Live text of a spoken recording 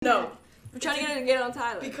trying to get on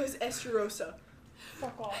Tyler. Because Esterosa.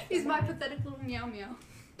 Fuck off. He's my pathetic little meow meow.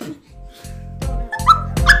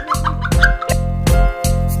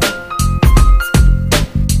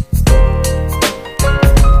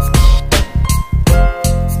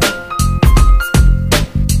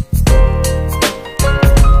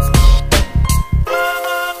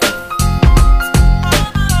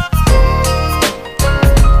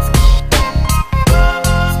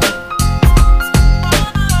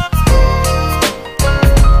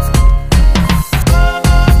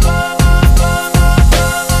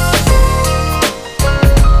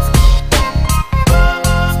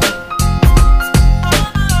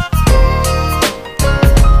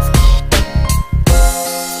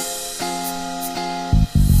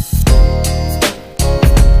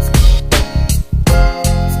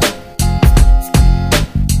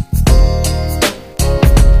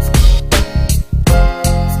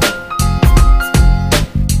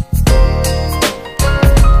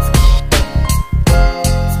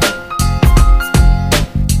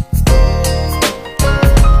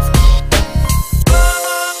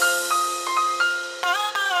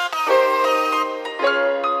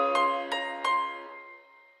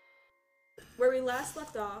 Where we last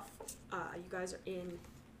left off, you guys are in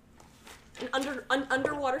an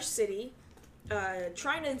underwater city,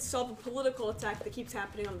 trying to solve a political attack that keeps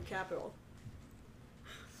happening on the Capitol.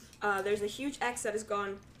 There's a huge X that has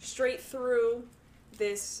gone straight through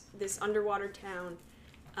this underwater town.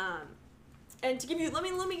 And to give you, let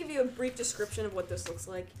me give you a brief description of what this looks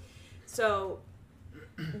like. So,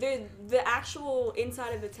 the actual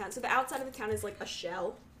inside of the town. So the outside of the town is like a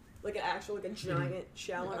shell. Like an actual, like a giant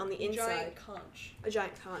shell, and on the inside, a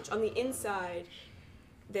giant conch. On the inside,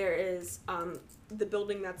 there is the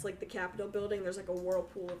building that's like the Capitol building. There's like a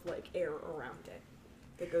whirlpool of like air around it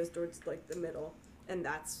that goes towards like the middle, and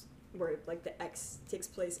that's where like the X takes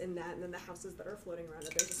place in that. And then the houses that are floating around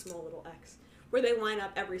it, there's a small little X where they line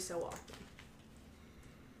up every so often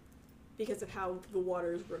because of how the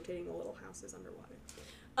water is rotating the little houses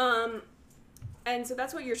underwater. And so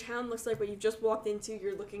that's what your town looks like. What you've just walked into,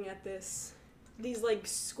 you're looking at these like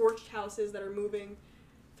scorched houses that are moving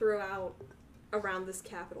throughout around this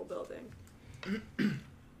Capitol building.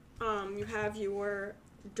 You have your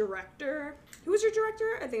director. Who was your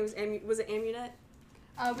director? I think it was it Amunet?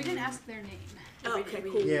 We didn't ask their name. Oh, okay,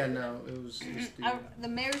 cool. Yeah, no, it was The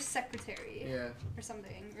mayor's secretary. yeah. Or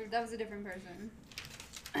something. Or that was a different person.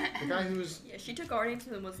 The guy who was Yeah, she took our names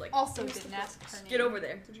and was like, Also didn't ask her name. get over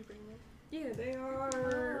there. Did you bring them? Yeah, they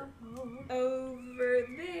are over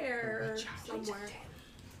there somewhere.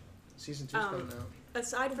 season 2's coming out.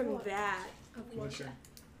 Aside from that, What's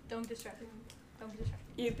Don't distract him. Don't distract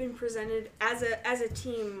him. you've been presented as a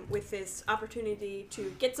team with this opportunity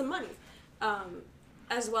to get some money,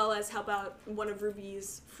 as well as help out one of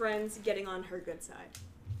Ruby's friends getting on her good side.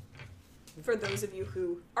 For those of you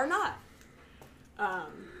who are not.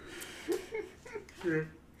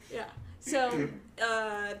 Yeah. So,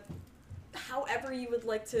 however you would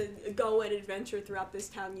like to go and adventure throughout this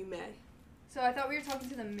town, you may. So I thought we were talking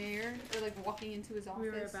to the mayor, or like walking into his office. We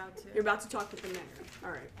were about to. You're about to talk with the mayor.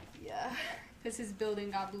 All right. Yeah. Because his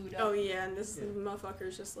building got blued up. Oh yeah, and this Yeah. motherfucker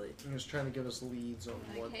is just like. He was trying to give us leads on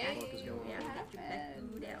what the Okay. fuck is going Yeah, on. we got your back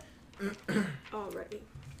glued out. Alrighty.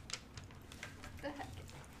 What the heck?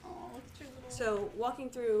 Oh, look at your little So walking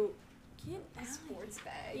through, get out. sports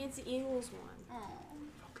bag. Fancy Eagles one. Oh.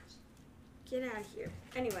 Get out of here.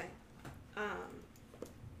 Anyway, Did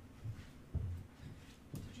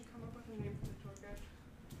you come up with a name for the tour guide?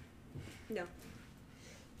 no.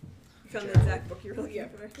 You found the exact book you were looking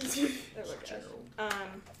for. Oh my Gerald. gosh.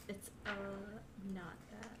 It's not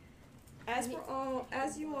that. As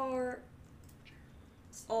you are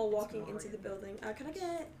all walking into the building, can I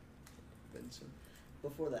get Vincent.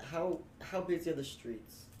 Before that, how big are the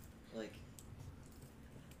streets? Like,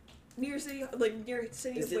 near city, like near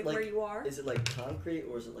city, Is like, it where like- you are? is it like concrete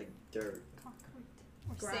or is it like dirt, Concrete.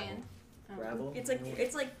 Or Gravel. sand. Oh. gravel?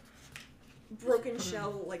 It's like broken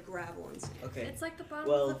shell, like gravel and sand. Okay. It's like the bottom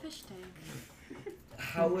Well- of the fish tank.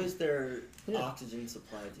 How is their Yeah. oxygen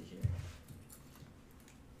supply to here?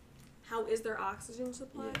 How is their oxygen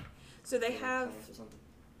supply? Yeah. So they Like have, plants or something?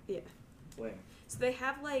 yeah. Where? So they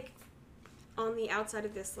have like, on the outside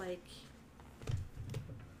of this like.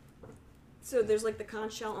 So there's like the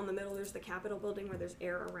conch shell on the middle. There's the Capitol building where there's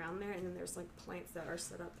air around there, and then there's like plants that are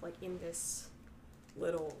set up like in this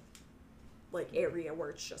little, like area where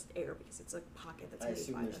it's just air because it's a pocket that's I made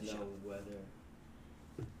assume by there's the no shell. weather.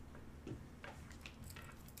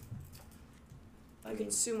 I You mean, can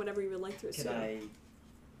assume whatever you would like to can assume. I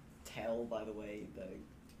tell by the way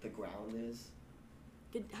the ground is?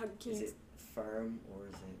 How can Is you, it firm or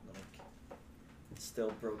is it like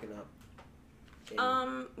still broken up?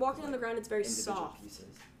 in Walking on the ground, it's very individual soft.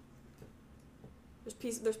 pieces?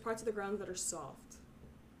 There's parts of the ground that are soft,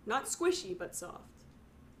 not squishy, but soft.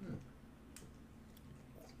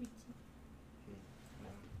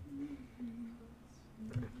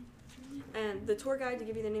 And the tour guide, to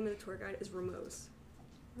give you the name of the tour guide, is Ramos.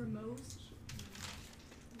 Ramos.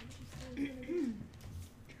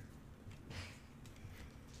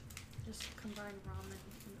 Just combine ramen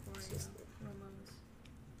and Oreo. Ramos.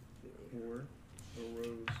 Or a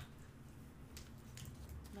rose.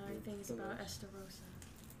 Now everything's about Esterosa.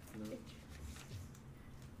 No.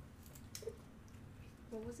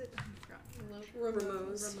 What was it? I forgot.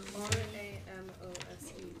 Ramos.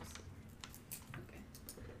 R-A-M-O-S-E. Okay.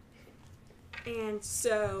 And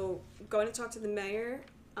so, going to talk to the mayor.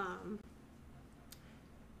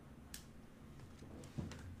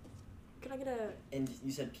 Can I get a? And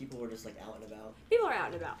you said people were just like out and about. People are out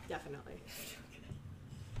and about, definitely.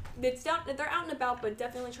 They're out and about, but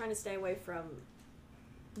definitely trying to stay away from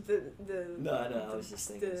the No, I was just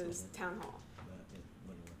thinking the something. town hall.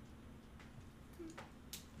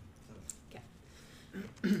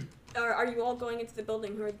 Are you all going into the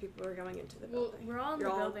building? Who are the people who are going into the Well, building? We're all in You're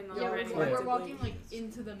the all- building you're all already. We're collectively- walking like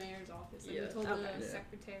into the mayor's office. Like Yeah. we told Okay. the Yeah.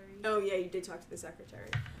 secretary. Oh yeah, you did talk to the secretary.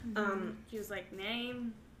 She was like,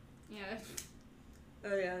 name. Yeah.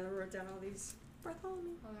 Oh yeah, and I wrote down all these.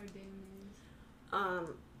 Bartholomew. All our damn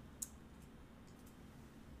names.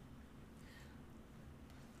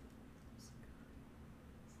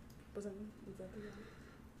 Was that the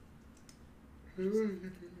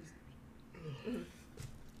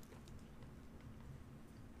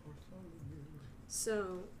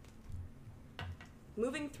So,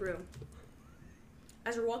 moving through,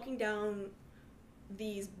 as you're walking down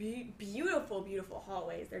these beautiful, beautiful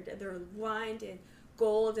hallways, they're lined in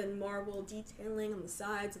gold and marble detailing on the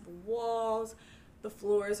sides of the walls. The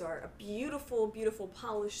floors are a beautiful, beautiful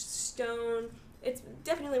polished stone. It's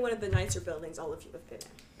definitely one of the nicer buildings all of you have been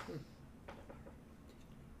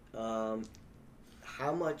in.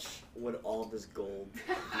 How much would all this gold be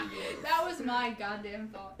worth? That was my goddamn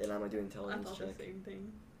thought. And I'm gonna do intelligence check. same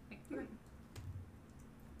thing.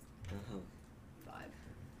 Uh-huh. 5.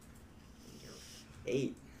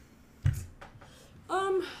 8.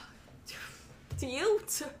 To you,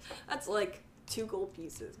 that's like 2 gold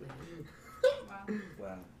pieces, man. Wow.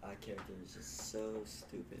 Wow, our character is just so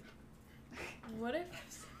stupid. What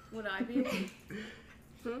if? Would I be able?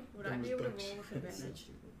 Would I Dumb be as able to bunch. roll with advantage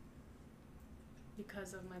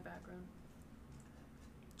because of my background?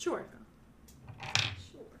 Sure.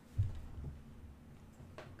 Sure.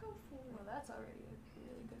 Go for it. Well, that's already a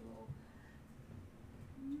really good roll.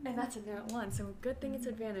 And that's a nat 1, so good thing it's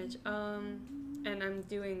advantage. And I'm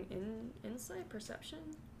doing insight perception.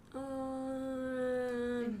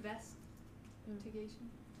 Investigation.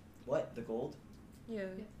 What? The gold? Yeah.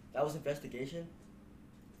 That was investigation?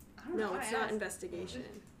 I don't know. No, I it's not asked. investigation.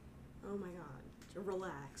 Oh my god.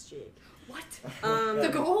 Relax, Jake. What? The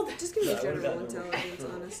gold. Just give me Yeah, I would've general gotten the roll. intelligence,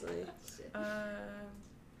 honestly. So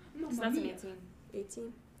Mamma that's an mia. 18.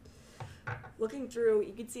 18. Looking through,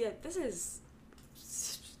 you can see that this is a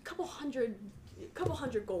couple hundred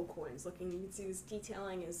gold coins. You can see this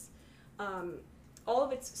detailing is, all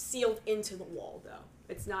of it's sealed into the wall though.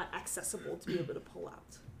 It's not accessible to be able to pull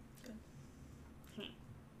out.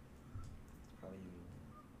 Probably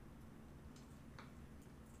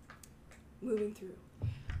Moving through.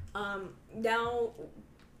 Now,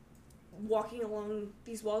 walking along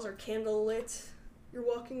these walls are candle lit. You're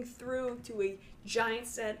walking through to a giant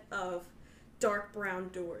set of dark brown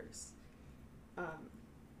doors. What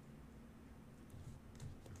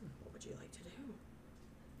would you like to do?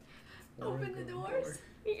 Open the doors.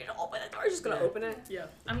 You're gonna open the door. You're just gonna open it. Yeah.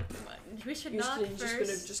 We should You're knock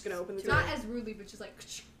first. just gonna open the door. Not as rudely, but just like.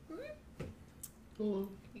 Hello.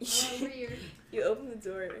 Over here. You open the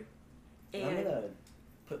door, I'm and gonna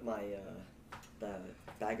put my the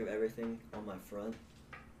bag of everything on my front,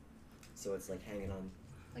 so it's like hanging on.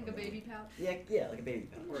 Like a baby pouch. Yeah, like a baby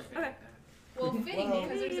pouch. okay. Well, fitting Well,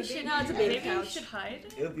 because Maybe you there's a should. baby. No, it's a pouch. baby Maybe you pouch. should hide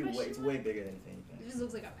it. It would be Question it's mark? way bigger than a fanny It pack. just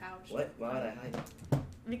looks like a pouch. What? Why would I hide it?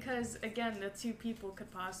 Because again, the 2 people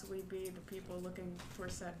could possibly be the people looking for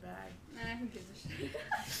said bag. Nah, who gives a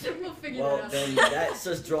shit? We'll figure Well, that out. then that's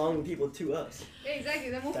just drawing people to us. Yeah, exactly.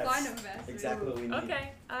 Then we'll That's find them faster. Exactly what we need.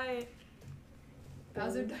 Okay, I.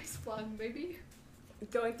 Bowser dice plug, baby.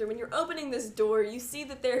 Going through, when you're opening this door, you see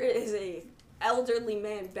that there is a elderly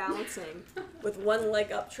man balancing with one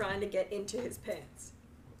leg up, trying to get into his pants.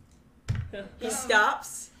 He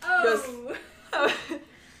stops. Oh.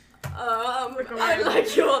 I'd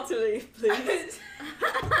like you all to leave, please.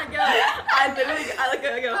 I go.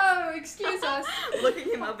 I go. Oh, He excuse us. Looking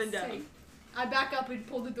him up and down. Sake. I back up and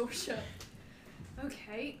pull the door shut.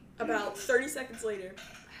 Okay. About 30 seconds later,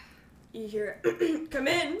 you hear, "Come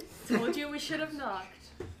in." Told you we should have knocked.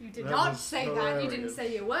 You did That not was say that. You didn't hilarious.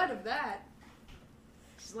 say a word of that.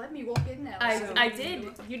 Just let me walk in there. I did.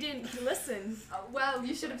 You didn't listen. Well,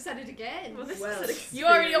 you should have said it again. Well, this Well, is you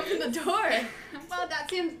already opened the door. Well,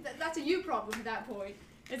 that's a you problem at that point.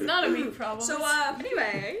 It's not a me problem. So,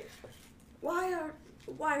 anyway, why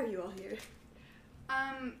are you all here?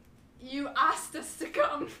 You asked us to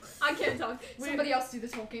come. I can't talk. Somebody else do the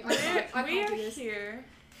talking. I can't do we're this. here.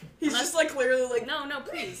 He's just like clearly like, No,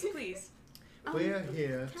 please. We're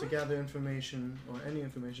here to gather information, or any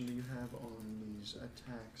information that you have on these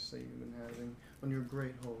attacks that you've been having on your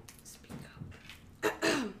Great Hall. speak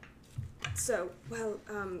up. So, well,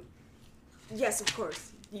 yes, of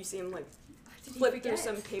course. You see him like Did he flip through forget?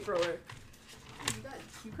 some paperwork You got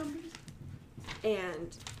cucumbers?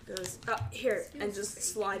 and goes, here, and Feels just fake.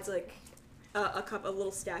 slides like a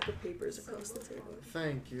little stack of papers across the table.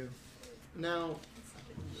 Thank you. Now,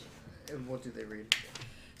 what do they read?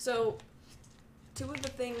 So, two of the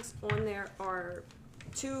things on there are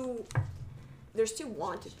there's two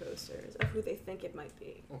wanted posters of who they think it might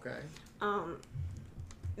be. Okay.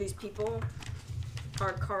 These people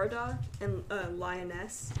are Carda and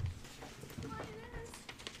Lioness.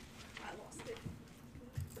 I lost it.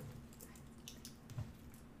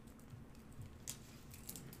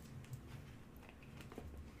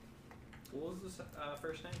 What was the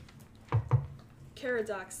first name?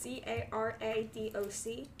 Caradoc,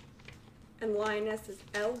 Caradoc, and Lioness is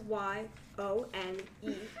Lyonesse.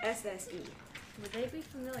 Would they be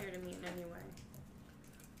familiar to me in any way?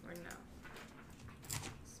 Or no?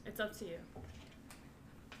 It's up to you.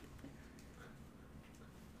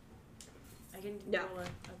 I can No. roll a...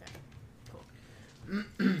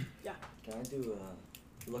 Okay. Can I do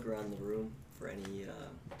look around the room for any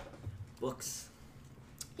books?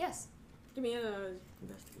 Yes. Give me an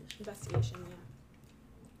Investigation. investigation, yeah.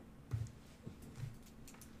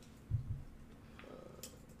 Uh,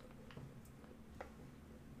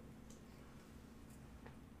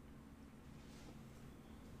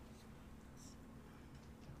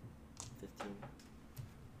 15.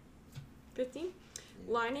 15?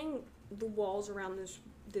 Lining the walls around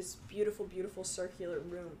this beautiful, beautiful circular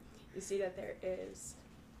room, you see that there is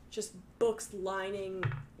just books lining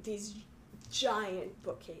these giant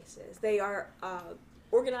bookcases. They are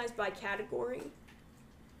organized by category,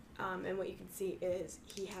 and what you can see is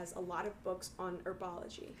he has a lot of books on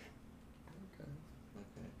herbology. Okay.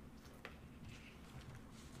 Okay.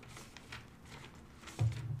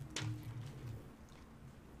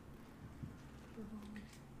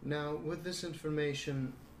 Now, with this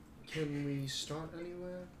information, can we start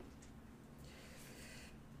anywhere?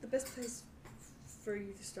 The best place for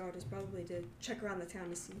you to start is probably to check around the town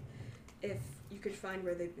to see if you could find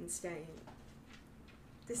where they've been staying.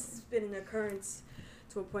 This has been an occurrence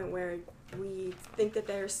to a point where we think that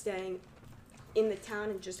they're staying in the town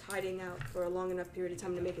and just hiding out for a long enough period of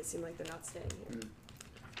time to make it seem like they're not staying here.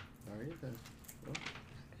 Alright then. Well,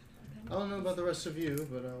 I don't know about the rest of you,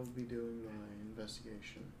 but I'll be doing my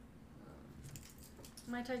investigation.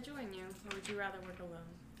 Might I join you, or would you rather work alone?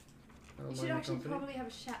 I You don't should mind the actually company. probably have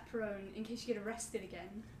a chaperone in case you get arrested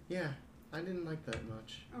again. Yeah, I didn't like that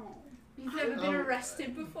much. Oh. You've never been Oh.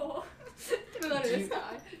 arrested before. Look at Do this you-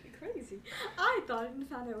 guy. Crazy. I thought and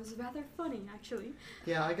found it was rather funny, actually.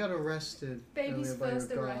 Yeah, I got arrested Baby's earlier by your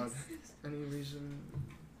first guard. arrest. Any reason?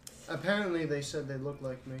 Apparently they said they looked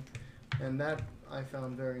like me, and that I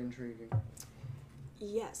found very intriguing.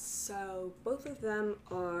 Yes, so both of them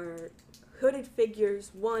are hooded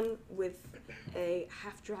figures, one with a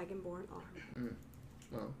half dragonborn arm.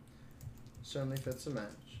 Well, certainly fits a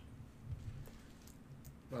match.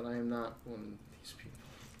 But I am not one of these people.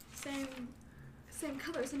 Same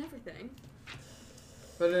colors and everything.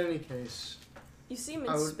 But in any case, You see him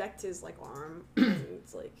I would- inspect his like arm, and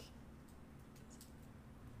it's like,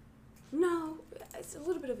 no, it's a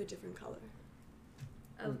little bit of a different color,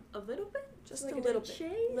 A little bit? just Like a a little dead bit,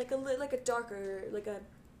 shade? like a darker, like an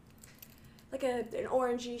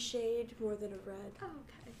orangey shade more than a red. Oh,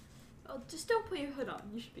 okay. Well, just don't put your hood on.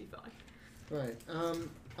 You should be fine. right.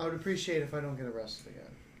 I would appreciate if I don't get arrested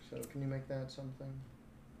again. So can you make that something?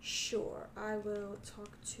 Sure, I will talk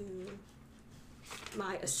to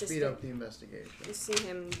my assistant. Speed up the investigation. You see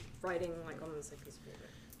him writing like on this like piece of paper.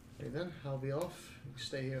 Okay then, I'll be off. You can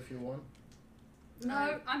stay here if you want.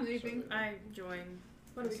 No, I'm leaving. I join.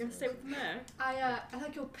 What, are we gonna stay with them there? I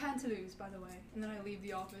like your pantaloons, by the way, and then I leave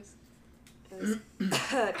the office.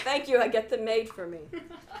 Thank you, I get them made for me.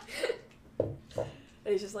 And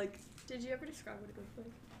he's just like, Did you ever describe what it looked like?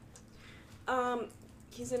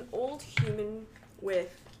 He's an old human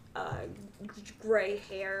with gray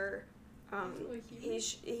hair.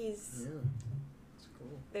 He's Yeah. It's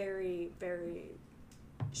cool. very, very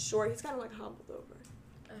short. He's kind of like hobbled over.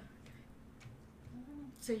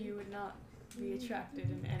 So you would not be attracted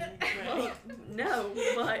in any way. No,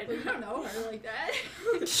 but Well, you don't know her like that.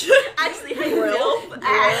 actually, hey, Gilf.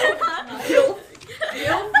 Gilf.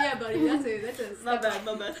 Gilf? Yeah, buddy, that's a My bad,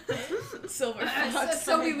 my bad. Silver So, fox.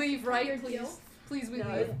 so we leave, right? Please. Please, we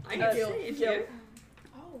leave. I can say it here.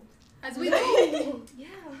 Oh. As we leave. Yeah,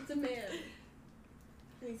 it's a man.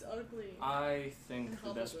 And he's ugly. I think the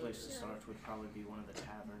Hobbled best place to over. start would probably be one of the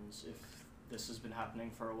taverns. If this has been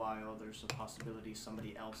happening for a while, there's a possibility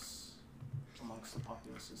somebody else amongst the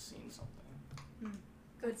populace has seen something.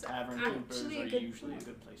 Good. Tavern Actually, keepers a are good usually point. a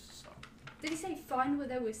good place to start. Did he say find where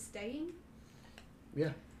they were staying? Yeah.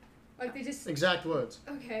 Like they just. Exact words.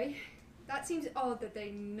 Okay. That seems odd that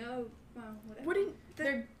they know. Well, whatever. Wouldn't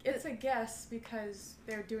it's a guess because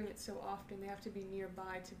they're doing it so often. They have to be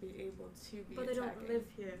nearby to be able to be But they don't attacking. live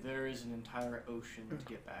here. There is an entire ocean to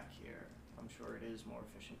get back here. I'm sure it is more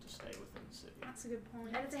efficient to stay within the city. That's a good point.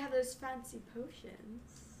 And if they have those fancy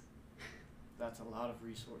potions. That's a lot of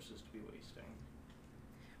resources to be wasting.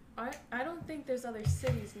 I don't think there's other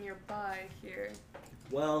cities nearby here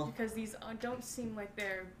Well, because these don't seem like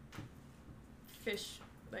they're fish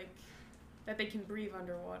like that they can breathe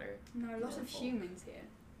underwater. No, a lot of Wonderful. humans here.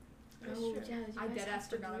 That's Oh, true. yeah, you I guys dead have ass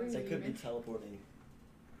to forgot I was they breathe. could be teleporting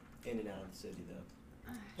in and out of the city,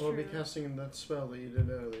 though. Or be True. casting that spell that you did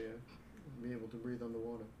earlier. Be able to breathe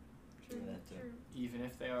underwater. Yeah, that too. Even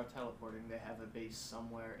if they are teleporting, they have a base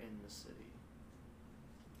somewhere in the city.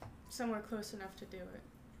 Somewhere close enough to do it.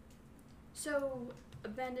 So,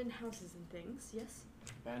 abandoned houses and things, yes?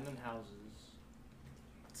 Abandoned houses,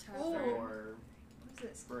 Oh. or What is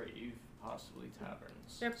this? brave, possibly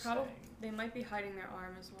taverns. They're probably staying. they might be hiding their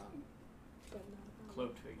arm as well.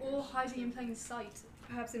 Cloaked figures. Or hiding in plain sight.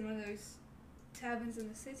 Perhaps in one of those taverns in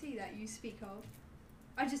the city that you speak of.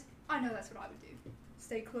 I know that's what I would do.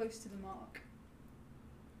 Stay close to the mark.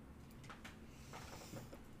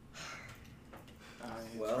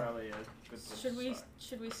 It's Well, probably a good place Should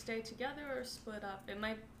to we start. stay together or split up? It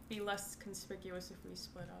might be less conspicuous if we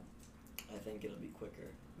split up. I think it'll be quicker.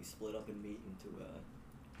 We split up and meet into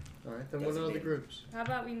Alright, then what are the Designated. groups? How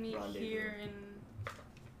about we meet Rendezvous. here in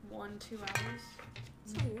 1-2 hours?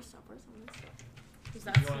 It's on your stop. Where's on this stop? Is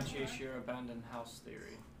You that want to similar? chase your abandoned house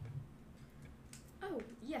theory? Oh,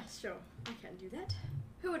 yes, sure. I can do that.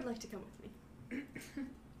 Who would like to come with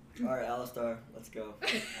me? Alright, Alistar, let's go.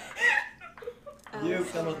 You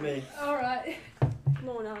come with me. Alright. Come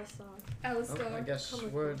on, Alistar. Oh, Alistar. I guess Come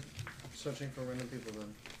with we're searching for random people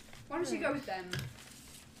then. Why don't you go with them?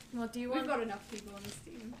 Well, do you We've want? got enough people on this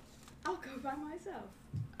team. I'll go by myself.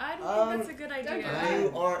 I don't think that's a good don't idea. go.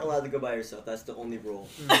 You aren't allowed to go by yourself. That's the only rule.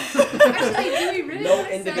 Actually, do we really No want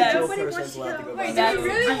to individual send... Nobody person wants is to allowed to go. go Wait, by do That's- we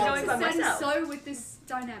themselves. really I'm want going to by send myself. So with this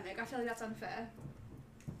dynamic? I feel like that's unfair.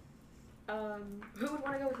 Who would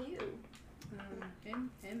want to go with you?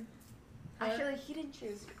 Him. Actually, he didn't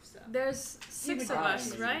choose you, so. There's 6 of Ah,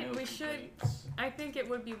 us, so right? no We should. complaints. I think it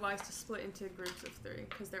would be wise to split into groups of 3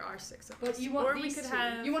 because there are 6 of us. But you want or these we could two.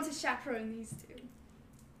 have. You want to chaperone these two.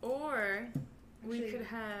 Or we Actually, could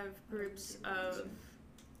have groups of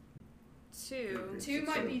 2. Groups Two of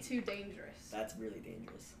might two. be too dangerous. That's really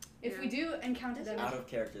dangerous. If we do encounter them, Out of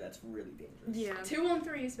character, that's really dangerous. Yeah.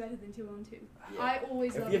 2-on-3 is better than 2-on-2. Yeah. I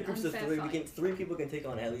always If love we have an groups of unfair 3, fight. 3 people can take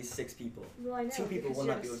on at least 6 people. Well, I know. 2 people because will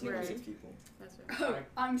you're not be able to take on right. 6 people. That's right. Oh,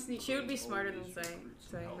 I'm sneaky. She would be smarter than Always saying recruit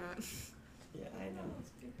some help. that. Yeah, I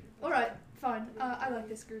know. Alright, fine. I like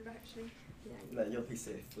this group actually. No, you'll be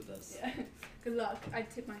safe with us. Yeah. Good luck. I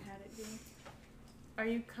tip my hat at you. Are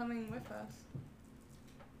you coming with us?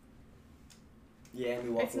 Yeah, and we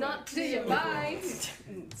walk It's away. not See ya, to. bye. It's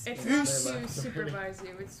not Yes. to supervise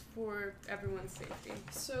you. It's for everyone's safety.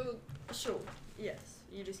 So, sure. Yes.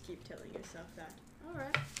 You just keep telling yourself that. All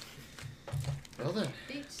right. Well then,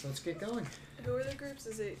 Beach. let's get going. Who are the groups?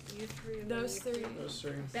 Is it you 3 and Those then you 3. Those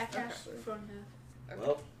 3. Back half, Okay. front half.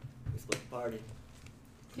 Well, we split the party.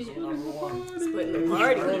 Rule number 1. Split the Rule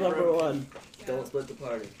party. number 1. Yeah. Don't split the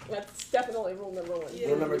party. That's definitely rule number 1.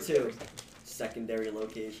 Rule number 2. Secondary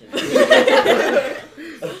location. Now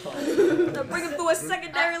bring him to a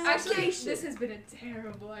secondary Actually, location. this has been a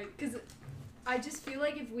terrible idea. Because I just feel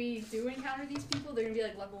like if we do encounter these people, they're going to be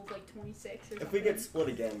like level like 26 or something. If we get split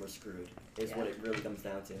again, we're screwed. Is what Yeah. it really comes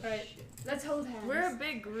down to. Alright, let's hold hands. We're a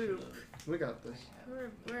big group. We got this. We're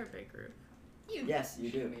a big group. Yes,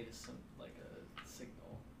 you do. Made us like a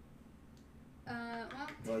signal.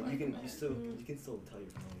 Well, you can still tell your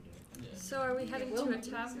phone. Yeah. So are we heading Will to a make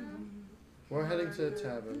it tavern? We're heading to the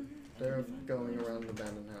tavern. They're going around the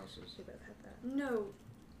abandoned houses. No,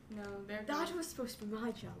 No, they're that was supposed to be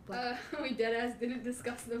my job, but We deadass didn't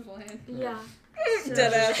discuss the plan. yeah. They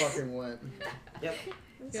Deadass. just fucking went. Yep.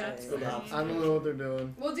 Yeah. It's the opposite. I don't know what they're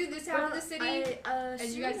doing. We'll do this half of the city. and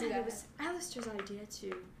you guys do that. It was Alistair's idea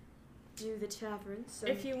to do the tavern, so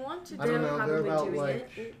If you want to I don't do know, probably they're about doing like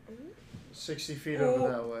it. 60 feet over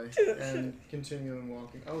that way and continuing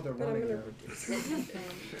walking. Oh, they're But I'm running gonna now. reduce it.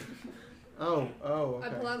 Oh, I pull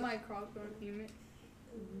okay. out my crossbow unit.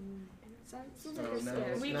 Sounds So like a now-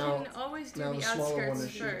 scare. We now- can always do Now the the smaller one outskirts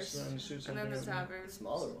is shoots, first, and shoots and then the something else. tavern.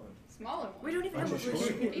 Smaller one. Smaller one. We don't even Are know you what we're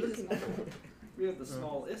sure? looking at. We have the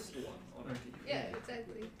smallest one on our team. Yeah,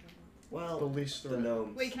 exactly. The Well, least the threat.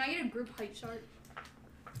 gnomes. Wait, can I get a group height chart?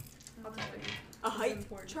 I'll tell you. A height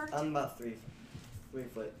important. chart? I'm about 3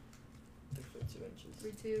 foot 2 inches.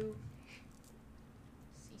 3'2".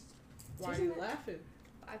 Why are you laughing?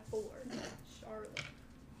 5'4". Charlotte.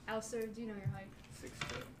 Alistair, do you know your height? 6'2".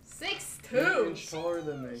 1 6'2". inch taller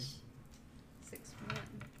than me. 6'1".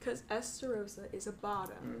 Because Esterosa is a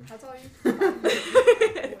bottom. Mm. How tall are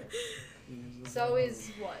you? So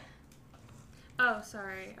is what? Oh,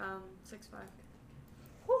 sorry. 6'5".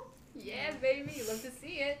 Yeah, baby. Love to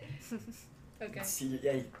see it. Okay. See,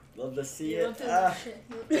 yeah, you love to see You it. love to, Ah.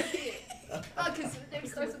 love to see it. Oh, because the name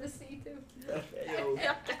starts with a C too.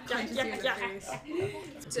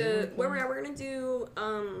 To where we're at, we're gonna do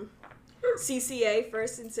CCA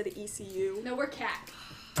first instead of ECU. No, we're CAC.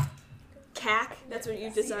 CAC, that's what you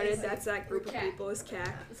decided. CAC. That's that group of CAC. people is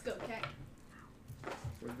CAC. Let's go, CAC.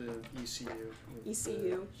 For the ECU.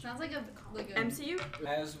 ECU. Sounds like a MCU?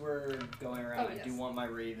 As we're going around, Oh, I do yes. want my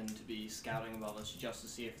raven to be scouting above us just to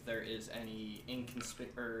see if there is any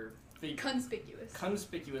conspicuous.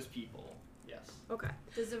 conspicuous people. Yes. Okay.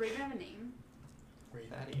 Does the raven have a name?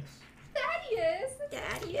 Thaddeus.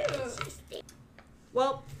 Thaddeus.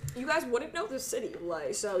 Well, you guys wouldn't know the city,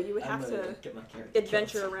 like, so you would have I'm to gonna get my character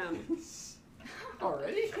adventure killed. around.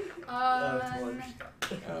 Already?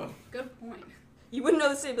 Oh. Good point. You wouldn't know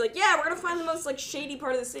the city. Be like, yeah, we're gonna find the most like shady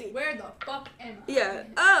part of the city. Where the fuck am I? Yeah.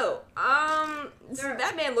 Oh. There-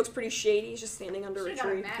 That man looks pretty shady. He's just standing under a Should've got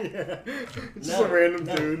a tree. map. Yeah. Just No, a random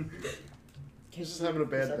no. dude. He's just having a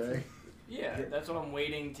bad day. Perception. Yeah, that's what I'm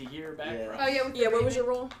waiting to hear back Yeah. from. Oh yeah. With the Yeah. What was raven.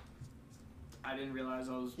 your roll? I didn't realize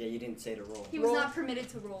I was. Yeah, you didn't say to roll. He was Roll. not permitted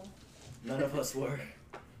to roll. None of us were.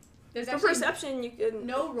 There's For actually perception, you can.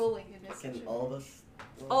 no rolling in this. Can session. all of us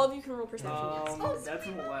roll? All of you can roll perception. Yes. Oh, That's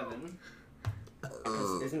an sweet. 11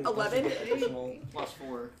 Isn't it 11? supposed to be additional? plus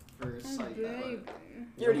 4 for sight. Baby.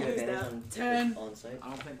 You already don't get used advantage that. on- 10. On site. I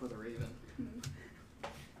don't think with a raven.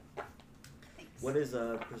 Thanks. What is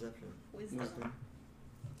perception? Wisdom.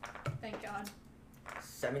 Thank God.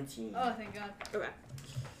 17. Oh, thank God. Okay.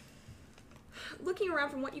 Looking around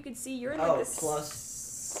from what you could see, you're in like Oh, this.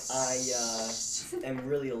 plus I am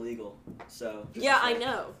really illegal, so. Yeah, I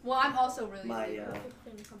know. Well, I'm also really. My illegal.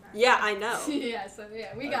 Yeah, I know. Yeah. So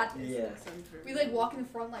yeah, we got this. Yeah. We like walk in the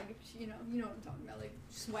front, like you know what I'm talking about, like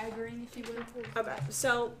swaggering, if you will. Okay,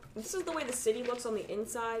 so this is the way the city looks on the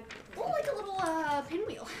inside. Oh, like a little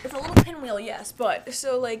pinwheel. It's a little pinwheel, yes, but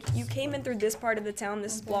so like you came in through this part of the town.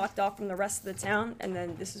 This is blocked off from the rest of the town, and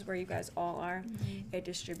then this is where you guys all are. It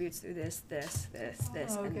distributes through this,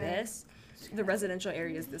 and Okay. this. The residential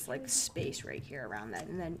area is this like space right here around that,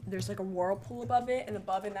 and then there's like a whirlpool above it, and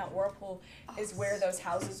above in that whirlpool is where those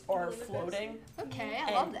houses are floating. Okay, I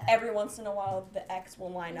And love that. every once in a while, the X will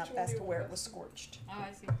line up as to where it was scorched. Oh,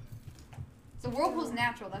 I see. So whirlpool's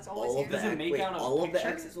natural. That's always All of here. Does it the make wait, out a all of the picture?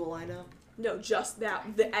 X's will line up. No, just that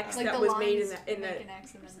the X Like that the was lines made in the make an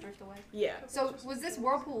X and then drift away. yeah. So was this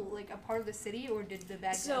whirlpool like a part of the city, or did the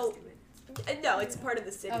bad guys So- do it? No, it's part of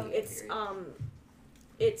the city. Oh, okay, It's period.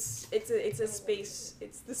 it's a space.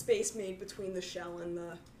 It's the space made between the shell and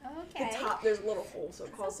the Okay. top. There's a little hole, so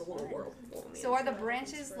it causes a little whirlpool. on the So are the inside.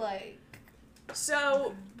 branches like?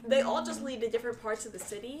 So they all just lead to different parts of the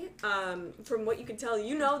city. From what you can tell,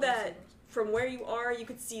 you know that from where you are, you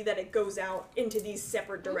could see that it goes out into these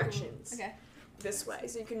separate directions Okay. this way.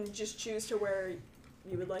 So you can just choose to where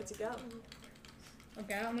you would like to go.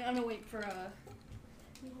 Okay, I'm gonna wait for a.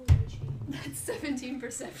 That's 17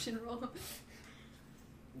 perception roll.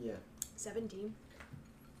 Yeah. 17.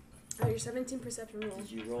 Oh, your 17 perception roll.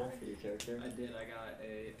 Did you roll for your character? I did. I got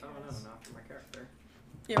a. Oh no, not for my character.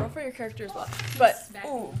 Yeah, roll for your character as well. But Smack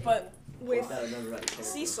ooh, the but with That remember about your character.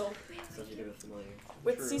 Cecil, Such a good familiar.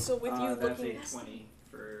 with True. Cecil, with you That's looking. a 20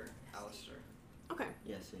 for Alistair. Okay.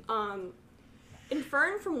 Yes.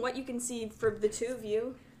 Inferring from what you can see for the two of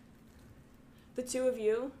you.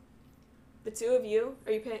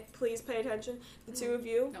 Are you please pay attention? The two of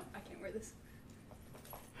you. No, I can't wear this.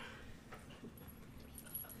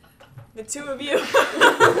 The two of you.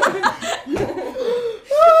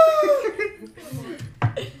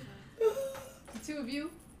 The two of you.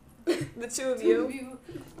 The two of Two of you. you.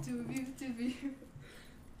 Two of you. Two of you.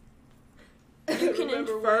 You can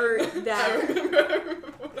infer that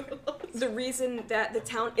the reason that the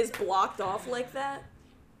town is blocked off like that,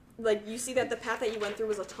 like you see that the path that you went through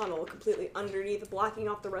was a tunnel completely underneath, blocking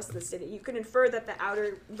off the rest of the city. You can infer that the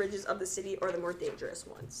outer ridges of the city are the more dangerous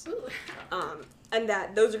ones. And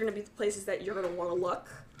that those are going to be the places that you're going to want to look.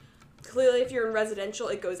 Clearly, if you're in residential,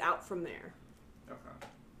 it goes out from there. Okay.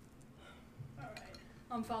 Alright.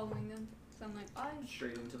 I'm following them. So I'm like, I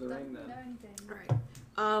Straight into the don't ring know then. anything.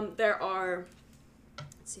 Alright. There are,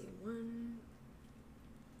 let's see, one.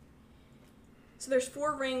 So there's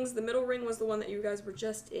 4 rings. The middle ring was the one that you guys were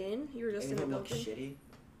just in. You were just in the Anyone look building. shitty?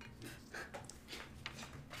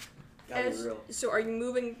 Gotta be real. So are you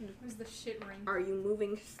moving? Where's the shit ring? Are you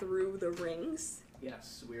moving through the rings?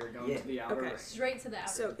 Yes, we are going Yeah. to the outer Okay. ring. Straight to the outer.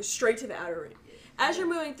 So straight to the outer ring. As you're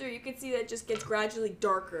moving through, you can see that it just gets gradually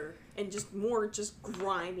darker and just more just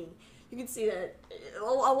grimy. You can see that a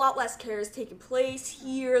lot less care is taking place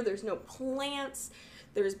here. There's no plants.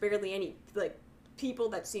 There's barely any like people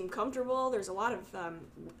that seem comfortable. There's a lot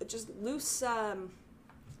of just loose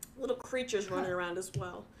little creatures running around as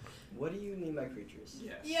well. What do you mean by creatures?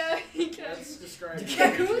 Yes. Yeah, he can. Let's describe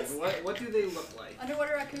Raccoons? What do they look like?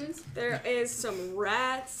 Underwater raccoons. There is some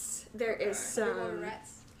rats. There is Underwater some.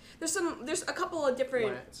 rats. There's a couple of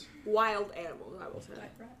different Rats. wild animals. I will say.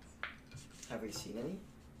 White rats. Have we seen any?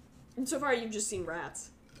 And so far, you've just seen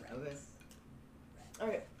rats, Okay.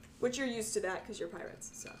 Okay. which you're used to that because you're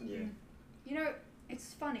pirates. So. Yeah. You know,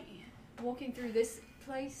 it's funny walking through this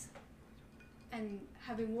place and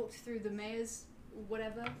having walked through the mayor's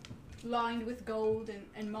whatever, lined with gold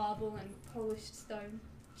and marble and polished stone.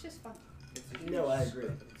 It's just funny. No, I agree.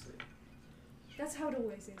 That's how it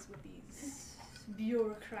always is with these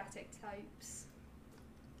bureaucratic types.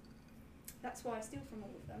 That's why I steal from all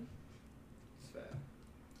of them. It's fair.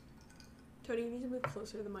 Tony, you need to move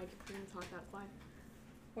closer to the mic if you're going to talk that loud.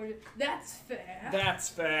 Or that's fair. That's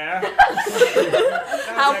fair.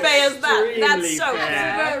 How fair is that? That's extremely so fair.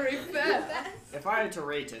 fair. Very fair. If I had to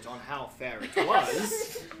rate it on how fair it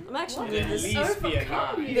was, I'm actually it'd doing at this least be a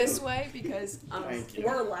 9. this way because Thank you.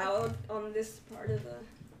 we're loud on this part of the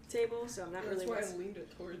table, so I'm not That's really. why I listening. leaned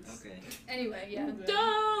it towards. Okay. Anyway, yeah. I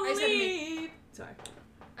Don't just had to leave. Sorry.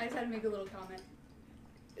 I just had to make a little comment.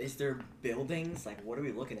 Is there buildings? Like, what are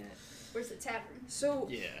we looking at? Where's the tavern? So,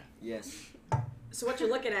 Yeah. Yes. so what you're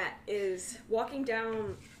looking at is walking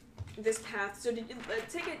down this path. So did you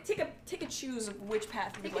take a choose of which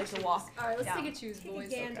path you'd like to walk? Alright, let's down. take a choose, Take a boys.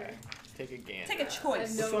 gander. Okay. Take a gander. Take a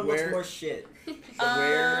choice. No. Which one Where- looks more shit?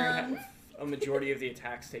 Where Um, have a majority of the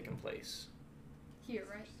attacks taken place? Here,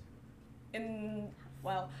 right?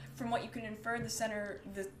 Well, from what you can infer, the center,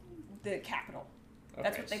 the capital. That's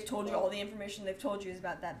Okay, what they've told you. All the information they've told you is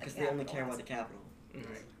about that. Because they only care about the capital. Mhm.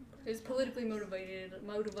 It's politically motivated,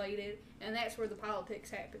 and that's where the politics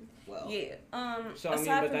happen. Well. Yeah. So, I mean, aside but from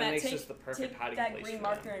that that, makes take, this the perfect take hiding that place green for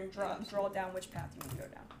marker them. and draw down which path you want to go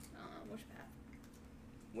down. Which path?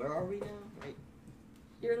 Where are we now? Right.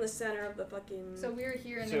 You're in the center of the fucking. So we're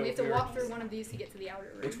here, and So then we have to we're- walk through one of these to get to the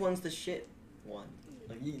outer ring. Which one's the shit one?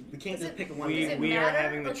 Like, we can't Does just it- pick a one. We- Does it we are matter,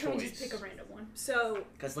 having the or can we just choice. pick a random one? So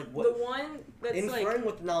Because, like, the what? one that's Inferring like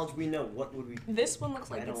with the knowledge we know, what would we? this one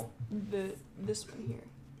looks like I it's this one here,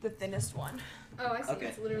 the thinnest one. Oh, I see. Okay.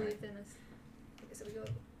 It's literally thinnest. Okay, so we go.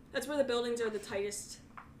 That's where the buildings are the tightest,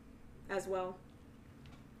 as well.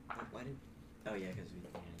 Why did? Oh yeah, because we.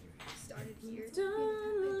 Yeah, Started here.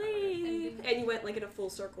 Don't leave. And you went like in a full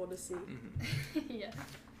circle to see. Mhm. Yeah.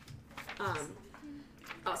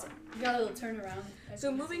 Awesome. You got a little turnaround. as So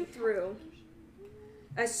you moving see. through,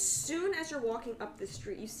 as soon as you're walking up the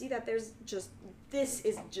street, you see that this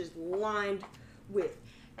is just lined with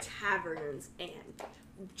taverns and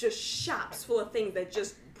just shops full of things that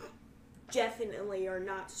just definitely are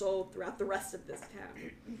not sold throughout the rest of this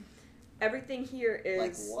town. Everything here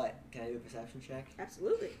is Like what? Can I do a perception check?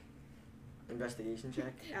 Absolutely, Investigation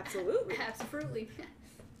check? absolutely. Absolutely.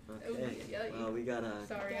 Okay. yeah, you- Well, we got a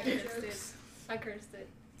Sorry, I Daddy cursed it. jokes. I cursed it.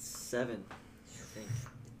 7. I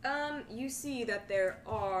think. You see that there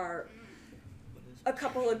are What is? a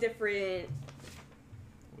couple of different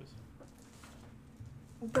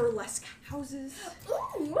burlesque houses.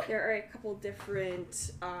 Ooh! There are a couple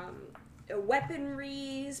different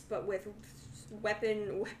weaponries, but with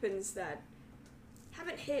weapons that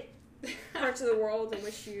haven't hit parts of the world in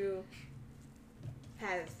which you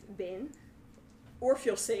have been or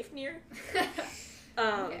feel safe near.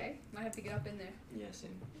 Okay, might have to get up in there. Yeah,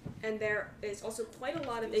 same. And there is also quite a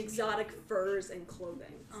lot of exotic furs and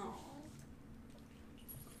clothing. Oh.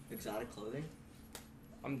 exotic clothing?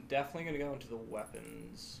 I'm definitely gonna go into the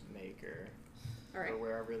weapons maker. All right. Or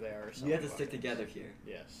wherever they are. We have to selling stick weapons. together here.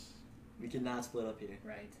 Yes. We cannot split up here.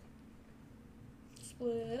 Right.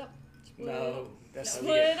 Split up. No, that's how we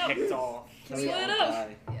Split get up. picked off. Can We we all Split up.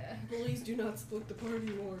 die. Yeah. Bullies do not split the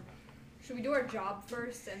party more. Should we do our job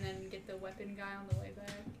first and then get the weapon guy on the way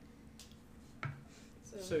back?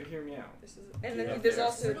 So hear me out. This is, and Yeah, then there's there-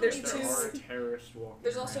 also if there's there are two. terrorists walking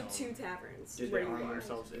There's also around, 2 taverns. Did where they you arm are.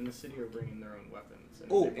 themselves in the city or bring in their own weapons?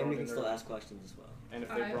 Oh, if they and we brought can in still their- ask questions as well. And if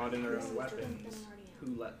they Alright. brought in their This own is weapons, the one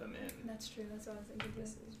who let them in? That's true. That's what I was thinking.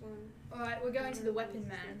 This is one. Alright, we're going to the weapon This is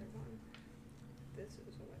man. the other one. This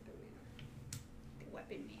is a weapon man. The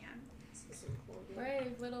weapon man. This is some clothing.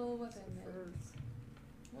 Brave little weapon man. Furs.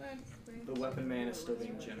 The weapon man is still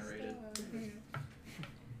being generated. Mhm.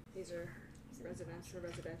 These are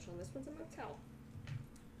residential, and this one's a motel.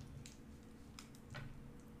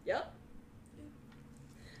 Yep.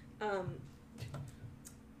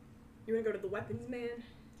 You wanna go to the weapons man?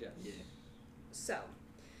 Yeah. So,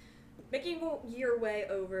 making your way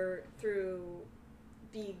over through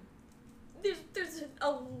the there's a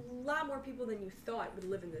lot more people than you thought would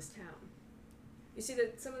live in this town. You see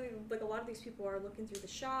that some of a lot of these people are looking through the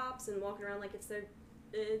shops and walking around like it's their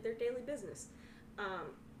daily business.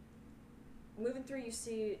 Moving through, you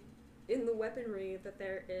see in the weaponry that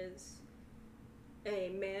there is a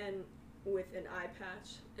man with an eye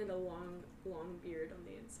patch and a long beard on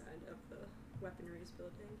the inside of the weaponries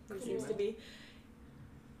building. He seems to be.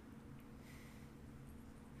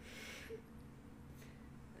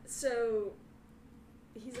 So,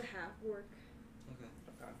 he's a half-orc.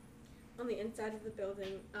 Okay. On the inside of the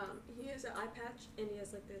building, he has an eye patch and he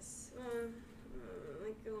has like this,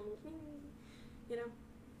 like a little, you know,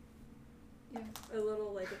 Yeah. a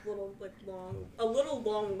little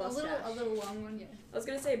long mustache. A little long one, yeah. I was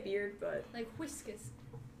gonna say a beard, but Like whiskers.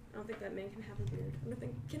 I don't think that man can have a beard. I don't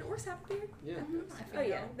think. Can orcs have a beard? Yeah. Oh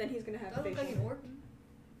yeah, then he's gonna have Do I a look like facial. an orc?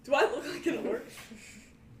 Do I look like an orc?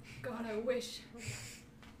 God, I wish.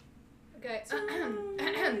 Okay. So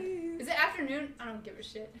Is it afternoon? I don't give a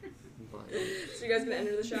shit. you guys gonna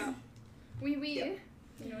enter the shop? We. Yeah.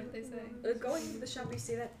 You know what they say. Going into the shop, you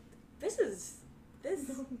see that this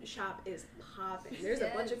shop is popping. There's a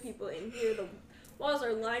bunch of Yes. people in here. The walls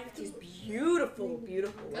are lined with these beautiful Good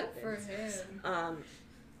for weapons. him.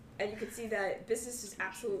 And you can see that business is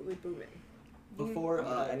absolutely booming. Before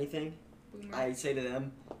anything, Boomer. I say to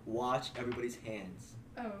them, watch everybody's hands.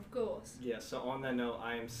 Oh, of course. Yeah, so on that note,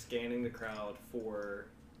 I am scanning the crowd for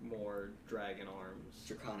more dragon arms.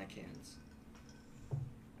 Draconic hands.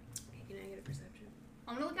 Can I get a perception?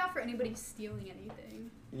 I'm gonna look out for anybody stealing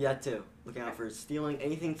anything. Yeah, too. Look out for stealing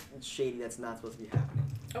anything shady that's not supposed to be happening.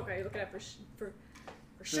 Okay, you're looking at for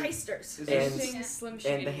shysters. Is And- this Slim And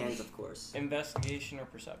Shady. the hands, of course. investigation or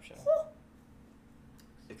perception?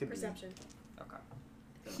 It could Perception. Okay.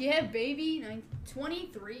 Yeah, baby.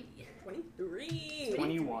 23. 23.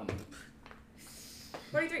 21.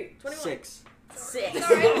 23. be 21. 6. 6. It's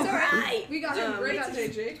alright, it's Alright. We got him. Right We got on,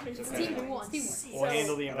 him. JJ. It's Okay. team one. Team one. We'll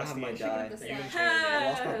handle the I don't have my investigation. die. Yeah. Even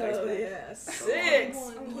Lost my dice Hell back. yeah. 6.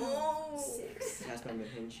 One. Oh. It has my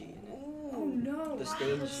Mahinchi in it. Oh no. The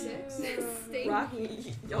stain Wow. sheet. Stain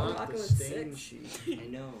Rocky, y'all Not rocking the with stain 6. sheet. I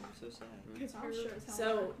know, I'm so sad. I'll show us how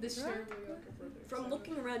So, this This year. year we got further. From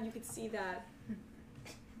looking around, you could see that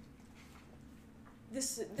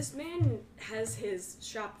this man has his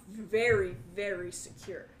shop very, very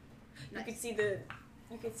secure. You could see the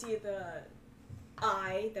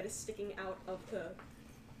eye that is sticking out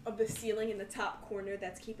of the ceiling in the top corner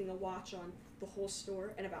that's keeping a watch on the whole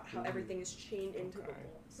store and about how everything is chained into the Okay.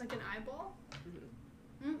 walls. Like an eyeball?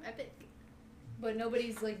 Mhm. Epic. But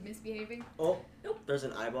nobody's like misbehaving. Oh, Nope. there's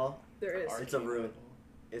an eyeball. There is. It's a rune.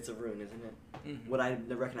 It's a rune, isn't it? Mhm. Would I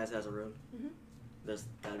recognize it as a rune? Mhm. There's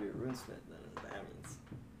gotta be a runesmith then, is what that means.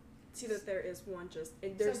 See that there is one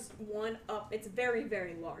and there's one up. It's very,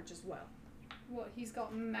 very large as well. What, he's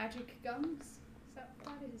got magic guns? Is that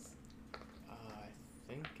what that is?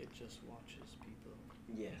 I think it just watches people.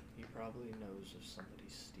 Yeah. He probably knows if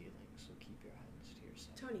somebody's stealing, so keep your hands to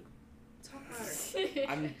yourself. Tony, talk louder.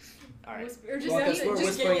 I'm alright. Whisper, or just Well, 'cause leave it, we're just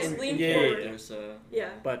whispering just in lean Yeah, forward. yeah. There's a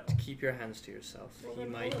Yeah. But keep your hands to yourself. Well, He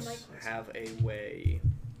then might hold the mic closer. have a way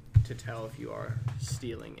to tell if you are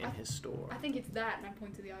stealing in his store. I think it's that, and I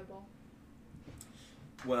point to the eyeball.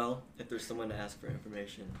 well, if there's someone to ask for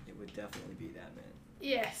information, it would definitely be that man.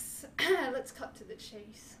 Yes. Let's cut to the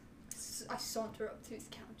chase. I saunter up to his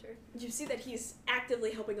counter. You see that he's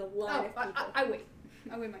actively helping a line Oh, of people. I wait.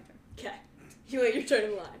 I wait my turn. Okay. You wait your turn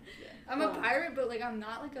in line. Yeah. I'm a pirate, but like I'm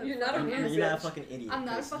not like a. You're not a fucking- rude You're not a bitch. fucking idiot. I'm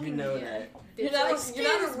not a 'cause fucking You know idiot. that You're not, Like, you're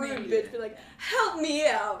not a excuse rude me. bitch. Be like, help me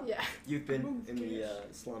out. Yeah. you've been in the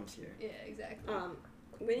slums here. Yeah, exactly.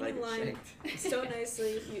 Waiting Like in line shanked. so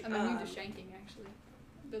nicely. You, I'm immune to shanking actually.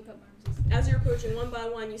 Built up my resistance. as you're approaching one by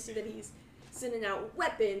one, you see that he's sending out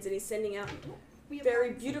weapons and he's sending out We have very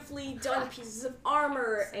arms. beautifully done pieces of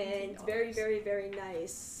armor and $17. very, very, very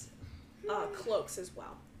nice cloaks as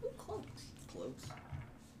well. Ooh, cloaks. Cloaks.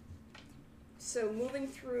 So moving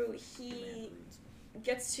through, he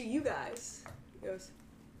gets to you guys. He goes,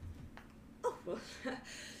 oh, well,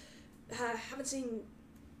 haven't seen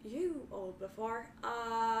you all before.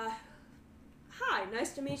 Hi,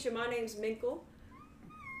 nice to meet you. My name's Minkle.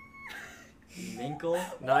 Minkle.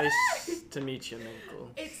 Nice to meet you, Minkle.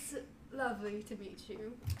 It's lovely to meet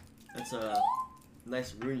you. That's a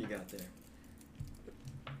nice rune you got there.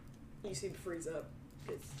 You see him freeze up.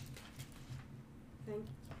 It's, thank you.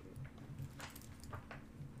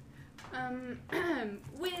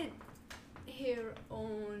 We're here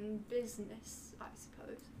on business, I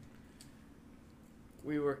suppose.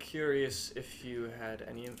 We were curious if you had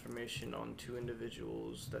any information on two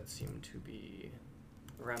individuals that seem to be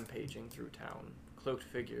rampaging through town. Cloaked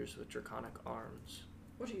figures with draconic arms.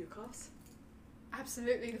 What are your costs?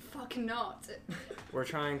 Absolutely the fucking not. We're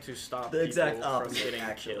trying to stop The people exact from opposite, getting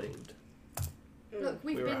actually. killed. Look,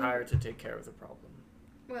 we've We were been hired to take care of the problem.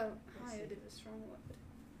 well, hired is a strong word.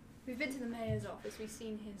 We've been to the mayor's office. We've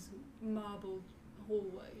seen his marble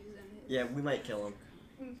hallways and his. Yeah, we might kill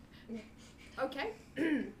him. Okay.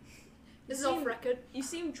 This is off record. You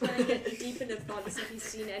see him trying to get deep into thought to see if he's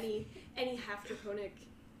seen any half draconic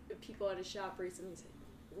people at his shop recently. He's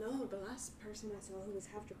like, no, the last person I saw who was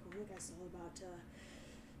half draconic I saw about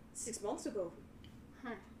 6 months ago.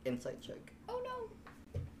 Insight check. Oh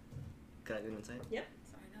no. Can I do an insight? Sorry,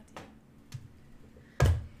 not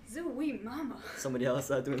you. Zooey mama. Somebody else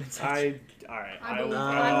do an insight. Alright, I I believe will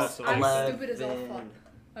I'm also. stupid as all fuck. 11.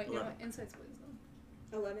 Oh, you know 11. what? Insight's wisdom.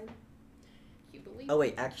 11. You believe? Oh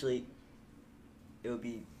wait, actually, it would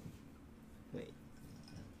be. Wait,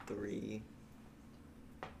 3.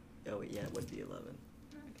 Oh wait, yeah, it would be 11.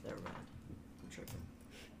 Never mind. I'm tripping.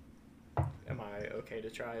 Am I okay to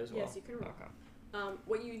try as well? Yes, you can roll. Okay.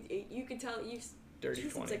 What you can tell you. Dirty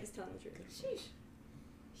Seems 20. like he's telling the truth. Sheesh.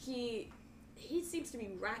 He seems to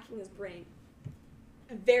be racking his brain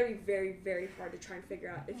very, very, very hard to try and figure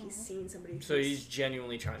out if he's seen somebody. So he's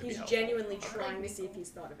genuinely trying to be he's helpful. genuinely Alright, trying to see if Minkle. he's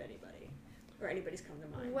thought of anybody or anybody's come to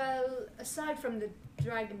mind. Well, aside from the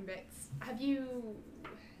dragon bits, have you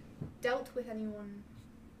dealt with anyone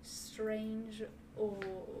strange or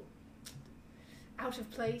out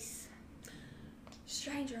of place?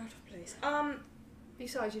 Stranger out of place.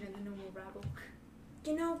 Besides, you know, the normal rabble.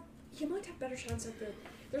 You know, you might have better chance at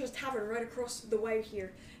there's a tavern right across the way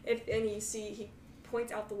here. And you see, he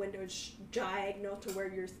points out the window diagonal to where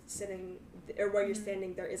you're sitting, or where you're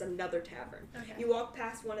standing, there is another tavern. Okay. You walk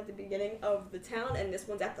past one at the beginning of the town, and this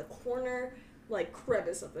one's at the corner, like,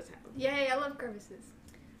 crevice of the town. Yay, I love crevices.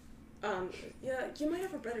 Yeah, you might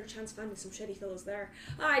have a better chance finding some shitty fellows there.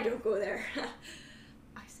 I don't go there.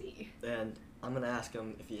 I see. And I'm gonna ask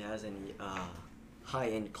him if he has any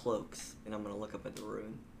high-end cloaks, and I'm gonna look up at the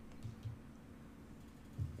rune.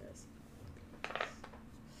 Yes.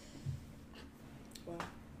 Well,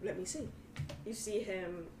 let me see. You see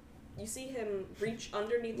him reach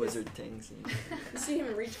underneath Wizard things. And You see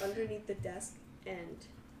him reach underneath the desk and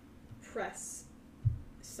press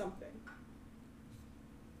something.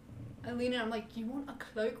 I lean in, I'm like, you want a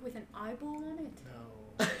cloak with an eyeball on it?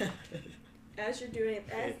 No. As you're doing it,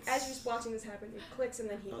 as It's- you're just watching this happen, it clicks and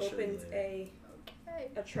then he I'll show you opens later.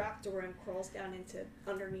 a trap door and crawls down into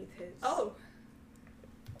underneath his. Oh.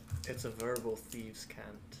 It's a verbal thieves'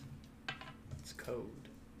 cant. It's code.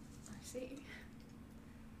 I see.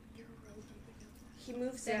 He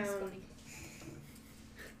moves Thanks, down. buddy.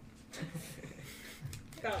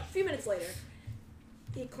 About a few minutes later,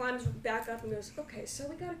 he climbs back up and goes, okay, so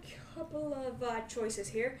we got a couple of choices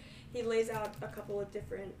here. He lays out a couple of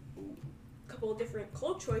different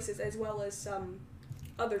cloak choices as well as some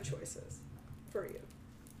other choices for you,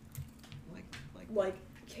 like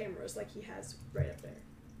cameras, like he has right up there.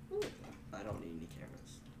 Ooh, I don't need any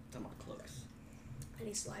cameras. I'm talking about cloaks. And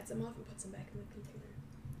he slides them off and puts them back in the container.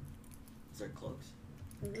 Is there cloaks?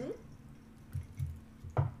 Mm-hmm.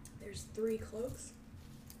 There's 3 cloaks.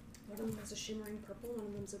 One of them has a shimmering purple, one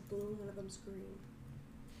of them's a blue, one of them's green.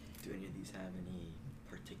 Do any of these have any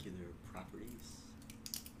particular properties?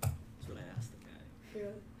 That's what I asked the guy.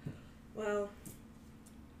 Yeah. Well,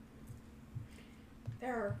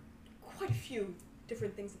 there are quite a few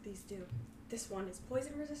different things that these do. This one is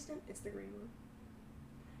poison resistant. It's the green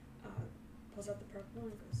one. Pulls out the purple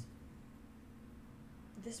one and goes,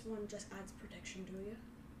 this one just adds protection to you.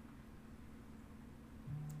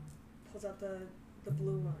 Pulls out the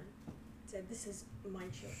blue one. Said, this is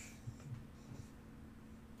mind shield.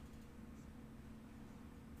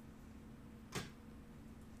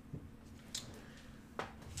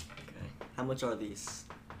 Okay. How much are these?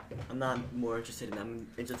 I'm not more interested in. I'm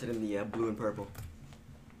interested in the blue and purple.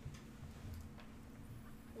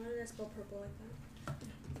 Why did I spell purple like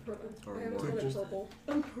that? Purple. Or I almost more. called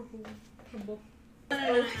it purple. Purple.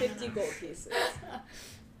 Oh, 50 gold pieces.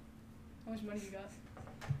 How much money you got?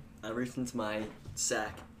 I reached into my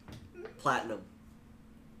sack. Platinum.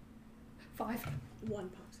 5. One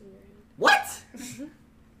pops in your hand.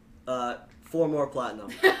 What? 4 more platinum.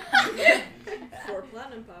 4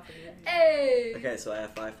 platinum pop in your hand. Hey! Okay, so I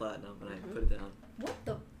have 5 platinum, and I put it down. What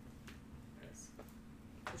the?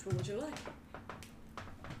 Which one would you like?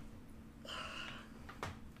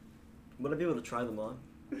 Would I be able to try them on?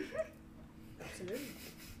 Absolutely.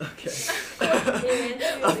 Okay.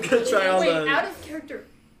 I'm I'm gonna try on Wait, the. out of character.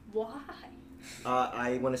 Why?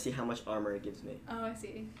 I want to see how much armor it gives me. Oh, I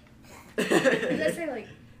see. Does that say like,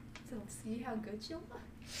 so see how good you are?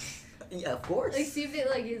 Yeah, of course. Like, see if it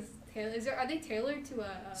like is tailored. Are they tailored to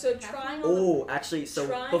a? So half trying one? on Oh, actually, so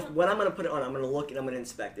Try- when I'm gonna put it on, I'm gonna look and I'm gonna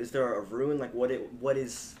inspect. Is there a rune? Like, what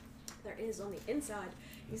is? there is on the inside.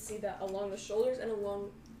 You see that along the shoulders and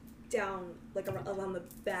down, like along the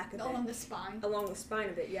back of along it. the spine. Along the spine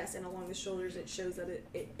of it, yes, and along the shoulders it shows that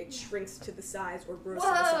it shrinks to the size or grows to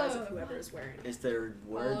the size of Whoa. whoever is wearing it. Is there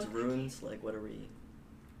words, Fuck. runes? Like, what are we?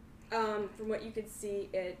 From what you could see,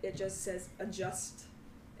 it just says adjust,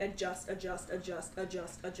 adjust, adjust, adjust,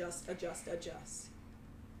 adjust, adjust, adjust, adjust.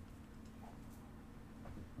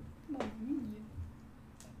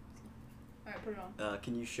 Alright, put it on.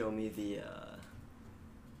 Can you show me the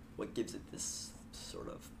what gives it this sort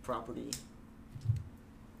of property?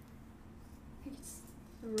 I think it's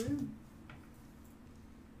the room.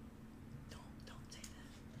 Don't say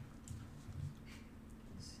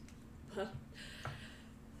Huh.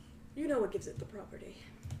 You know what gives it the property.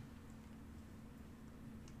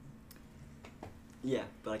 that. Yeah,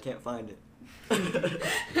 but I can't find it.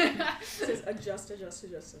 It says adjust, adjust,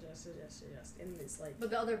 adjust, adjust, adjust, adjust, and it's like, But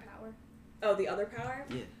the other power. oh, the other power?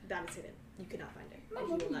 Yeah. That is hidden. You cannot find it. And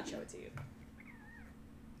he will not show it to you.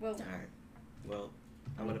 Well, Alright. Well,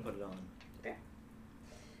 I'm gonna put it on.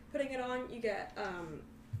 Putting it on, you get,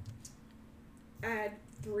 add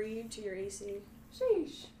 3 to your AC.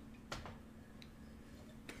 sheesh.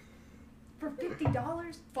 For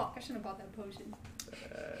 $50? Fuck, I shouldn't have bought that potion.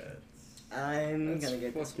 I'm That's gonna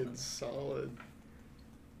get this fucking one. solid.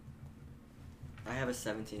 I have a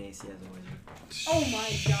 17 AC as a wizard. Oh my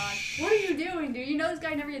god. What are you doing, dude? You know this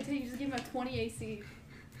guy never gets hit. You just give him a 20 AC.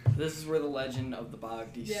 This is where the legend of the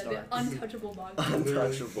Bogdi Yeah, starts. the untouchable bug.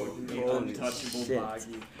 Untouchable. The Holy untouchable shit.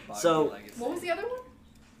 Bogdi So- legacy. What was the other one?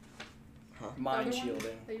 Huh? Mind The other one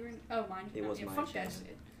shielding. that you were in? Oh, mine. It was yeah, mind fuck that shielding.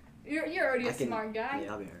 shit. You're already a I can- smart guy.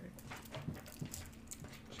 Yeah, I'll be alright.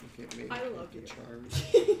 She can't make I it love like a you. charm.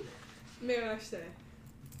 May I say?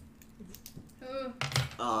 Ugh.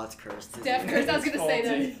 Oh, it's cursed. isn't Death it? curse. I was It's gonna say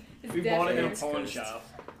faulty. that. It's We death bought it in a curse. pawn cursed. shop.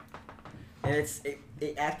 And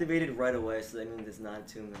it activated right away, so that means it's not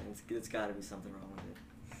attunement. It's gotta be something wrong with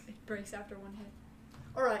it. It breaks after one hit.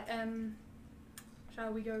 Alright,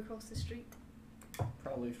 shall we go across the street?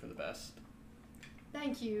 Probably for the best.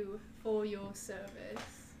 Thank you for your service.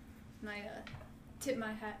 And I tip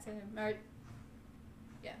my hat to him. Alright.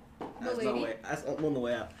 Yeah. The That's lady. on the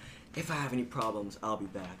way out. If I have any problems, I'll be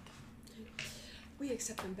back. We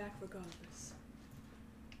accept them back regardless.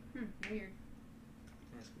 Weird.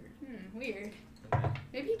 That's weird. Weird. Okay.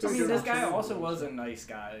 Maybe he I just mean, this sucks. guy also was a nice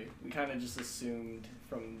guy. We kind of just assumed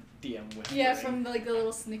from DM with. Yeah, from like the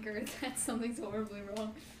little snicker that something's horribly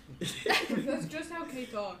wrong. That's just how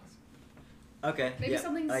Kate talks. Okay. Maybe yeah.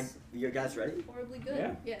 something's You guys ready? horribly good.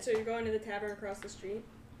 Yeah. Yeah. So you're going to the tavern across the street?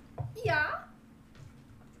 Yeah.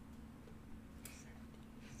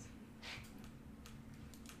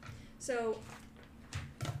 So,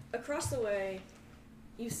 across the way,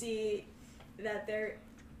 you see that there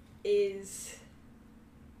is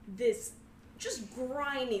this just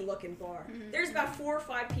grimy looking bar. Mhm. There's about 4 or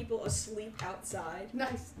 5 people asleep outside,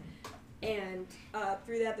 Nice. and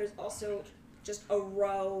through that there's also just a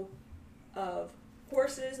row of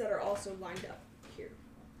horses that are also lined up here.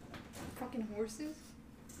 Fucking horses.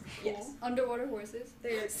 Yes. Underwater horses.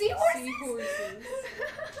 They're Seahorses. seahorses.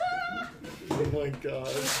 Oh my god.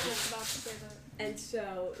 I was about to say that. And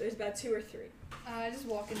so there's about 2 or 3. I just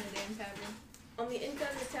walk in the damn tavern. On the inside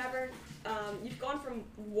of the tavern, you've gone from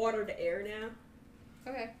water to air now.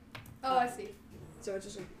 Okay. Oh, I see. So it's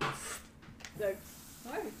just like, The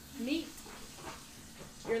Oh, neat.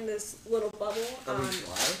 you're in this little bubble. Are we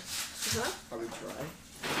dry? Huh? Are we dry?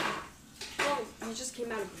 Well, you just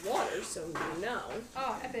came out of water, so you know.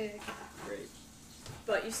 Oh, epic. Great.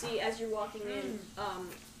 But you see, as you're walking in,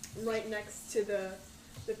 right next to the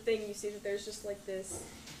thing, you see that there's just like this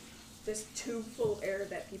tube full of air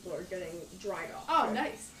that people are getting dried off. Oh, through.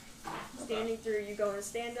 nice. Standing through, you go and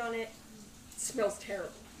stand on it. It smells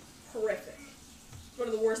terrible, horrific. One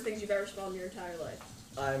of the worst things you've ever smelled in your entire life.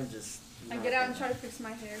 I'm just. I not get out and gonna try to fix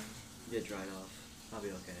my hair. Get dried off. I'll be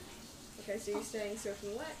okay. Okay, so you're staying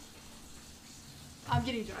soaking wet. I'm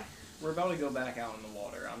getting dry. We're about to go back out in the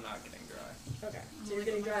water. I'm not getting dry. Okay, I'm so you're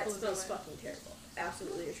gonna getting put my dry. It clothes smells away. fucking terrible.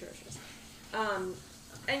 Absolutely atrocious.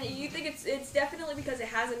 And you think it's definitely because it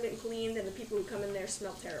hasn't been cleaned and the people who come in there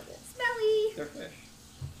smell terrible. Smelly. They're fish.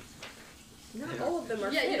 Not Yeah. all of them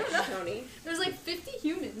are Yeah, you fish, don't know. Tony. There's like 50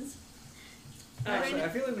 humans. Actually, I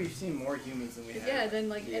feel like we've seen more humans than we have. Yeah, than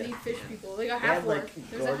like Yeah. any fish people. Like a They had, half orc. like,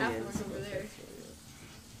 There's a half guardians orc over and there.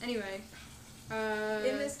 stuff, Anyway.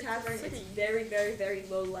 In this tavern, it's very, very, very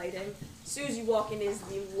low lighting. As soon as you walk in, is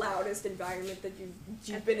the loudest environment that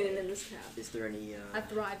you've been in this town. Is there any I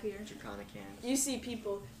thrive here. draconic hands? You see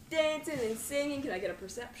people dancing and singing. Can I get a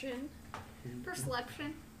perception?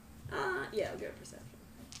 Perception. Yeah, I'll get a perception.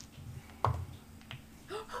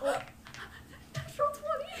 Natural 20.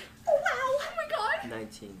 Oh wow. Oh my god.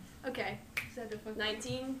 19. Okay. Is that the fuck?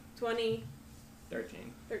 19, 20,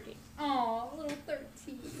 13. 13. Aw, little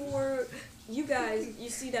 13. For you guys, you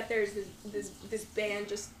see that there's this band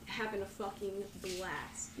just having a fucking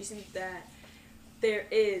blast. You see that there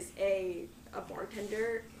is a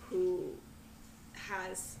bartender who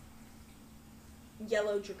has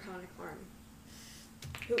yellow draconic arm,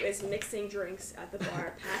 who is mixing drinks at the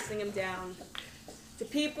bar, passing them down to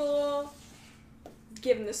people,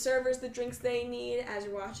 giving the servers the drinks they need. As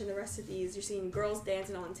you're watching the rest of these, you're seeing girls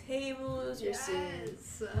dancing on tables. You're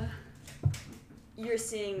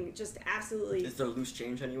seeing just absolutely. Is there loose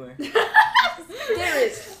change anywhere? There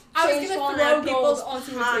is. I was change gonna falling throw out of people's gold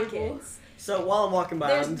onto the pockets. table. So while I'm walking by,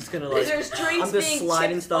 There's- I'm just gonna like. There's drinks I'm just being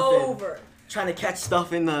sliding tipped stuff in. over. Trying to catch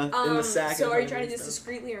stuff in the sack. So and are you trying to do stuff. this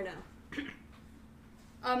discreetly or no?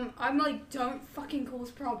 I'm like, don't fucking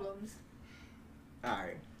cause problems.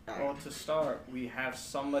 Alright. Well, to start, we have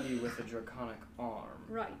somebody with a draconic arm.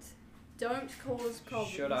 Right. Don't cause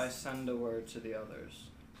problems. Should I send a word to the others?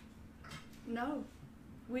 No.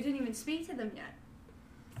 We didn't even speak to them yet.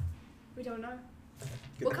 We don't know.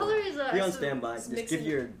 Good What point. color is Be on standby. Just mixing- give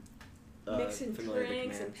your Mixing familiar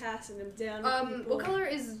drinks and commands. passing them down to people. What color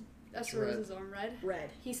is Esrosa's arm? Red? Red.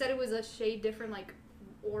 He said it was a shade different, like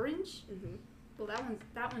orange. Mm-hmm. Well,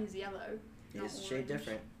 that one's yellow. not It's a shade orange.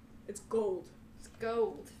 different. It's gold. It's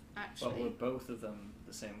gold, But actually. were both of them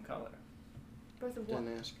the same color? Both of what?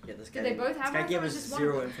 Didn't ask. Yeah, this Did guy. they both have this guy arms, gave or us just one of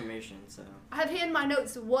zero them? information, so I have here in my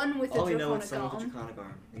notes one with all the we know is draconic someone with a arm. draconic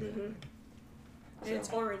arm. Mm-hmm. So, And it's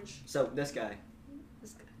orange. so this guy.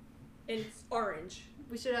 This guy. And it's orange.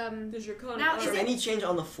 We should The draconic Now, arm. is So it- any change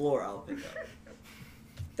on the floor, I'll pick up.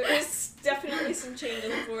 There is definitely some change on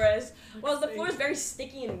the floor as well. The floor is very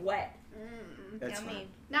sticky and wet. That's fine.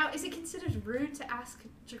 Now, is it considered rude to ask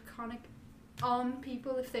draconic arm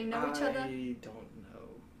people if they know each other? I don't know.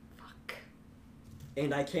 Fuck.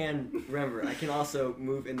 And I can remember. I can also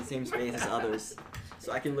move in the same space as others,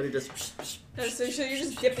 so I can literally just. So you're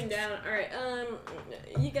just dipping down. All right.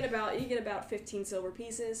 You get about 15 silver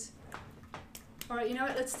pieces. Alright, you know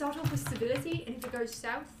what? Let's start off with stability, and if it goes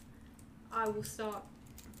south, I will start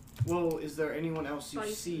Well, is there anyone else you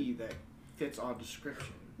Body- see that fits our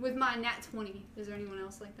description? with my nat 20. Is there anyone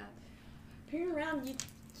else like that? Peering around,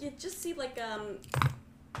 you just see like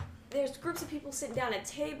there's groups of people sitting down at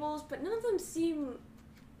tables, but none of them seem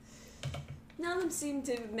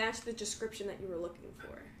to match the description that you were looking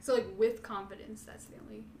for. So, like, with confidence, that's the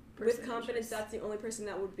only person. With confidence, that's the only person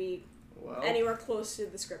that would be Well, anywhere close to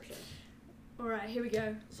the description. Alright, here we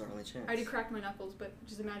go. It's our only chance. I already cracked my knuckles, but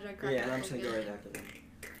just imagine I cracked Yeah, my I'm just knuckles gonna go again. right after them.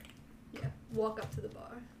 Yeah, walk up to the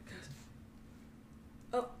bar.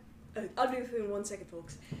 I'll do it in 1 second,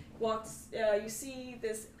 folks. Walks. You see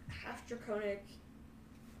this half draconic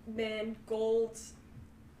man,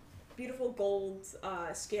 beautiful gold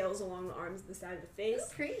scales along the arms and the side of the face.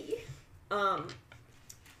 Pretty. I'll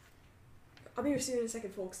be receiving in a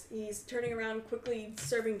second, folks. He's turning around quickly,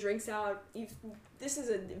 serving drinks out. This is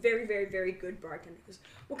a very, very, very good bartender. He goes,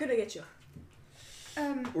 what can I get you?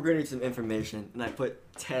 We're gonna need some information, and I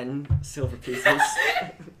put 10 silver pieces.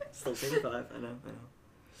 Still saying 5. I know.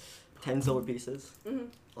 10 silver pieces Mm-hmm.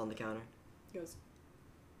 on the counter. He goes,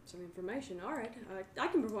 some information. All right, I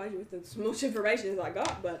can provide you with as much information as I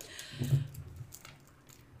got, but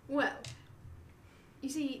Well, You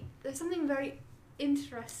see, there's something very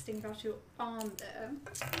interesting about your arm there.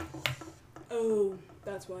 Oh,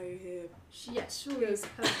 that's why you're here. Yes, surely it's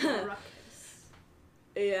heard ruckus.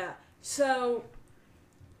 Yeah. So,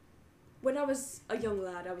 when I was a young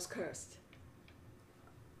lad, I was cursed.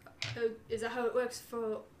 Is that how it works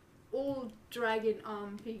for all dragon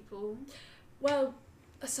arm people? Well,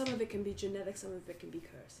 some of it can be genetic, some of it can be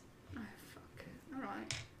cursed. Oh, fuck.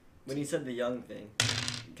 Alright. When you said the young thing,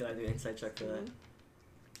 can I do an insight check for that?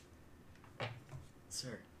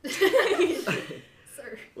 Sir.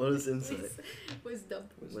 Sir. What is insight? Wisdom.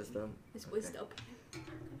 Wisdom. It's Okay. wisdom.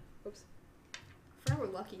 Oops. I forgot we're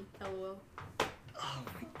lucky. LOL. Oh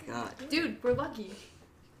my god. Dude, we're lucky.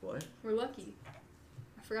 What? We're lucky.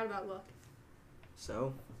 I forgot about luck.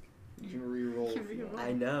 So? You can re-roll. You can if you want. re-roll.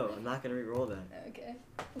 I know. I'm not gonna re-roll that. Okay.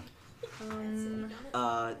 9.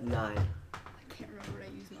 I can't remember what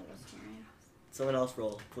I used my luck for. Someone else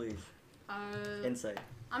roll, please. Insight.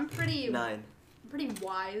 I'm pretty 9.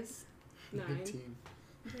 wise. 9. 18.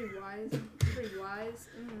 I'm pretty wise. I'm pretty wise.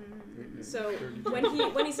 So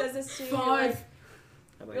when he says this to you, you're 5. like,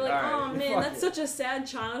 How about you're like, Alright, oh man, fuck that's it. such a sad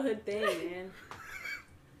childhood thing, man.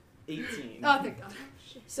 18. Oh, thank God.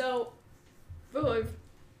 So 5.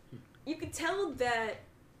 you could tell that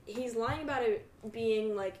he's lying about it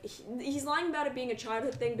being like he's lying about it being a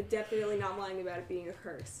childhood thing, but definitely not lying about it being a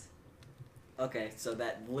curse. Okay, so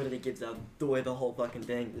that literally gives out away the whole fucking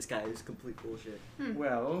thing. This guy is complete bullshit.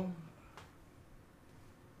 Well,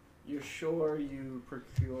 you're sure you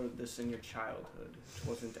procured this in your childhood? It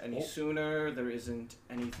wasn't any sooner. There isn't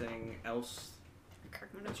anything else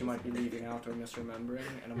that you might be leaving out or misremembering,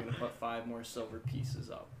 and I'm gonna put 5 more silver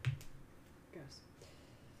pieces up. Goes.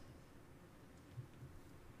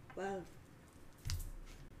 Well,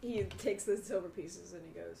 he takes the silver pieces and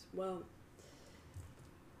he goes, well,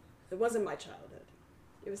 it wasn't my childhood.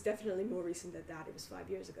 It was definitely more recent than that. It was 5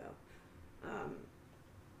 years ago.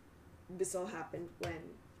 This all happened when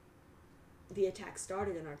the attack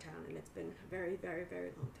started in our town, and it's been a very, very, very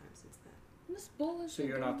long time since then. This bull is So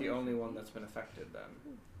you're not the only one that's been affected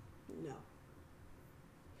then? No.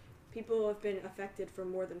 People have been affected for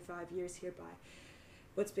more than 5 years here by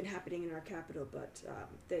what's been happening in our capital, but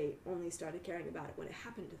they only started caring about it when it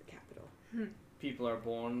happened to the capital. People are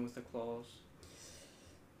born with the claws?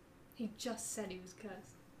 He just said he was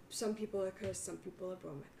cursed. Some people are cursed, some people are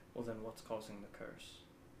born with. Well then what's causing the curse?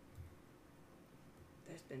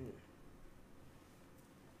 There's been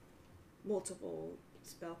multiple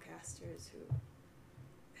spellcasters who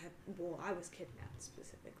have. Well, I was kidnapped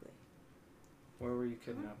specifically. Where were you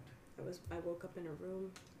kidnapped? I woke up in a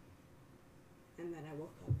room, and then I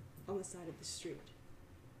woke up on the side of the street.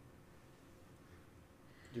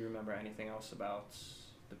 Do you remember anything else about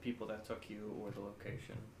the people that took you or the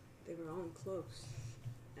location? They were all in cloaks,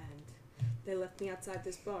 and they left me outside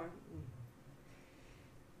this bar.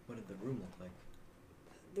 What did the room look like?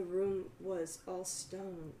 The room was all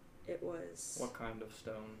stone. It was What kind of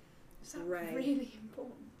stone? Is that Ray. really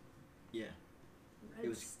important? Yeah. Red It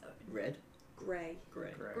was stone. red? gray.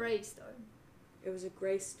 Gray. Grey stone. It was a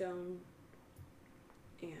gray stone,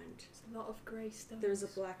 and There's a lot of grey stones. there was a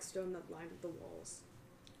black stone that lined the walls.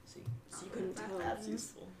 See? So you couldn't tell That's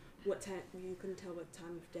useful. what time. You couldn't tell what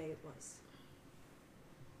time of day it was.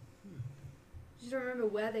 Do you remember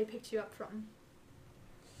where they picked you up from?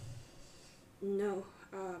 No.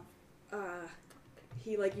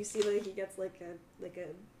 He you see he gets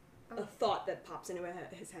a thought that pops into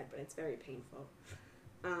his head, but it's very painful.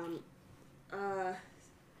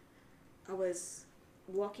 I was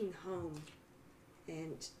walking home,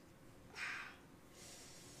 and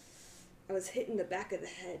I was hit in the back of the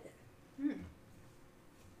head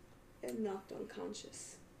and knocked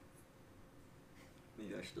unconscious.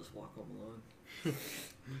 Maybe I should just walk home alone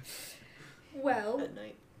Well, at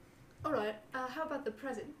night. alright. How about the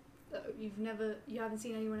present? You haven't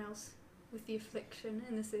seen anyone else with the affliction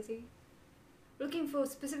in the city? Looking for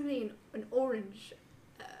specifically an orange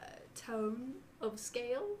tone of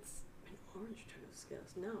scales? An orange tone of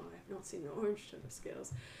scales? No, I have not seen an orange tone of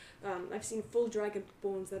scales. I've seen full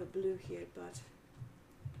dragonborns that are blue here, but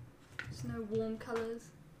There's no warm colours.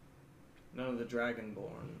 None of the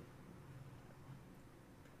Dragonborn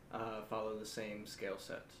follow the same scale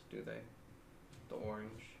set, do they? The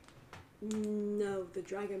orange? no, the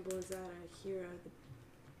dragonborns that are here are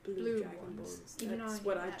the blue Blue dragonborns. ones. Even though I That's knew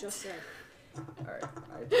what I that. just said. Alright, I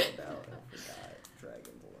found out and forgot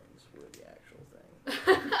Dragonborns were the actual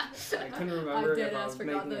thing. I couldn't remember if I I was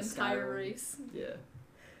forgot making the a entire Skyrim. race. Yeah.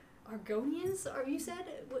 Argonians? Are you said?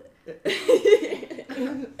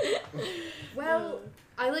 Well,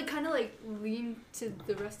 I kind of lean to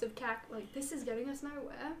the rest of CAC. This is getting us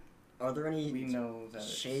nowhere. Are there any We know that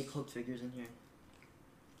shade cloaked figures in here?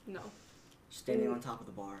 No. Standing on top of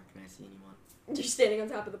the bar, can I see anyone? You're standing on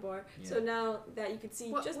top of the bar. Yeah. So now that you can see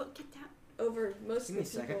What- just what- get down. over most Give me a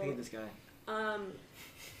of the second, I people. paid this guy.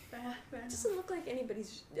 Fair It enough. doesn't look like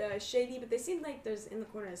anybody's shady, but they seem like there's in the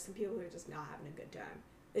corner some people who are just not having a good time.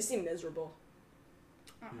 They seem miserable.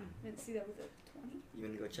 Didn't see that with a 20. You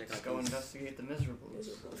wanna go check let's out go these? investigate the miserables.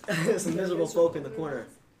 Miserable. There's some miserable folk in the corner.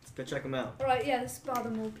 Let's go check them out. Alright, yeah, let's bother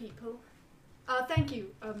more people. Thank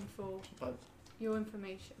you for But your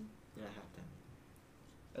information. Yeah, I have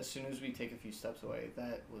to. as soon as we take a few steps away,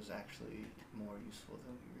 that was actually more useful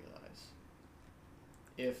than we realize.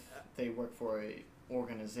 If they work for a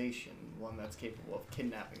organization, one that's capable of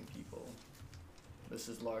kidnapping people, this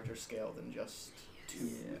is larger scale than just two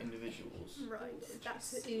Yeah. individuals. Right,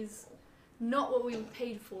 that is not what we were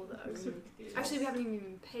paid for, though. Actually, we haven't even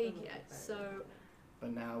been paid yet, so...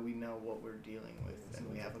 But now we know what we're dealing with, and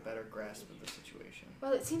we have a better grasp of the situation.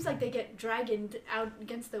 Well, it seems like they get dragged out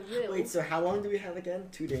against their will. Wait, so how long do we have again?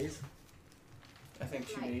 2 days? I think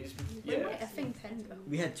 2 Right. days. Wait, Yeah. I think 10 though.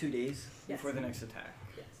 We had 2 days, Yes. Before the next attack.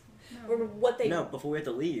 Yes. No. Or what they no, before we had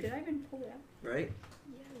to leave, Did I even pull it out? right?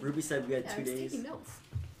 Yeah. Ruby said we had Yeah, 2 I was days. taking notes.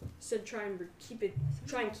 said try and keep it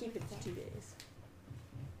to 2 days.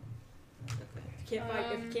 Okay.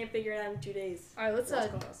 If you can't figure it out in 2 days. Alright, let's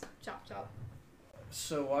lost cause. chop.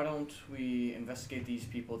 So why don't we investigate these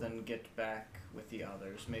people, then get back with the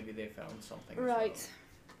others? Maybe they found something. as Right.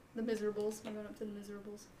 The miserables. I'm going up to the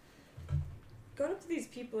miserables. Going up to these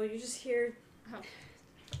people, you just hear. Oh.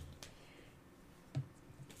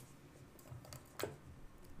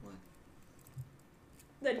 What?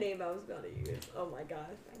 The name I was gonna use. Oh my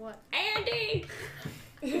god. What? Andy!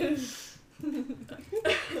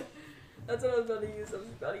 That's what I was about to use. I was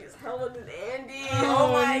about to use Helen and Andy.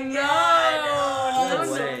 Oh, my god! No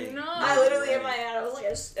So- way. No. I literally in my head, I was like, I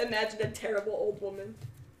just imagined a terrible old woman.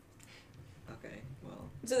 Okay, well.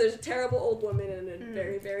 So there's a terrible old woman and a Mm.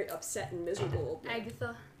 very, very upset and miserable old woman.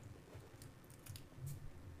 Agatha.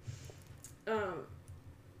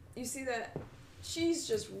 You see that she's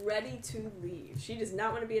just ready to leave. She does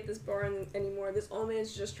not want to be at this bar anymore. This old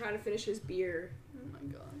man's just trying to finish his beer, Oh my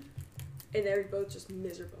god. and they're both just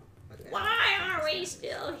miserable. Okay. Why are we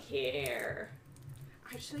still here?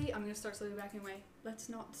 Actually, I'm gonna start slowly backing away. Let's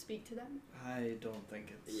not speak to them. I don't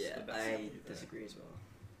think it's Yeah, the best I idea. disagree as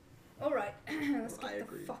well. Alright, let's Well, I get the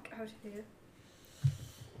agree. fuck out of here.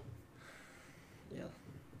 Yeah,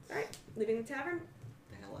 Alright, leaving the tavern?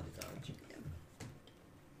 the hell out of Dodge.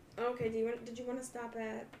 Okay, did you want to stop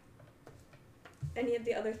at any of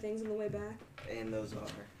the other things on the way back? And those are.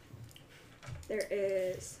 There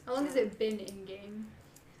is. How long has it been in game?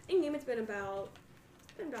 In game, it's been about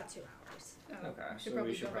 2 hours. Okay, should so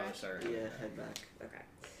probably we should go probably back. start. Yeah, head back. Okay.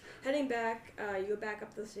 Heading back, you go back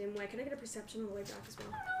up the same way. Can I get a perception on the way back as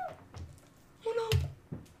well? Oh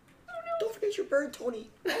no! Don't forget your bird,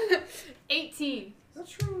 Tony. 18.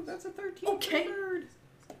 That's true. That's a 13 Okay. for the bird.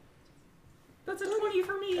 That's a 20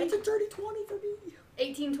 for me. That's a dirty 20 for me.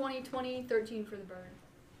 18, 20, 20, 13 for the bird.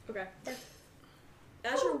 Okay.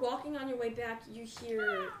 As you're walking on your way back, you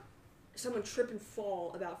hear someone trip and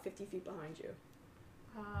fall about 50 feet behind you.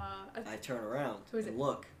 I turn around Who is and it?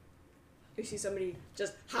 look. You see somebody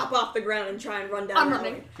just hop off the ground and try and run down I'm the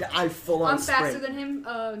running. alley. Yeah, I full on I'm faster sprint. than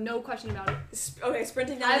him. No question about it. Okay,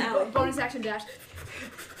 sprinting down I the have alley. bonus action dash.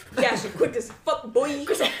 Yeah, so quick as fuck, boy.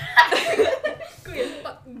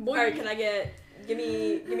 Fuck, boy. Alright, can I give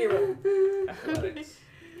me a roll. Athletics.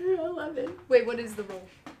 11. Wait, what is the roll?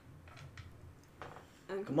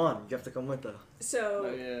 Come on, you have to come with us. So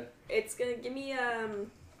Oh yeah. it's gonna give me an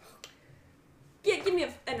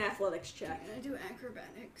athletics check. Can I do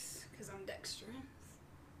acrobatics? Because I'm dexterous.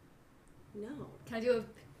 No. Can I do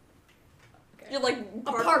a You're like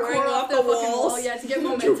parkour parkouring off the fucking walls. wall? Yeah, to get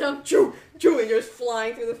momentum. Choo, choo, and you're just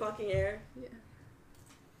flying through the fucking air.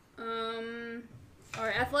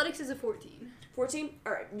 Alright, athletics is a 14. 14?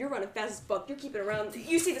 Alright, you're running fast as fuck. You're keeping around.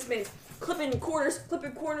 You see this man clipping corners. Nope,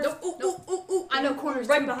 Ooh, nope. ooh, ooh, ooh. I know corners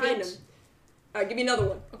right too, behind bitch. him. Alright, give me another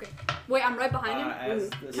one. Wait, I'm right behind him? As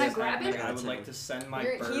Mm. this Can I is grab happening, it? I would like to send my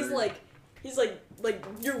bird. He's like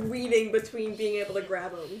you're weeding between being able to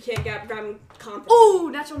grab him. You can't grab him confidently. Ooh,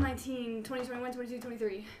 natural 19, 20, 21, 22,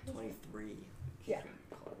 23. 23. Yeah.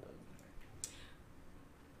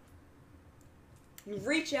 You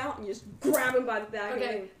reach out and you just grab him by the back of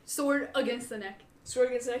Okay, him. sword against the neck. Sword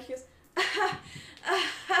against the neck, he goes,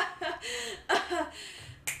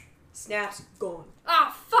 snaps, gone.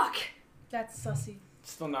 Ah, fuck! That's sussy.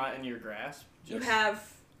 Still not in your grasp. Just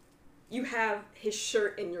You have his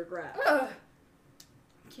shirt in your grasp. Ugh.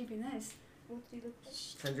 Keeping this.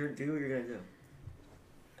 Tender, do what you're gonna do.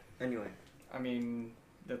 Anyway. I mean,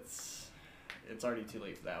 it's already too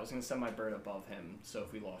late for that. I was gonna send my bird above him, so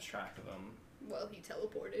if we lost track of him, Well, he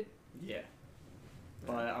teleported. yeah.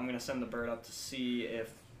 But I'm gonna send the bird up to see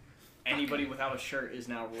if anybody without a shirt is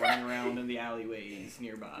now running around in the alleyways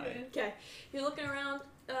nearby. Okay, you're looking around.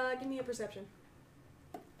 Give me a perception.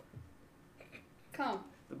 Come.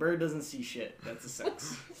 The bird doesn't see shit. That's a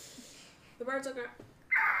 6. The bird's looking around.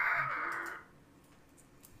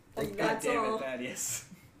 God That's damn all. it, Thaddeus.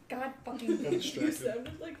 God fucking Got damn. You distracted.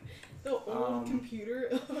 sounded like the old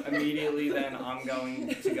computer. Immediately then I'm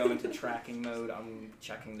going to go into tracking mode. I'm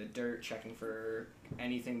checking the dirt, checking for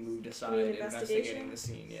anything moved aside, You mean investigation? investigating the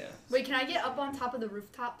scene, yeah. Wait, can I get up on top of the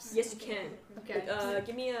rooftops? Yes, you can. Okay.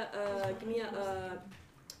 Give me a.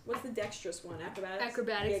 What's the dexterous one? Acrobatics.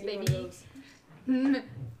 Acrobatics, Yeah, give me one of baby. those.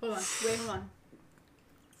 Hold on. Wait, hold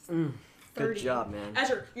on. Good 30. job, man.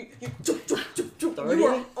 Azure, you are 30?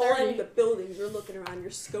 on the building. You're looking around. You're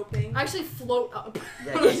scoping. I actually float up.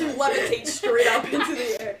 Yeah, You levitate straight up into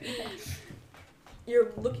the air.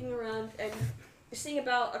 You're looking around and you're seeing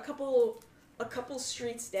about a couple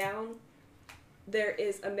streets down. There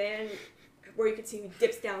is a man where you can see he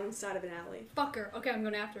dips down inside of an alley. Fucker. Okay, I'm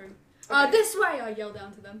going after him. Okay. This way! I yell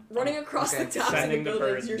down to them. Running across Okay. the tops of the Sending the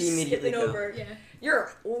buildings, bird. you're Immediately skipping go. over. Yeah.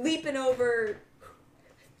 You're leaping over.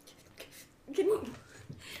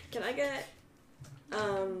 Can I get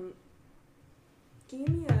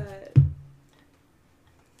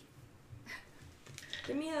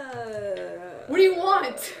give me a What do you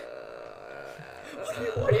want?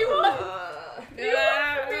 What do you want?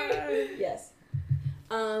 Yes.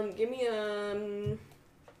 Give me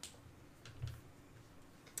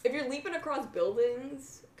if you're leaping across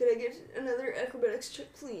buildings, could I get another acrobatics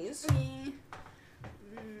check, please?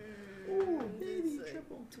 It's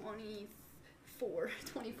like 24.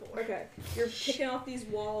 Okay. You're picking off these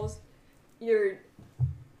walls. You're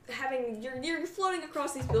floating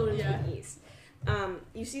across these buildings Yeah. to the east.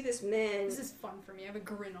 You see this man. This is fun for me. I have a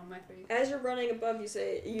grin on my face. As you're running above,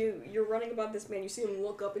 you're running above this man. You see him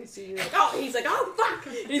look up and see you. Like, oh, he's like, oh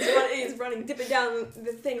fuck! He's running, dipping down.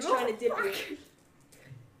 The thing's trying to dip you.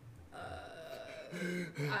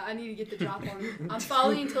 I need to get the drop on him. I'm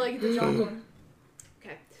following until I get the drop on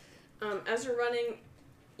him. As you're running,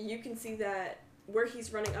 you can see that where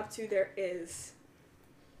he's running up to, there is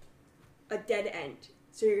a dead end.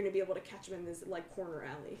 So you're gonna be able to catch him in this like corner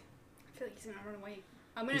alley. I feel like he's gonna run away.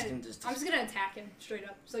 I'm He's just gonna attack him straight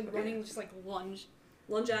up. It's like Okay. running, just like lunge.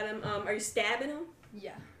 Lunge at him. Are you stabbing him?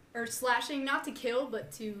 Yeah. Or slashing, not to kill,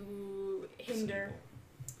 but to hinder.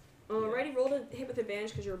 Alrighty, roll to hit with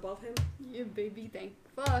advantage because you're above him. Yeah, baby, thank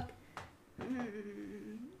fuck.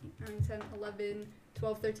 9, 10, 11,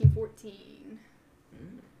 12, 13, 14.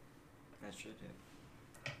 That should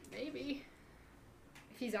do. Maybe.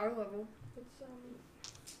 If he's our level.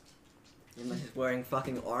 Unless he's wearing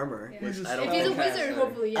fucking armor. Yeah. Which If I don't If he's a think- wizard,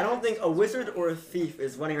 hopefully, yeah. I don't think a wizard or a thief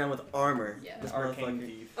is running around with armor. Yeah. This Arcane motherfucker.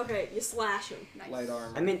 thief. Okay, you slash him. Nice. Light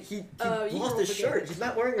armor. I mean, he You lost roll his the shirt. damage. He's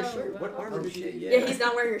not wearing a Oh, shirt. What wow. armor Oh does shit, he? Yeah, he's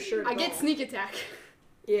not wearing your shirt. I at get all. sneak attack.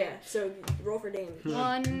 Yeah, so roll for damage.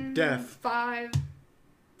 1, Death. 5,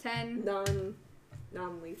 10,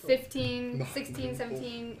 Non-lethal. 15, 16,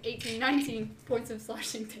 17, 18, 19 points of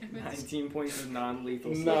slashing damage. 19 points of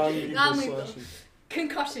non-lethal. Non-lethal Non-lethal. slashing.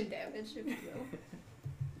 Concussion damage, if you will.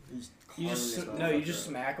 You just Carving this no, you just motherfucker.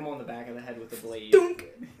 smack him on the back of the head with the blade. Dunk!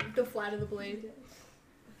 The flat of the blade.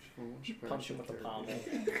 Punch him with the pommel.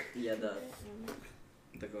 Yeah, the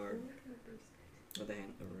guard. Or the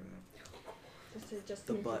hand. Or, Just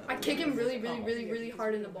the butt. I kick him really, really, really, really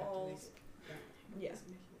hard in the balls. Yeah.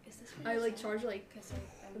 I like charge like.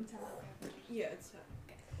 Yeah, it's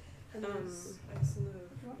and Um, there's ice in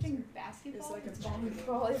the Watching basketball? It's like a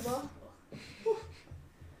volleyball.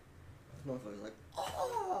 Motherfucker's like,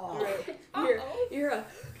 Alright. You're a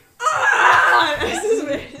this is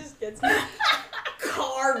where it just gets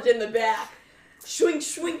carved in the back. Schwink,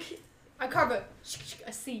 schwink. I carve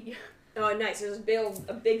a C. Oh, nice. There's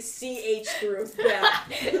a big CH through his back.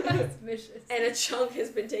 That's vicious. And a chunk has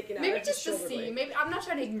been taken out Maybe of his just a shoulder C. blade. Maybe I'm not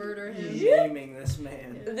trying to murder him. Naming this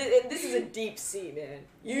man. This is a deep sea, man.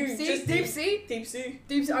 You Deep sea? just Deep sea? Deep sea.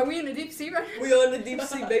 Deep. Are we in the deep sea right now? We on the deep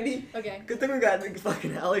sea, baby. Okay. good thing we got the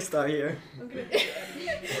fucking Alistar here. Okay.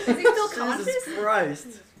 Is he still Jesus conscious? Christ.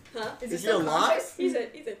 Huh? Is Is he still alive? conscious? He's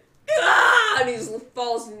a and he just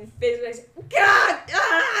falls and face and he's God,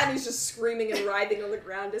 and he's just screaming and writhing on the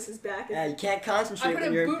ground as his back is. Yeah, you can't I concentrate put a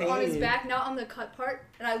when you're in boot pain. on his back, not on the cut part,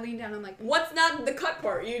 and I lean down. I'm like, What's not the cut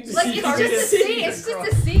part? You just like it's carved just a it. C. It's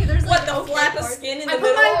just a C. There's What like the no flap cut of part. skin in I the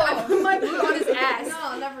put middle? I put my boot on his ass.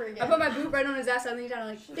 No, never again. I put my boot right on his ass. I lean down. I'm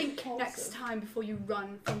like, think next time before you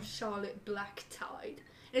run from Charlotte Blacktide.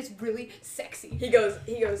 and it's really sexy. He goes,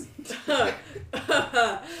 oh,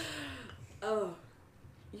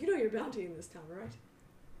 you know your bounty in this town, right?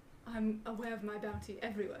 I'm aware of my bounty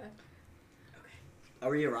everywhere. Are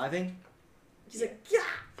we arriving? She's like, yeah.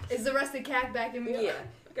 Is the rest of the CAC back in me? Yeah.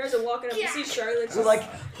 Guys are walking up. You see Charlotte. We're like,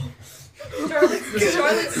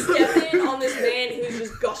 Charlotte stepping on this man who's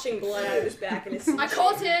just gushing blood out of his back, and it's. I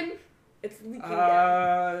caught him. It's leaking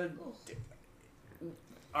down.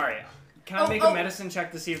 All right. Can I make a medicine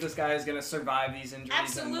check to see if this guy is gonna survive these injuries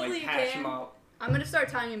Absolutely, and like you patch can. him up? I'm gonna start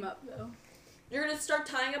tying him up though. You're gonna start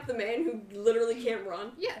tying up the man who literally can't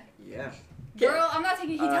run. Yeah. yeah. Girl, I'm not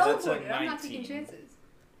taking. He That's a teleported. I'm not 19. taking chances.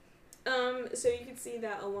 So you can see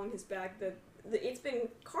that along his back, it's been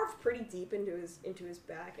carved pretty deep into his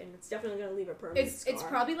back, and it's definitely gonna leave a permanent scar. It's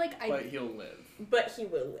probably like But he'll live. But he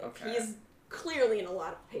will live. Okay. He's clearly in a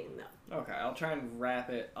lot of pain though. Okay, I'll try and wrap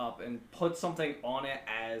it up and put something on it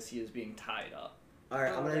as he is being tied up. Alright,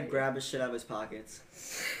 I'm gonna Alright. grab his shit out of his pockets.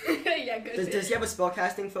 yeah, good. Does he have a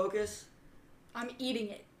spellcasting focus? I'm eating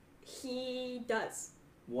it. He does.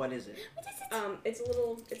 What is it? It's a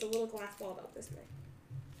little glass ball about this big.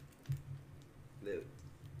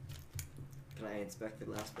 Can I inspect the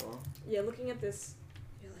glass ball? Yeah, looking at this,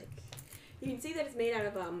 you're like, you can see that it's made out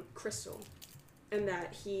of crystal, and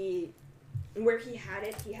that where he had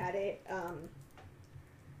it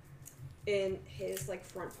in his like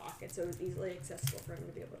front pocket, so it was easily accessible for him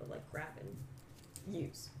to be able to like grab and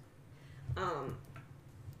use.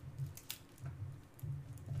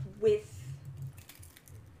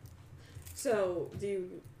 So do you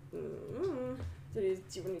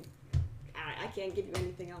want to? I can't give you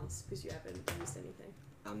anything else because you haven't used anything.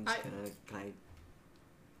 I'm just can I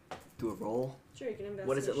do a roll? Sure, you can invest.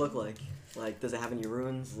 What does it look like? Like, does it have any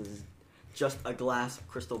runes? Is it just a glass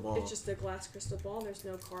crystal ball? It's just a glass crystal ball. There's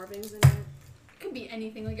no carvings in it. Could be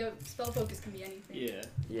anything. Like a spell focus can be anything. Yeah.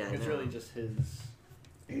 Yeah, I It's know. really just his.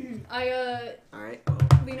 I Alright, well,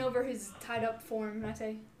 lean over his tied up form and I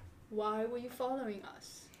say, "Why were you following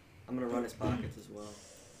us?" I'm gonna run his pockets as well.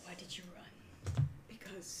 Why did you run?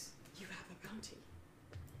 Because you have a bounty.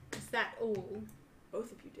 Is that all?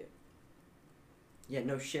 Both of you do. Yeah,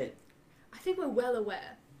 no shit. I think we're well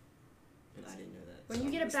aware. I didn't know that. When you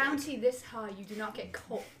get a Mistake. bounty this high, you do not get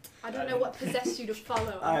caught. I don't know what possessed you to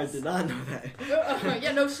follow I us. did not know that.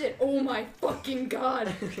 Yeah, no shit. Oh my fucking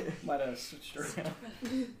god. Might have switched around.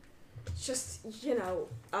 It's just, it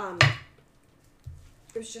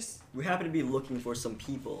was just, We happen to be looking for some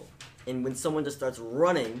people, and when someone just starts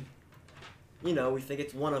running, we think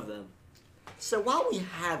it's one of them. So while we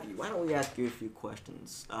have you, why don't we ask you a few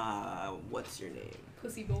questions? What's your name?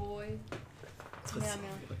 Pussy boy. Yeah,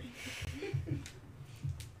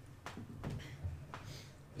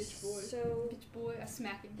 bitch boy. So, Bitch boy. I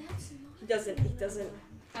smack him. he doesn't, I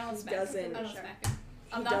don't smack doesn't- him. I don't smack him.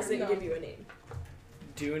 he I'm not doesn't gonna give you a name.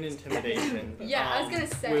 Do an intimidation. Yeah, I was gonna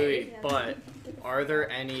say. Wait, but are there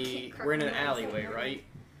any? We're in an alleyway, right?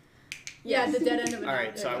 Yeah, the dead end of it. All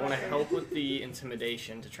right, so I want to help with the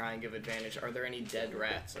intimidation to try and give advantage. Are there any dead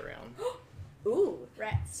rats around? Ooh.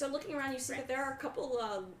 Rats. So looking around, you see that there are a couple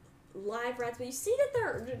live rats, but you see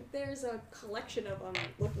that there's a collection of them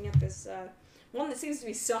looking at this one that seems to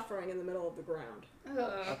be suffering in the middle of the ground.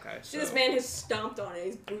 Okay, See, so this man has stomped on it.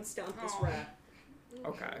 He's boot stomped this Aw. rat.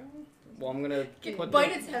 okay. Well, I'm gonna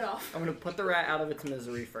Bite its head off. I'm gonna put the rat out of its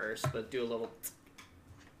misery first, but do a little,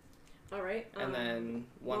 All right. and then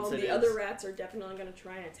once well, it the is. other rats are definitely going to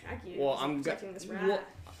try and attack you. Well, because I'm you're go- protecting this rat. Well,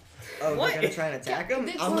 Oh, What? they're gonna try and attack him?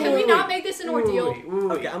 Can we not make this an ordeal?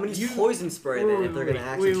 Okay, I'm gonna use poison spray then if they're gonna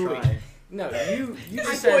actually wait. try. No, you I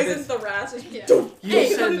just said poisoned this, the rats. Just Yeah. doof. you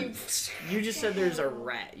Hey, said fuck you just said there's a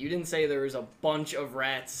rat. You didn't say there was a bunch of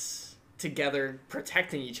rats together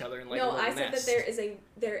protecting each other in like a No, little I said that nest.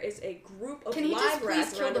 there is a group of Can he just live please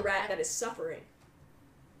rats kill around the the rat rat? that is suffering.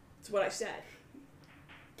 That's what I said.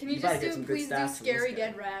 Can you You gotta just get do some good please do stats from this scary guy.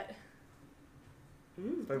 dead rat?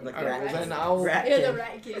 But like Alright, rat, well then I'll. rat Yeah, the king.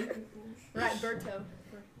 rat king. Rat Berto.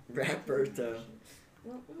 Ratberto.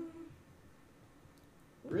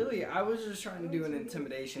 Really, I was just trying to do an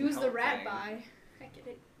intimidation. Who's the help rat thing. by? I get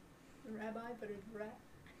it. The rabbi, but a rat.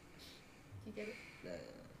 You get it?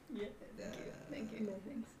 Yeah. Thank you.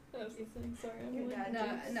 Thanks. I was listening. Sorry, Your dad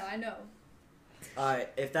no, I know. Alright,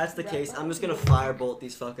 if that's the case, I'm just gonna firebolt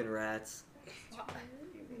these fucking rats.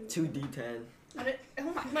 2d10.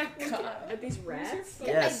 Oh my god. Are these rats?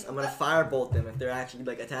 Yes, I'm gonna firebolt them if they're actually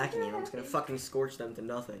like attacking you. I'm just gonna fucking scorch them to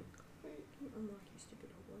nothing. Unlock, you stupid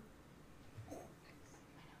whore.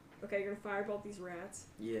 Okay, you're gonna firebolt these rats.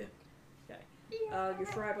 Yeah. You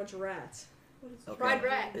fry a bunch of rats. Okay. Fried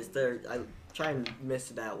rat. Is there? I try and miss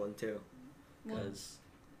that one too, because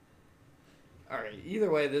Alright, either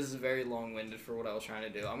way, this is very long-winded for what I was trying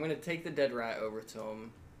to do. I'm going to take the dead rat over to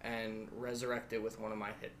him and resurrect it with one of my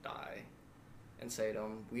hit die and say to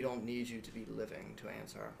him, we don't need you to be living to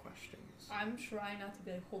answer our questions. I'm trying not to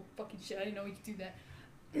be like, holy fucking shit, I didn't know we could do that.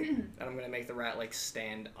 And I'm going to make the rat, like,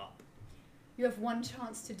 stand up. You have one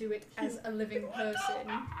chance to do it as a living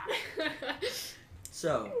person.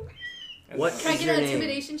 So, And what then- Can I is get your an name?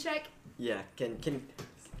 intimidation check? Yeah, can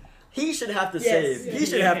he should have to Yes. save. He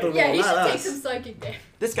should have to roll, Yeah, he not should us. take some psychic damage.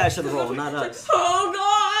 This guy should roll, not us. Oh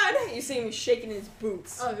God! You see him shaking his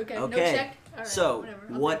boots. Oh, okay. No Okay. check? Alright, So, whatever.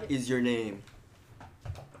 I'll what take it. is your name?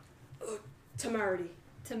 Temerity.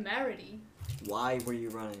 Temerity? Why were you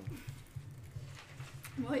running?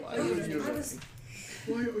 What? Why would you I run? was.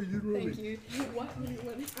 Why are you Thank you. What?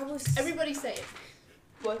 I was. Everybody say it.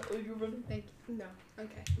 What are you running? Thank No. you.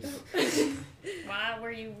 Okay. Why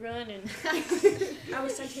were you running? I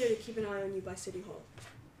was sent here to keep an eye on you by City Hall.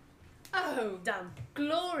 Oh, Dumb.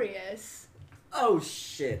 glorious. Oh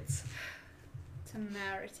shit.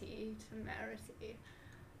 Temerity. Temerity.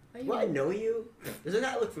 Are you Do I know you? Does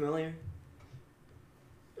that look familiar?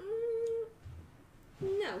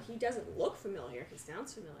 No, he doesn't look familiar. He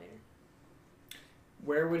sounds familiar.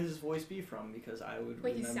 Where would his voice be from? Because I would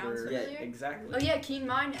Wait, he remember sounds familiar? exactly. Oh yeah, keen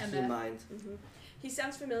mind, Keep Emma. in mind. Mm-hmm. He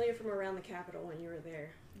sounds familiar from around the Capitol when you were there.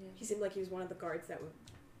 Yeah. He seemed like he was one of the guards that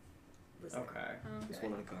was there. Okay. He's Okay.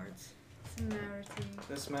 one of the guards. Temerity.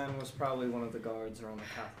 This man was probably one of the guards around the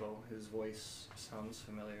Capitol. His voice sounds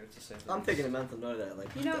familiar, to say the I'm least. taking a mental note of that. Like,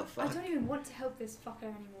 You what know, the I fuck? don't even want to help this fucker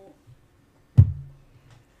anymore.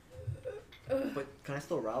 But can I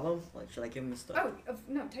still rob him? Like, should I give him the stuff? Oh,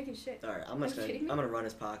 no, take his shit. All right, I'm Are just you gonna. kidding me? I'm gonna run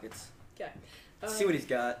his pockets. Okay. See what he's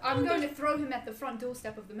got. I'm going to throw him at the front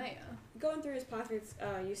doorstep of the mayor. Going through his pockets,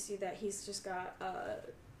 you see that he's just got.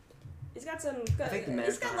 He's got some. I think the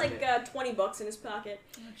mayor's he's got behind like $20 in his pocket.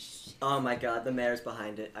 Oh shit. Oh my god, the mayor's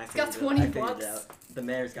behind it. I He's got figured it- 20 I figured bucks. it out. The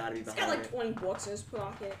mayor's got to be He's got behind like it. $20 in his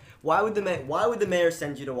pocket. Why would the mayor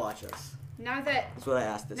send you to watch us? Now that That's what I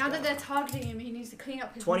asked this guy. they're targeting him, he needs to clean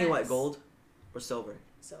up his 20 mess. what, gold or silver?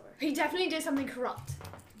 Silver. He definitely did something corrupt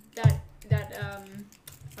that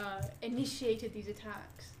initiated these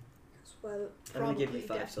attacks. Well, I'm gonna give you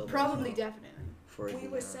Probably 5 silver. Probably as well definitely. For we the,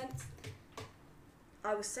 were sent.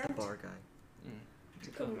 I was sent bar guy. to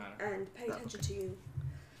Doesn't come matter. and pay attention to you.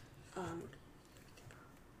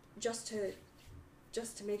 Just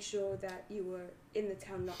to make sure that you were in the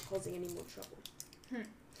town, not causing any more trouble.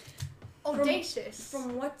 Audacious.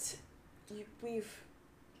 From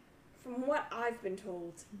what I've been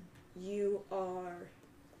told, you are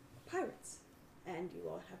pirates, and you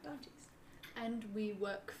all have bounties. And we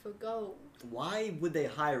work for gold. Why would they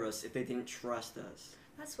hire us if they didn't trust us?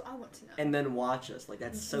 That's what I want to know. And then watch us? Like,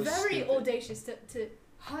 that's so Very stupid. audacious to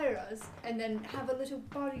hire us and then have a little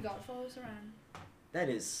bodyguard follow us around. That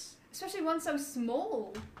is... Especially one so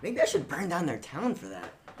small. Maybe I should burn down their town for that.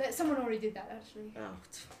 That someone already did that actually. Oh,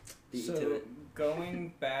 beat you So, to it.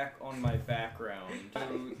 going back on my background,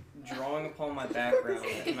 drawing upon my background,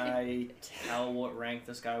 can I tell what rank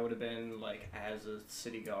this guy would have been, like, as a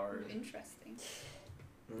city guard? Interesting.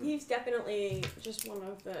 He's definitely just one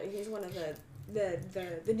of the. He's one of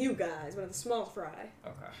the new guys, one of the small fry.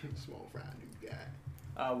 Okay. Small fry new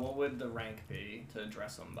guy. What would the rank be to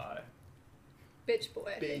address him by? Bitch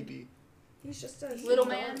boy. I think. Baby. He's just a Little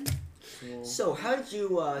man. Small. So, how did you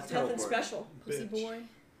Nothing teleport? special. Pussy Bitch. boy.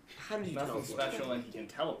 How did you Nothing teleport? special, and he can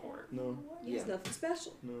teleport. No, He's Yeah. nothing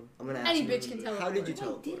special. no. I'm gonna ask Any you, bitch can teleport. how did you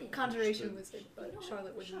teleport? Conjuration wizard, but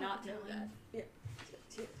Charlotte would not know that.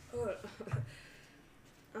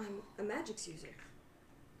 I'm a magics user.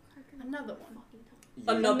 Another one. You-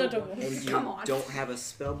 Another one. And you Come on. don't have a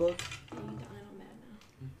spell book? I'm mad now.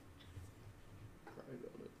 Cry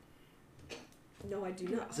about it. No, I do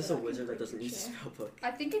not. Is this a wizard that doesn't use a spell book?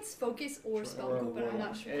 I think it's focus or spellbook, but I'm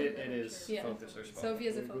not sure. It is Yeah. focus or spell. So if he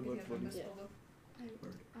has a Good focus, luck, he has a Focus. spellbook.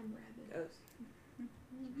 I'm rabid. Goes.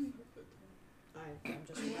 I'm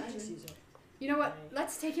just a magics user. You know what?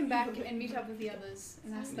 Let's take him back and meet up with the others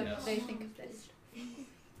and ask them what Yes. they think of this.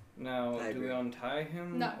 Now, I do we agree. untie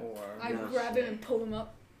him, No. or I No. grab him and pull him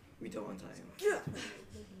up. We don't untie him.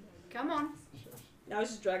 Come on. Now he's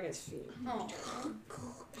just dragging his feet. Oh,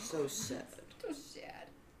 So sad. so sad.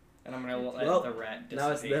 and I'm gonna let Well, the rat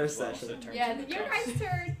now it's dissipate their as well, session. so it turns Yeah, into your chaos. guys'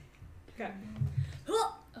 turn. Okay.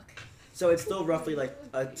 So it's still roughly like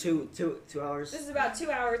 2 hours. This is about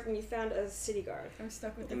 2 hours, and you found a city guard. I'm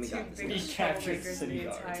stuck with And the we two got this. big He captured troublemakers city the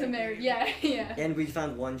guard. entire To marry. game. Yeah, yeah. And we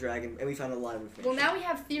found one dragon, and we found a lot of information. Well, now we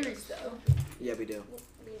have theories though. Yeah, we do.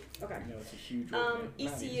 Okay. You know, it's a huge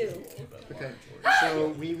ECU. Okay, so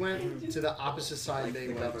we went to the opposite side they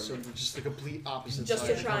went, so just the complete opposite Just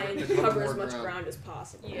side. to try and cover cover more as much ground as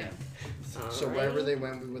possible. Yeah. So wherever they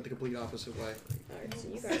went, we went the complete opposite way. Alright, so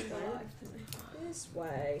you guys went this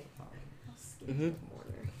way. Mhm.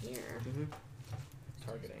 Corner here. Mhm.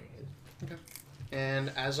 Targeting his.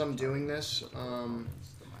 And as I'm doing this, I'm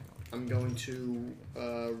going to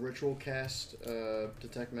ritual cast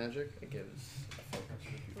detect magic It gives a focus.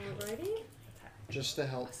 Alrighty. just to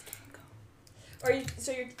help. Are you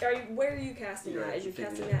where are you casting that? As you're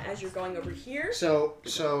casting that as you're going over here? So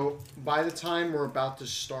by the time we're about to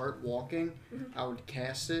start walking, Mhm. I would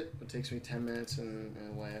cast it. It takes me 10 minutes and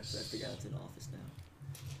it lasts. I forgot it's in office now.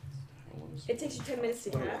 It takes you 10 minutes to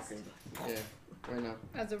We're cast. walking. Yeah, right now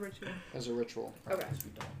As a ritual. as a ritual. Okay.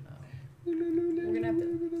 We don't know. We're gonna have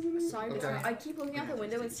to. Sorry, Okay. I keep looking out the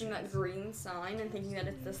window and seeing that green sign and thinking that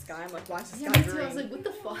it's the sky. I'm like, why is the Yeah, sky me too. green? I was like, what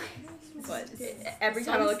the fuck? But every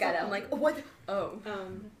time I look at it, I'm like, oh, what? Oh.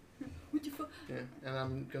 What the fuck? Yeah, and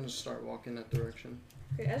I'm gonna start walking that direction.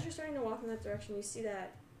 Okay, as you're starting to walk in that direction, you see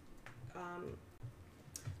that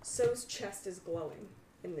So's chest is glowing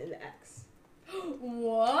in the X.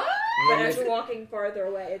 What? But as you're walking farther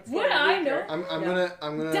away, it's Would getting I weaker. know? I'm No.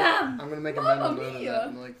 gonna Damn! I'm gonna make a Mamma mental note of mia! that.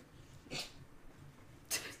 And like,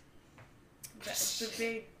 That's a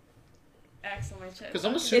big X on my chest. because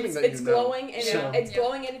I'm assuming It's that it's you know. glowing and So- it's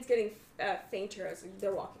glowing and it's getting fainter as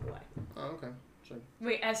they're walking away. Oh, okay. So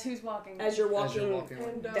Wait, as who's walking? As you're as walking, you're walking.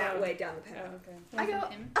 And that way down the Oh, path. okay. I go.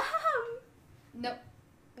 Nope.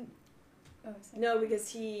 Oh, sorry. No, because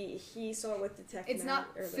he saw it with detect. It's mag- not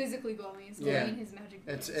or the- physically glowing. It's Yeah. glowing in his magic.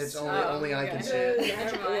 It's beams. only Oh, only I okay. can see it. The Never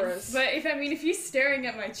magic mind. auras. But if he's staring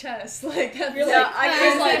at my chest, like that's You're like, like, I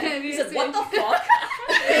was like, he said, what the fuck?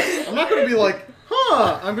 I'm not gonna be like,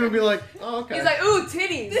 huh? I'm gonna be like, oh, okay. He's like, ooh,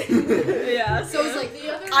 titties. Yeah. So it's like the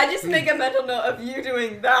other. I just make a mental note of you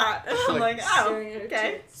doing that. And I'm like, oh, Staring at her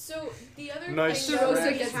okay. So the other Nice thing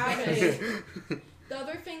stretch. that's happening, the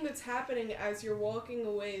other thing that's happening as you're walking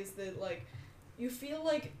away is that like you feel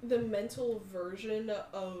like the mental version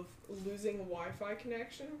of losing a Wi-Fi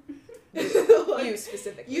connection. Like, You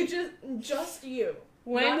specifically. you just you.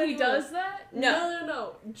 when Not he anyone. does that.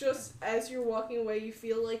 No. Just as you're walking away, you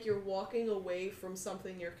feel like you're walking away from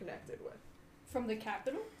something you're connected with. From the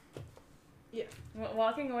capital.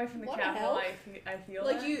 Walking away from the What the capital, hell? I feel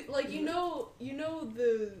Like that. you know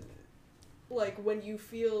the like when you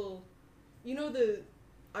feel the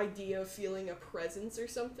idea of feeling a presence or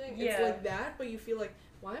something. It's Yeah. like that, but you feel like,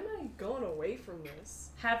 why am I going away from this?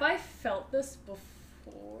 Have I felt this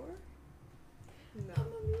before? No.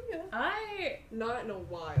 Not in a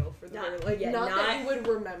while for the Not- very, like yeah, not that not- you would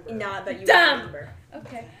remember. Not that you Damn. remember.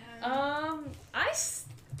 Okay.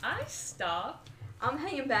 I stop. I'm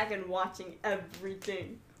hanging back and watching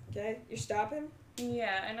everything. Okay, you're stopping.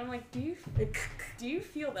 Yeah, and I'm like, do you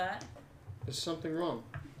feel that? There's something wrong.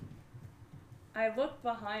 I look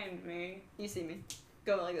behind me. You see me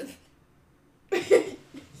going like this.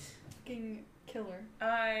 Fucking killer.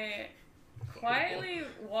 I quietly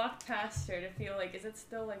walk past her to feel like, is it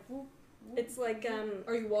still like whoop, whoop, It's like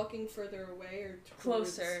Are you walking further away or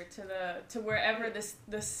towards? closer to wherever this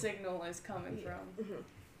signal is coming from? mhm.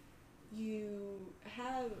 You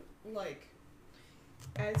have like,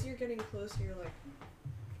 as you're getting closer,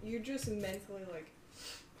 you're just mentally like,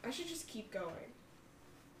 I should just keep going.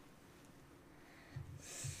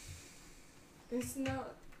 It's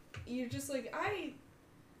not. You're just like,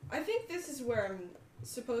 I think this is where I'm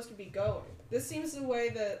supposed to be going. This seems the way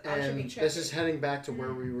that I should be And checking. this is heading back to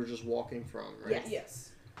where we were just walking from, right?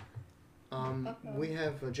 Yes. Yes. We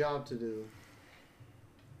have a job to do.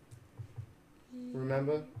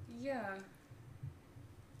 Remember? Yeah.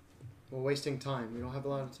 We're wasting time. We don't have a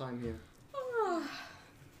lot of time here.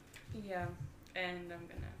 Yeah. And I'm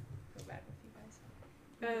gonna go back with you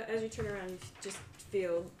guys. As you turn around, you just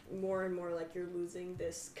feel more and more like you're losing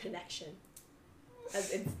this connection,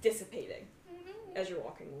 as it's dissipating as you're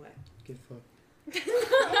walking away. Get fucked.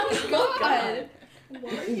 Oh God. Why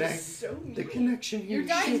are you Connect. so mean? The connection here. You're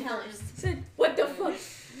dying shit. first. Said, what the fuck?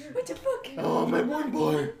 What the fuck? Oh, my one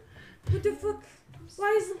boy. What the fuck?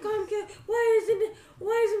 Why isn't Comcast? Why isn't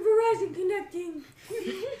Verizon connecting?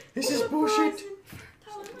 This is bullshit.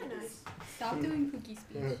 Am I nice? Stop doing cookie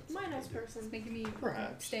speech. Am I a nice person? It's making me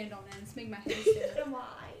Perhaps. stand on ends. Make my head stand up. Am I?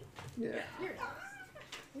 Yeah. You're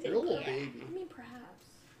You're a little baby. I mean, perhaps.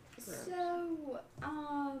 So,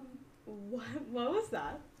 what was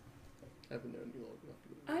that? I haven't known you long enough to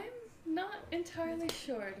do that. I'm not entirely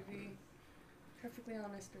sure, to be perfectly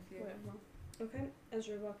honest with you. Okay, as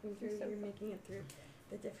you're walking through, you're making it through.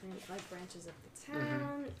 the different like branches of the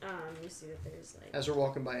town. You see that there's like As we're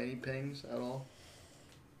walking by, any pings at all?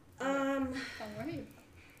 Alright.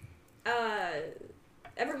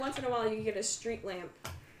 Every once in a while you get a street lamp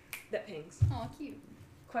that pings. Oh, cute.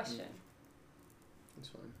 Question. That's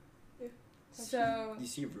fine. So You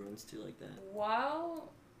see ruins too like that? while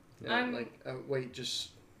Yeah, I'm- like, wait, just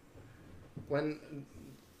when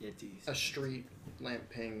Yeah, do you a street lamp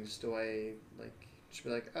pings, do I like just be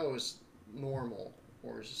like, oh, it's normal,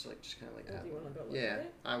 or is this like just kind of like, Do you want to go look yeah, at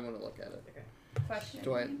it? I want to look at it. question.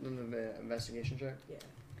 Do I investigation check?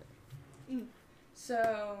 Yeah.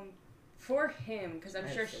 So for him, because I'm I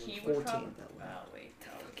had sure a feeling he would 14 probably. that way. Oh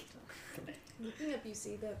wait, no. Looking up, you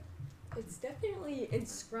see that it's definitely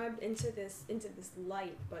inscribed into this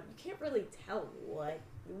light, but you can't really tell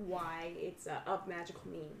why it's of magical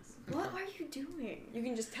means. What are you doing? You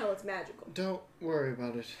can just tell it's magical. Don't worry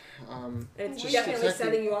about it. It's Just definitely detecting-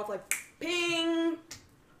 setting you off like ping,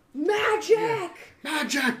 magic.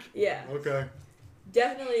 Magic. Yeah, Okay.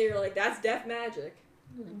 definitely. You're like that's deaf magic.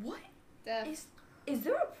 What? Death. Is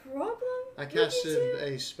there a problem? I with you casted two?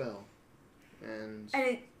 a spell, and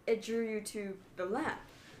And it drew you to the lamp.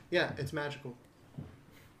 yeah, it's magical.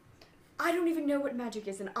 I don't even know what magic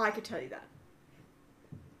is, and I could tell you that.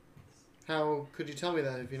 How could you tell me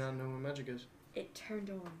that if you not know what magic is? It turned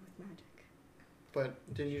on with magic.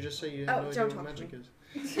 But didn't you just say you Oh, have no idea don't what talk to magic me.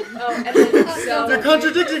 is? Oh, and then so You're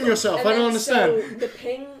contradicting yourself. and I don't then, understand. So the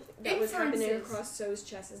ping that was happening Inferences. across So's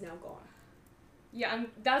chest is now gone. Yeah,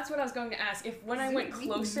 that's what I was going to ask. If when I went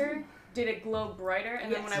closer, did it glow brighter?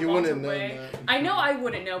 And then when I You walked wouldn't know away, that. I know I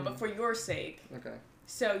wouldn't know, but for your sake, Okay.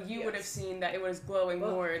 so you would have Yes. seen that it was glowing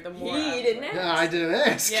Well, more the more. he I was didn't like- ask. No, I didn't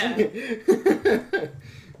ask. Yeah.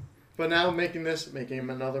 But now making him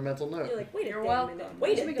another mental note. You're like, wait You're a damn welcome. minute.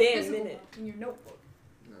 Wait a Make damn physical minute. note in your notebook.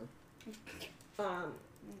 No. Okay.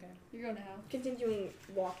 You're going to hell. Continuing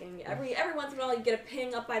walking, every once in a while you get a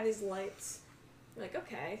ping up by these lights. You're like,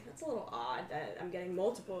 okay, that's a little odd that I'm getting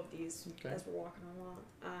multiple of these Okay. as we're walking along.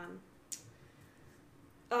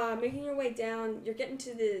 Making your way down, you're getting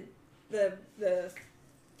to the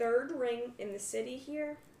third ring in the city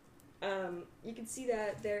here. You can see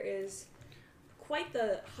that there is quite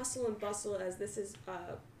the hustle and bustle as this is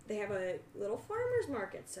they have a little farmer's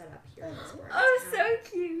market set up here in this part of town.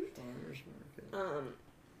 cute. Farmers market.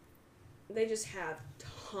 They just have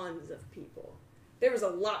tons of people. There was a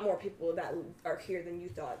lot more people that are here than you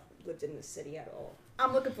thought lived in the city at all.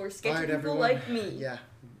 I'm looking for sketchy Alright, people everyone. like me. Yeah.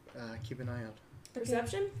 Keep an eye out.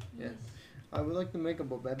 Perception? Yeah. I would like to make a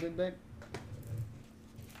back.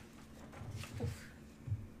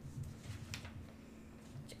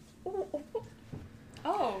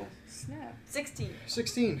 Oh, snap. 16.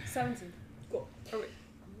 16. 17.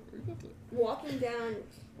 Walking down,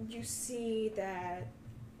 you see that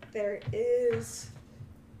there is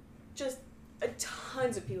just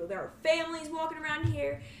tons of people. There are families walking around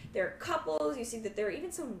here. There are couples. You see that there are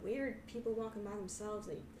even some weird people walking by themselves.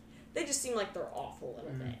 They just seem like they're off a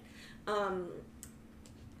little bit.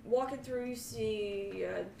 Walking through, you see,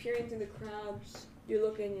 peering through the crowds, you're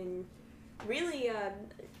looking and really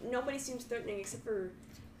nobody seems threatening except for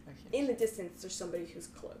in the distance there's somebody who's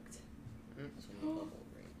cloaked. Oh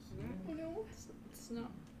no. It's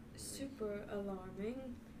not super alarming,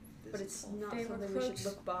 but it's not They were something we should cloaked.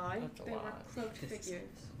 look by. That's a They were lot. cloaked figures.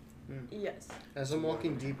 Mm. Yes. As I'm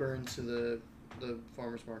walking deeper into the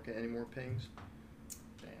farmers market, any more pings?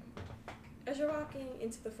 Damn. As you're walking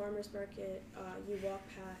into the farmer's market, you walk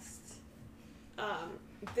past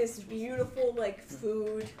this beautiful like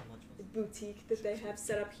food boutique that they have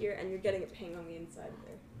set up here, and you're getting a ping on the inside of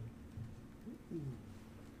there.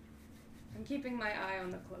 I'm keeping my eye on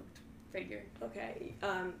the cloaked figure. Okay.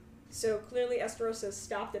 So clearly Esterosa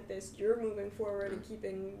stopped at this. You're moving forward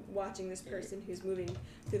and watching this person who's moving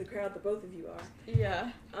through the crowd. The both of you are. Yeah.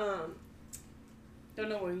 Don't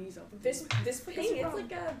know where he's up. This ping,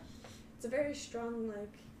 it's a very strong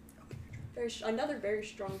another very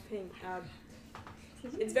strong ping.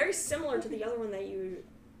 It's very similar to the other one that you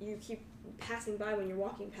keep passing by when you're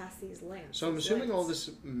walking past these lamps. So I'm These assuming all lights.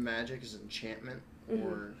 this magic is enchantment, Mhm.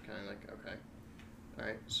 or kind of like, okay.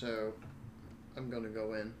 Alright, so I'm gonna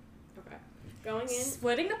go in. Okay. Going in.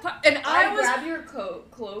 Splitting the pot, and I I was. grab your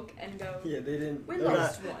cloak and go. Yeah, they didn't. We They're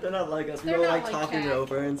lost not, one. they're not like us. They're we were not like like talking that.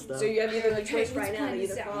 over and stuff. So you have either the Hey, choice let's right now plan to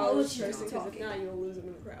this either out. follow I'll this let you person, know. because if not, you'll lose them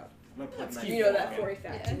in the crowd. I'm gonna put my You know that phone for a down.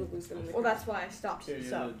 fact. Yeah. You would lose them in the Well, crowd. that's why I stopped. Here,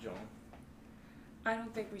 So. you're the John. I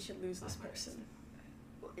don't think we should lose this person.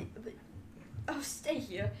 Oh, stay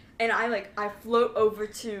here. And I float over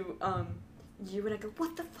to you and I go,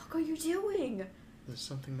 what the fuck are you doing? There's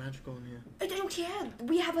something magical in here. I don't care.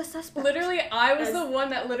 We have a suspect. Literally, I was As- the one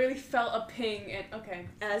that literally felt a ping and okay.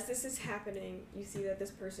 As this is happening, you see that this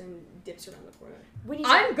person dips around the corner. We need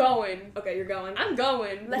I'm going. Okay, you're going. I'm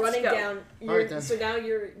going. Let's running go. down. Alright, then. So now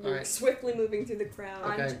you're Alright. swiftly moving through the crowd.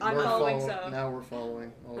 I'm we're following, follow- so- Now we're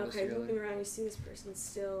following all this Okay, together. looking around, you see this person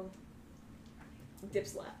still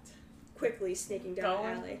dips left, quickly snaking down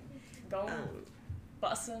Going. the alley, Going. um,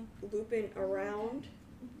 Bussin'. looping around,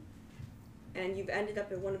 and you've ended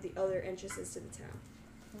up at one of the other entrances to the town.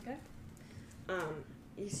 Okay.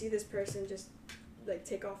 You see this person just like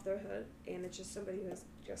take off their hood, and it's just somebody who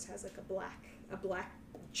just has like a black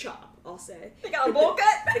chop. I'll say They got a bowl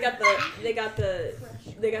cut. they got the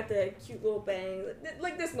cute little bang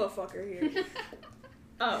like this motherfucker here.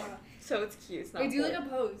 Oh, so it's cute. It's not. Wait, do like bold. a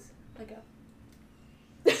pose. Like a.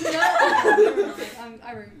 No,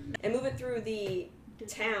 I remember. And moving through the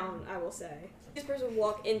town, I will say this person would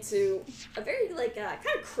walk into a very like kind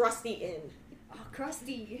of crusty inn. Oh,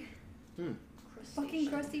 crusty. Hmm. Fucking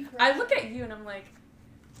crusty. I look at you and I'm like,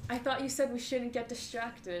 I thought you said we shouldn't get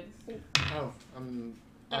distracted. Oh, And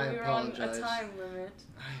I we were on apologize. a time limit.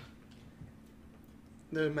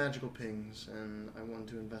 They're magical pings, and I want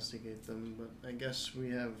to investigate them, but I guess we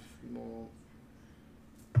have more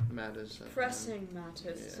matters. at hand. Pressing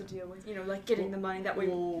matters to Yeah. deal with. You know, like getting the money that we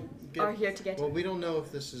We'll get- are here to get. Well, we don't know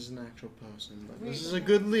if this is an actual person, but We- this is a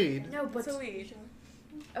good lead. No, but It's a lead.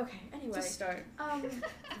 okay. Anyway, To start. why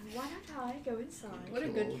don't I go inside? What a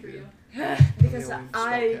Cool, good trio. Because Yeah, we've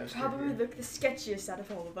I spellcasted probably here. look the sketchiest out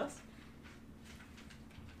of all of us.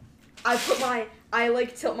 I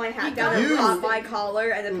like tilt my hat down and You- pop my collar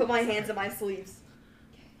and then put my hands in my sleeves.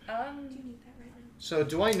 So,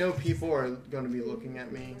 do I know people are going to be looking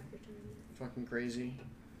at me fucking crazy?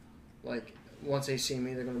 Like, once they see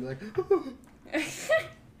me, they're going to be like,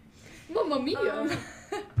 Mamma mia.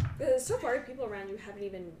 So far, people around you haven't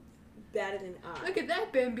even batted an eye. Look at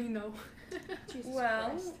that Bambino.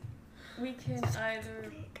 Well, we can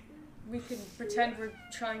either pretend we're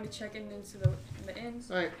trying to check into the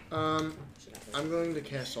inns. Alright, I'm going to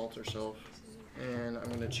cast Alter Self, and I'm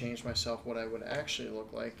going to change myself what I would actually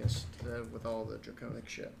look like instead with all the draconic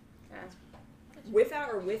shit. Yeah.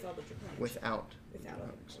 Without or with all the draconic? Without. Without.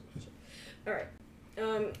 Draconic stuff. All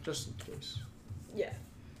right. Just in case. Yeah.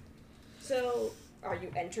 So, are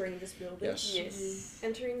you entering this building? Yes. Yes.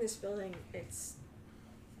 Entering this building, it's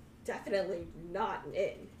definitely not an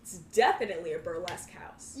inn. It's definitely a burlesque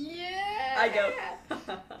house. Yeah. I go.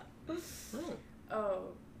 Oh. Oh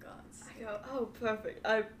God. I go. Oh, perfect.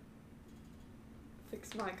 I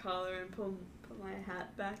fix my collar and put my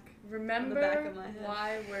hat back. Remember back of my head.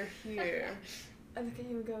 why we're here. I look at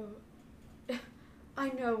you and go. I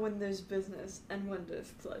know when there's business and when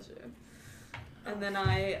there's pleasure. And then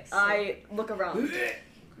I look around.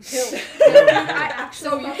 I actually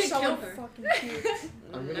So you you could kill kill her. her. Fucking cute.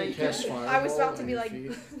 I'm No, going you to cast can't. Fireball I was about to on be your like,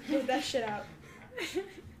 feet. move that shit out.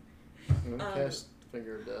 I'm going to cast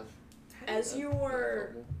Finger of Death. As you're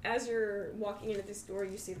walking into this door,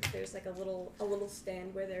 you see that there's like a little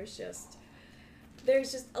stand where there's just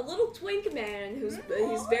a little twink man he's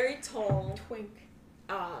very tall. Twink.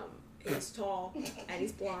 He's tall and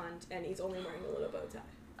he's blonde and he's only wearing a little bow tie.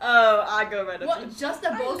 Oh, I go right up to What? him. Just a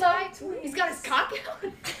bow tie? He's got his cock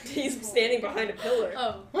out. He's standing behind a pillar.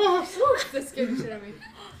 Oh, that scared the shit out of me.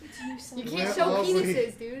 You can't Where show are we?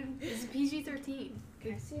 penises, dude. This is PG-13.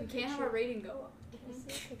 We can't have our rating go up.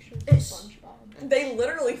 They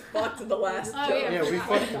literally fucked the last Oh, joke. Yeah, we Oh,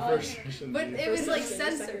 fucked the God. first session. But dude. it was like First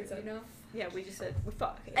sentence, censored, second you know? Yeah, we just said we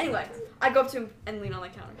fuck. Anyway, I go up to him and lean on the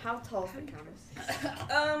counter. How tall is the counter?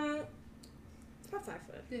 It's about 5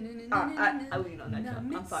 foot. I lean on that counter.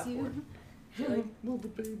 I'm 5'4". Well, the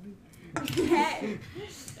baby. Hey,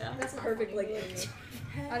 Yeah. that's perfect. Like,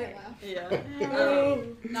 I didn't laugh. Yeah.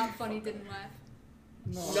 Not funny, didn't laugh.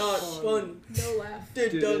 not fun. No laugh.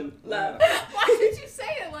 Don't laugh. Why did you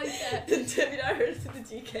say it like that? Have you not heard of the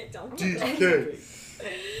DK Don't DK.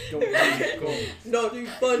 Not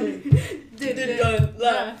funny. Don't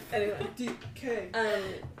laugh. Anyway, DK.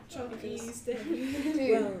 Chunky's dead.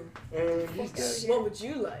 well, He's dead. what would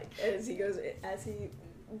you like? As he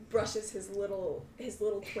brushes his little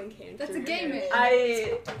twink hand. That's through a your game, hair. man.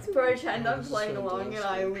 I pretend I'm This is playing so along and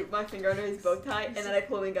I loop my finger under his bow tie and then I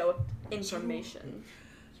pull and go, information.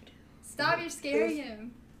 Stop, you're scaring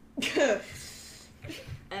him.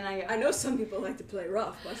 And I I know some people like to play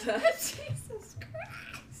rough, but Jesus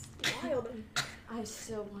Christ. wild. I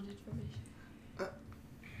still want information.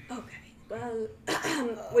 Okay. Well,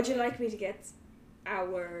 would you like me to get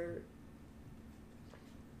our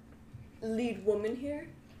lead woman here?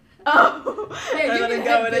 Oh! Hey, and give then me I a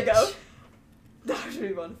go head, and I go. bitch. That would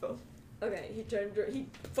be wonderful. Okay, he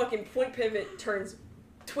fucking point pivot, turns,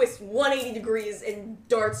 twists 180 degrees, and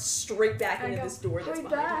darts straight back into this door that's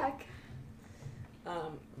behind back.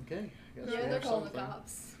 him. Okay. I guess we Yeah, they're have calling the something.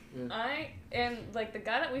 cops. Yeah. I am like the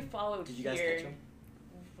guy that we followed Did you guys here. catch him?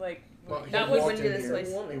 Like Well, he that was walked into in this here.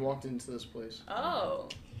 place. He walked into this place. oh.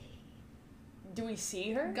 Do we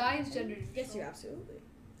see her? Guy is gender neutral. Yes, you absolutely.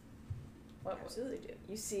 What? Absolutely do.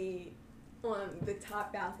 You see on the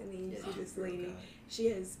top balcony, you see this lady. God. She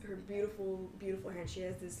has her beautiful, beautiful hair. She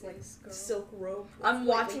has this like This girl. silk robe. I'm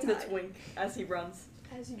lightly watching the tied. twink as he runs.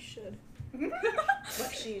 As you should.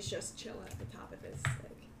 But she's just chilling at the top of this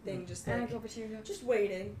like thing, just And I like go over to you and go, just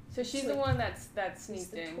waiting. so she's Just the like- one that's She's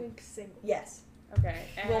sneaked the in. twink single. Yes. Okay.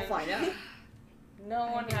 And We'll find out. No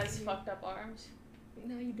one has fucked up arms.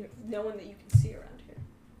 No, you don't. No one that you can see around here.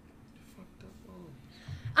 Fucked up. Oh.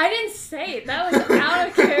 I didn't say it. That was out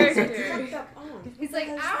of character. Fucked up on. He's like,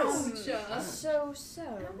 ouch! So.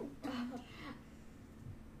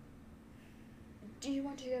 Do you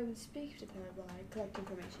want to go and speak to her while I collect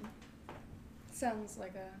information? Sounds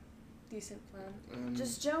like a decent plan.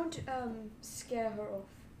 Just don't scare her off.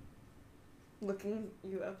 Looking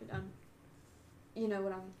you up and down. You know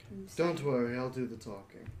what I'm saying. Don't worry, I'll do the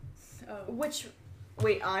talking. Oh. Which,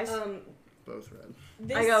 wait, eyes. Both red.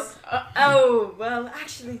 This, I go, oh, well,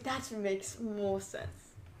 actually, that makes more sense.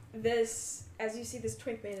 This, as you see, this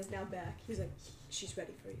twink man is now back. He's like, she's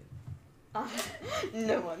ready for you.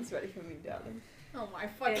 No one's ready for me, darling. Oh my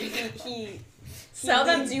And fucking he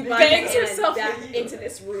Selma leads you by bangs the hand herself back in. into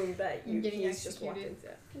this room that I'm getting he's just walked into.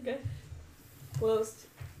 executed. Okay. Closed.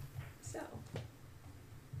 So.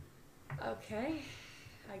 Okay.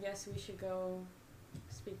 I guess we should go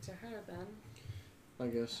speak to her then. I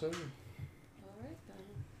guess so. Alright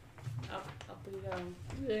then. Up we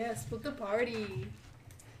go. Yeah, split the party.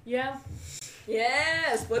 Yeah.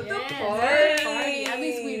 Yeah, split the Yeah, party. split the party. At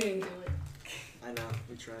least we didn't do it. I know,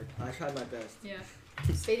 we tried. I tried my best. Yeah.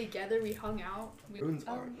 We stayed together, we hung out. We Runes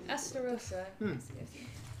are. Esterosa, Hmm.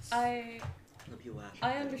 I Hope you laugh.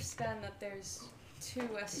 understand that there's two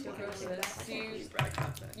Esterosas.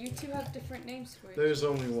 Do you two have different names for each? There's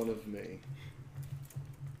only one of me.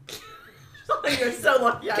 You're so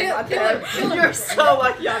lucky I'm Kill- not kill there. him, kill him. You're so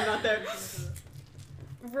lucky I'm not there.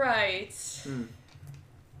 Right. Hmm.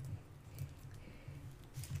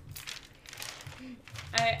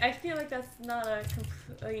 I feel like that's not a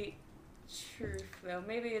complete truth though.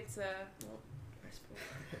 Maybe it's a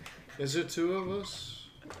Is it two of us?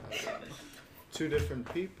 Two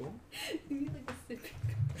different people. You need like a sip.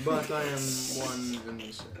 But I am one and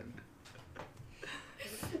the same.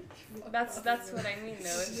 that's what I mean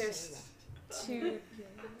though. If there's two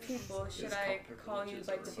people, should I call you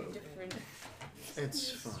by two different?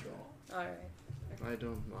 It's fine. Alright. I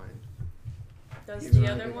don't mind. Does Even the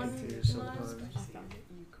I other get one confused mind? sometimes.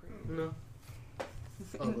 No.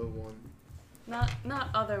 Other one. Not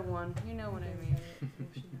other one. You know what I mean.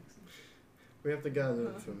 We have to gather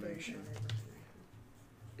information.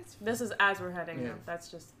 This is as we're heading Yeah. out. That's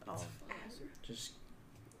just all. Just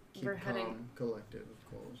keep We're calm, heading- collected,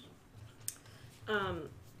 of course.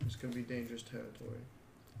 This could be dangerous territory.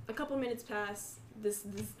 A couple minutes pass. This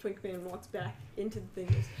twink man walks back into the thing.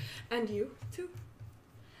 Goes, and you too.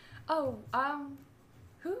 Oh,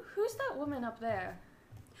 who's that woman up there?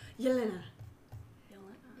 Yelena.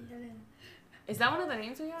 Is that one of the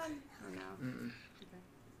names we had? Or no? Mm-mm.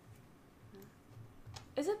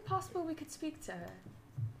 Is it possible we could speak to her?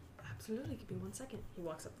 Absolutely, give me 1 second. He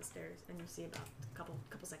walks up the stairs, and you see about a couple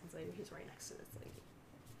seconds later, he's right next to this lady.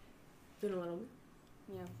 Doing a little.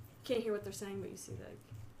 Yeah. Can't hear what they're saying, but you see like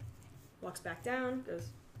walks back down, goes,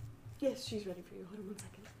 yes, she's ready for you. Hold on 1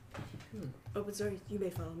 second. Opens door. You may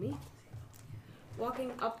follow me.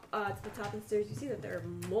 Walking up to the top of the stairs, you see that there are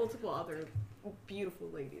multiple other beautiful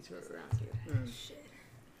ladies who are around here.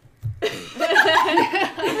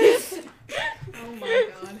 Oh my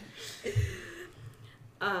god.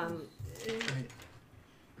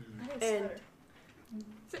 And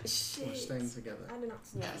We're shit. staying together. I did not.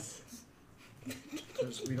 Yes.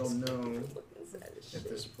 Because we don't know if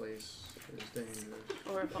this place is dangerous.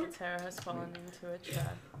 Or if Altera has fallen into a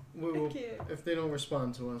trap. We will, if they don't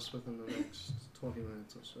respond to us within the next 20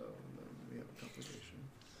 minutes or so, then we have a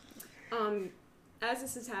conversation. As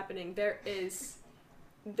this is happening, there is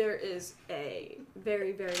a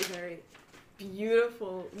very, very, very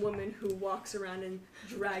beautiful woman who walks around and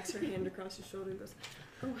drags her hand across her shoulder and goes,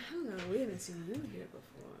 "Oh, hello, we haven't seen you here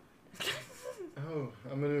before." Oh,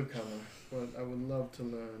 I'm a newcomer, but I would love to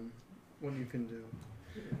learn what you can do.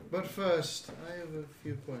 But first, I have a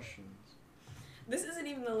few questions. This isn't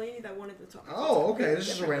even the lady that wanted to talk. Oh, okay. It's This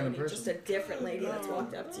is a different random lady, person. Just a different lady that's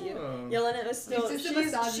walked up to you. Oh. Yelena is still. It's just a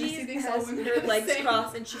misogynistic thing has someone her was legs saying.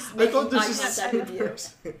 crossed and she's I making thought this eye was the contact same with you.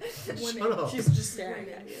 person. Shut up. She's just staring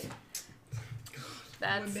at you.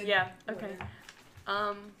 That's Women. yeah. Okay.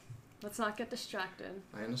 Let's not get distracted.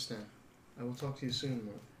 I understand. I will talk to you soon,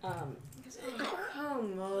 though. He goes, oh,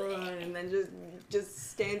 come on, and then just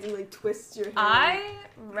stands and like twists your hair. I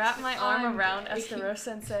wrap my arm I'm around icky. Esteros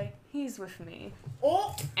and say, "He's with me,"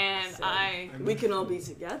 Oh, and So- I. we can all be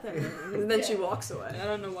together. And then she walks away. I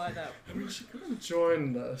don't know why that. I mean, she could have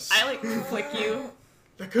joined us. I like flick you.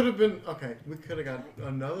 That could have been okay. We could have got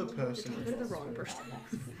another person. You're the wrong person.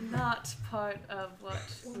 Not part of what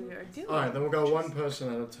we are doing. All right, then we'll go one person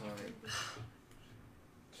at a time.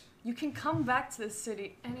 You can come back to this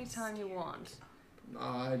city anytime you want.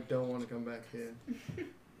 I don't want to come back here.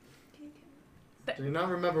 Do you not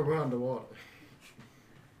remember we're underwater?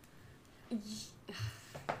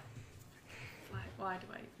 Why do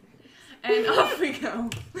I? And off we go.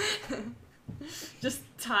 Just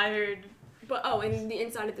tired. But and the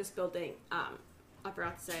inside of this building, I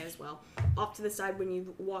forgot to say as well. Off to the side when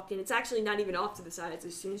you walk in, it's actually not even off to the side. It's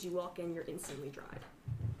as soon as you walk in, you're instantly dried.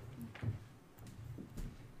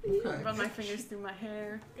 Okay. Run my fingers through my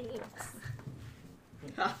hair.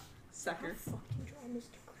 Sucker.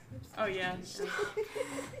 Oh yeah.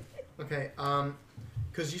 Okay.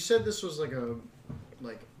 Because you said this was looked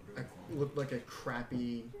like a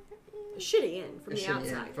crappy. Shitty in from a the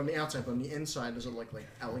shitty outside. From the outside, but on the inside, does it look like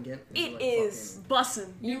elegant? It like is.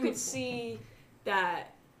 Bussin'. You could see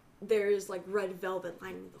that there's like red velvet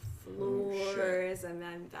lining the floors, and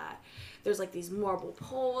then that there's like these marble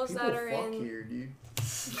poles People that are fuck in. here, dude.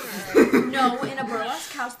 No, in a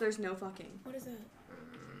burlesque house, there's no fucking. What is that?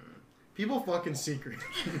 People fucking secret.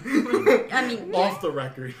 I mean, Off the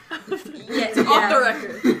record. yeah, It's off the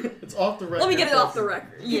record. It's off the record. Let me get it off the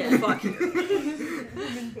record. Yeah. Fuck you.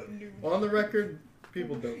 On the record,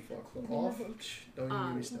 people don't fuck. But off, don't even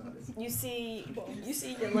get me started. You see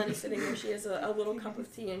Yelena sitting there. She has a little cup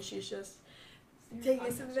of tea, and she's just taking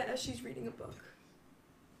a sip of it as she's reading a book.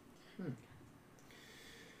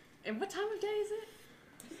 And what time of day is it?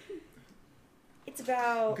 It's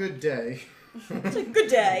about. Good day. It's a good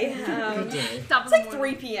day. Good day. Top It's of the like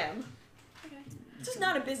morning. 3 p.m. Okay. It's just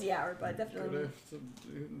not a busy hour, but definitely. Good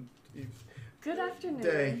afternoon. Good afternoon.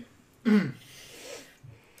 Day.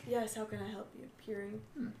 Yes, how can I help you? Peering,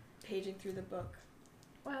 paging through the book.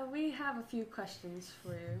 Well, we have a few questions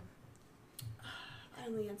for you. I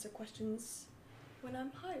only answer questions when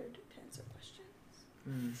I'm hired to answer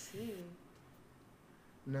questions. See.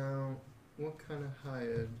 Now, what kind of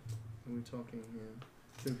hired are we talking here?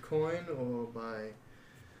 Through coin or by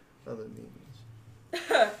other means?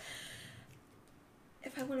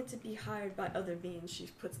 If I wanted to be hired by other means, she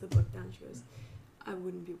puts the book down. She goes, I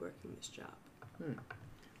wouldn't be working this job.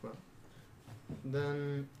 Well,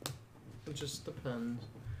 then it just depends.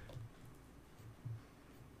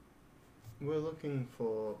 We're looking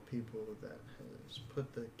for people that has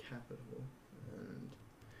put the capital and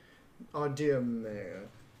our dear mayor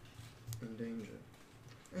in danger.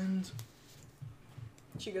 And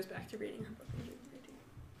She goes back to reading her book.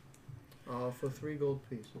 for 3 gold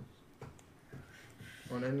pieces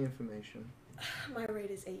on any information. My rate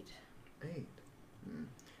is 8. 8.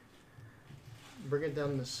 Bring it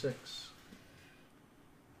down to 6.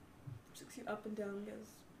 Looks you up and down and goes,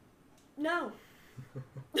 no.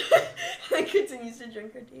 And continues to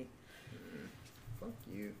drink her tea. Fuck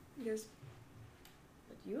you. He goes,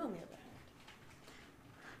 but you owe me a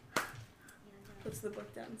bad. Puts the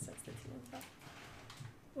book down and sets the tea on top.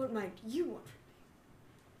 What might you want from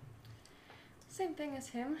Same thing as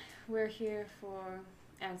him. We're here for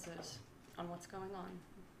answers on what's going on.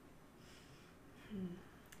 me?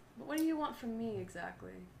 But what do you want from me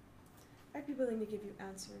exactly? I'd be willing to give you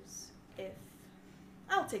answers if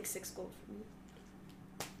I'll take 6 gold from you.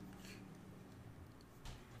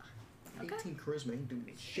 Okay. 18 charisma ain't doing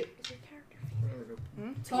shit. Is your character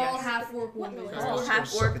Tall Yes. half-orc woman. What? Tall Let's go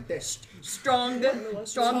half-orc. suck a dick. Stronger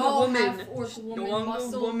Tall woman. half-orc woman. Stronger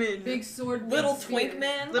Muscle. woman. Big sword. Big Little spear. twink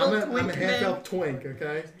man? Little I'm a twink half man. elf twink,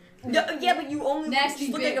 okay? No, yeah, but you only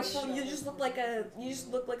Nasty just look like a bitch. fool. You just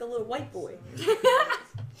look like a little white boy. You know?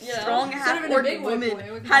 Strong Should've been a half-orc big white woman boy,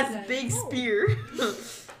 what can has I say? big spear.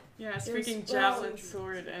 Yeah, There's speaking well- javelin,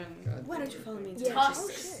 sword, and God Why damn don't you it. follow me into Yeah. the Tusks.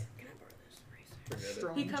 office? Can I borrow this? Forget it.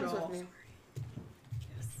 Strong he comes jaw. with me.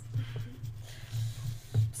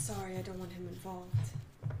 Sorry, I don't want him involved.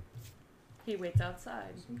 He waits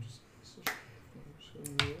outside. I'm just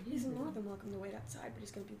He's more than welcome to wait outside, but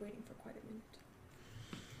he's going to be waiting for quite a minute.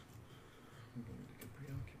 I'm going to get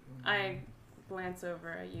preoccupied. glance over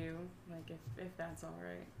at you, like if that's all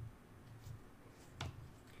right.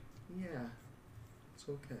 Yeah, it's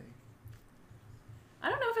okay. I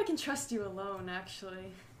don't know if I can trust you alone,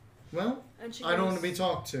 actually. Well, And she I don't want to goes, be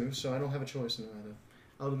talked to, so I don't have a choice in the matter.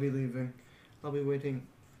 I'll be leaving. I'll be waiting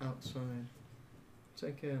outside.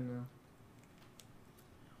 Take care now.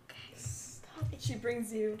 She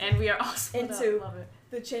brings you And we are all split Into- up. Love it.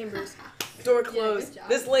 the chambers. Door good closed. job.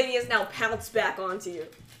 This lady is now pounced back onto you.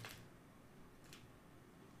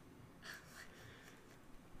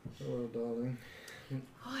 Hello, darling.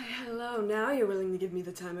 Why, hello. Now you're willing to give me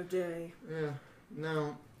the time of day. Yeah.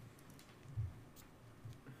 Now,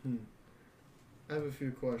 I have a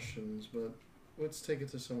few questions, but let's take it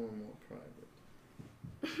to someone more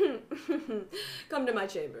private. Come to my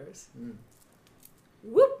chambers. Mm.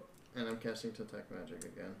 Whoop! And I'm casting Detect Magic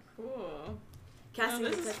again. Cool. Casting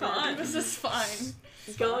this is Detect fun. Magic. This is fine.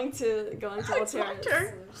 Going to It's my Altera's.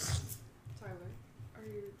 turn. Tyler, are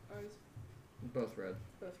your eyes Both red.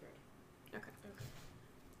 both red?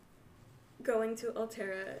 Going to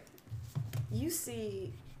Altera, you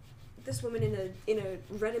see this woman in a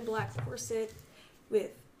red and black corset with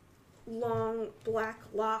long black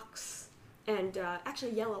locks and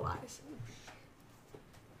actually yellow eyes.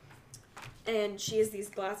 And she has these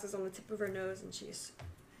glasses on the tip of her nose, and she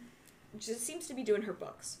just seems to be doing her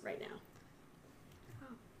books right now.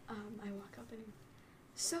 I walk up and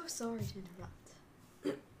so sorry to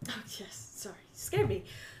interrupt. Oh yes, sorry, scared me.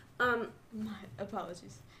 My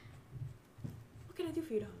apologies. What can I do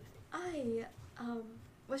for you, darling? I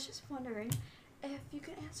was just wondering if you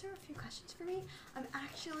could answer a few questions for me. I'm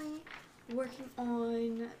actually working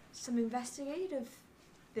on some investigative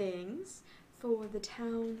things for the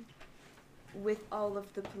town with all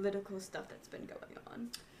of the political stuff that's been going on.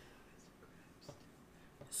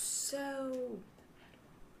 So,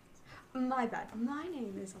 My bad. My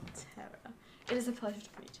name is Altera. It is a pleasure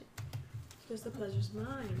to meet you. because the pleasure's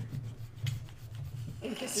mine.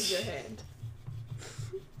 And kisses your hand.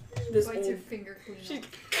 This Bites your old finger clean She-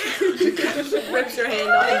 off. rips your hand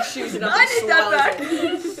off and chews it up I and need that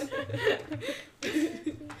swallows it. So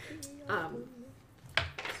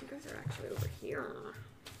you guys are actually over here.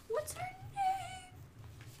 What's her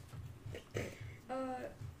name?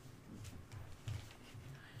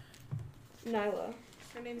 Nyla.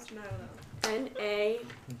 Her name's Nyla.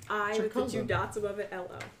 N-A-I with the two Jacoba. dots above it,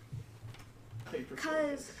 L-O.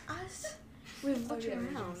 Because as we've looked yeah,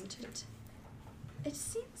 around, it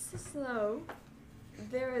seems as though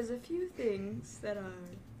there is a few things that are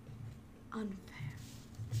unfair.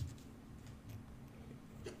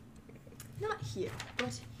 Not here,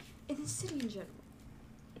 but in the city in general.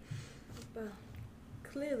 Well,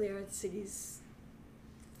 clearly our city's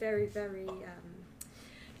very, very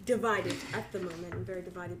divided at the moment, and very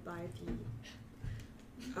divided by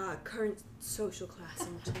the current social class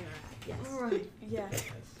in Terra. Yes. Right, yeah.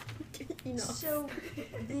 You know. So,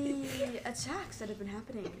 the attacks that have been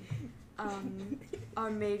happening are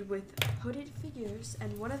made with hooded figures,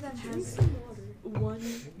 and one of them has one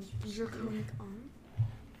draconic arm.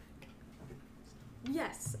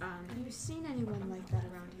 Yes. Have you seen anyone like that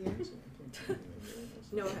around here?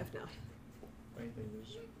 No, I have not. I think it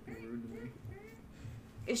was rude to me.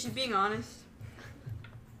 Is she being honest?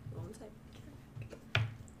 Roll insight.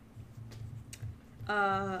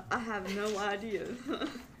 I have no idea.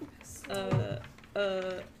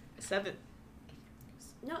 7.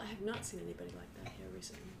 No, I have not seen anybody like that here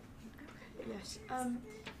recently. Yes.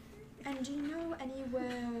 And do you know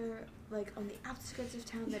anywhere, like, on the outskirts of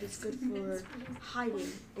town that is good for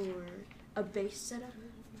hiding or a base setup?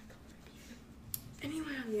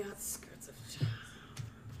 Anywhere on the outskirts of town.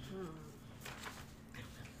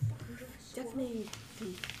 Definitely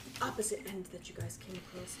the opposite end that you guys came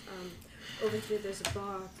across. Over here there's a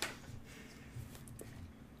bar.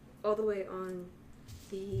 All the way on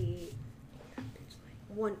the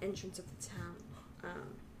one entrance of the town.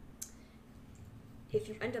 If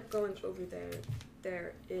you end up going over there,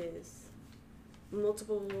 there is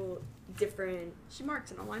multiple different She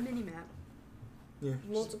marks it on my mini map. Yeah.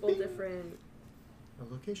 multiple different A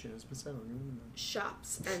location has been set on your map.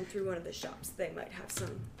 shops, and through one of the shops they might have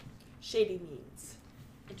some shady means.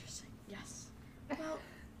 Interesting. Yes. Well,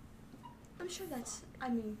 I'm sure that's. I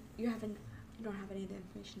mean, you don't have any of the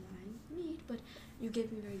information that I need, but you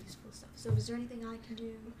gave me very useful stuff. So, is there anything I can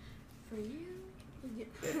do for you?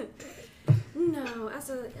 No, as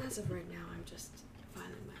of right now, I'm just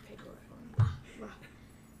filing my paperwork. Ah, well.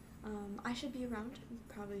 I should be around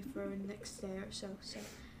probably for the next day or so. So,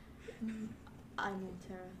 I'm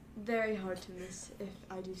Altera. Very hard to miss, if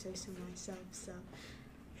I do say so myself. So,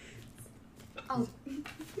 I'll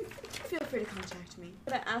feel free to contact me.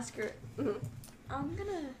 But I ask her, I'm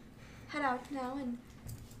gonna head out now and,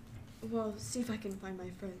 well, see if I can find my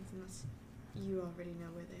friends, unless you already know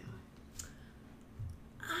where they are.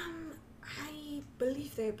 I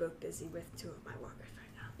believe they're both busy with two of my workers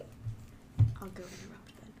right now. I'll go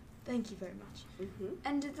interrupt then. Thank you very much. Mm-hmm.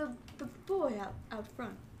 And the boy out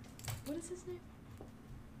front, what is his name?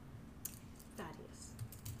 Thaddeus.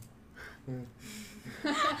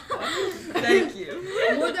 Thank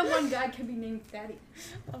you. More than one guy can be named Thaddeus.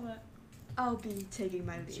 I'll be taking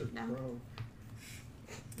my It's a leave now. crow.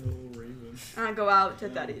 A little raven. I go out to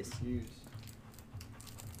Yeah, Thaddeus. confused.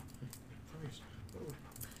 Nice.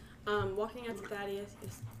 Oh. Walking out to Thaddeus.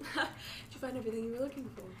 Yes. Did you find everything you were looking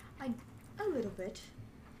for? A little bit.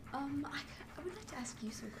 I would like to ask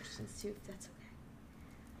you some questions too, if that's okay.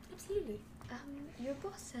 Absolutely. Your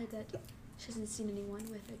boss said that she hasn't seen anyone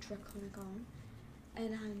with a draconic arm,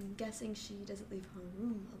 and I'm guessing she doesn't leave her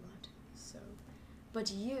room a lot. So, but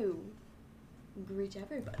you greet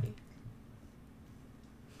everybody.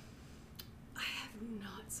 I have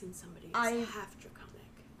not seen somebody I- who's half draconic,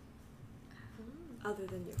 other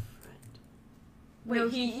than your friend. No,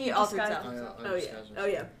 he altered disguised out. himself. Oh yeah. Oh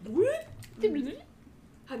yeah.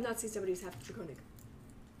 I've not seen somebody who's half draconic.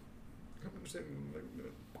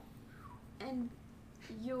 And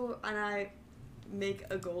I make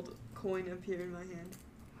a gold coin appear in my hand.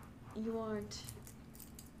 You aren't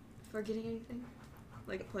forgetting anything?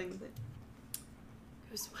 Like playing with it?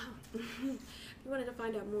 As well. If you wanted to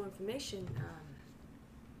find out more information,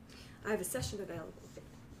 I have a session available.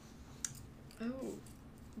 Oh,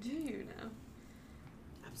 do you now?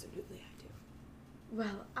 Absolutely, I do.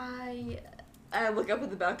 Well, I look up at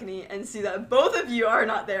the balcony and see that both of you are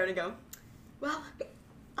not there, and I go, well,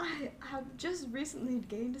 I have just recently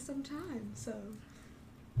gained some time, so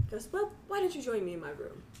Goes, well, why don't you join me in my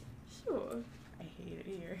room? sure. I hate it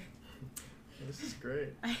here. This is great.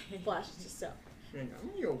 I hate Flashes yourself. Hang on,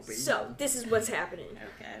 I'm your baby. So, this is what's happening.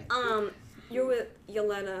 Okay. You're with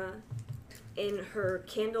Yelena in her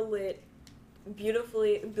candlelit,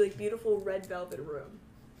 beautiful red velvet room.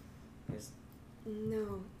 Goes,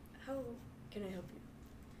 no, how can I help you?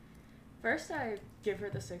 First, I give her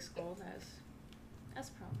the 6 gold as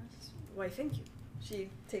promised. Why, thank you. She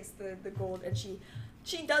takes the gold and she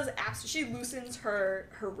does she loosens her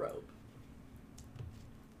robe.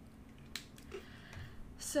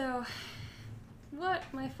 So, what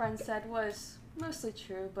my friend said was mostly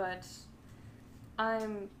true, but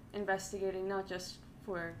I'm investigating not just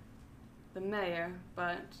for the mayor,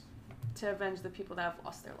 but to avenge the people that have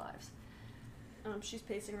lost their lives. She's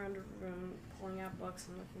pacing around her room, pulling out books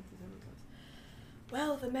and looking through them and goes,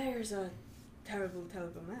 well, the mayor's a terrible,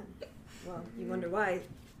 terrible man. Well, you wonder why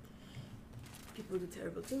people do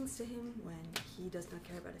terrible things to him when he does not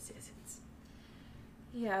care about his citizens.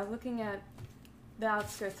 Yeah, looking at the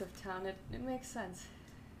outskirts of town, it makes sense.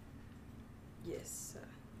 Yes,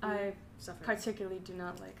 I suffer. particularly do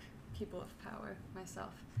not like people of power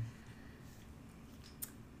myself.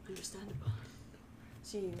 Understandable.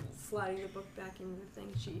 She, sliding the book back in the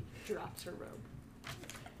thing, she drops her robe.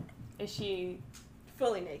 Is she...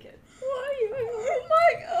 Fully naked. Oh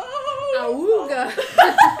my god! Awooga.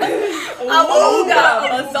 Awooga!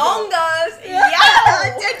 Bazongas!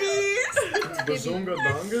 Yeah! Teddies! Bazonga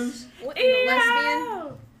dongas? What, in a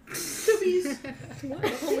lesbian? Cookies. What?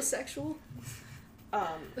 Homosexual?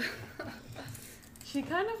 She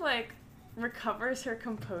kind of, like, recovers her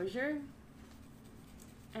composure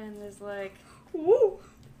and is like, Woo!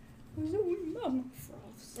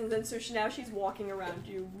 And then so now she's walking around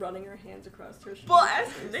you, running her hands across her shoulders.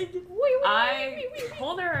 Blast! Naked. I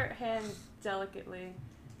hold her hand delicately.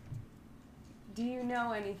 Do you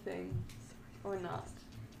know anything or not?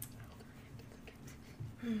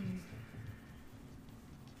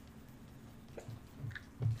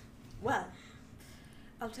 Well,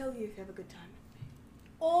 I'll tell you if you have a good time with me.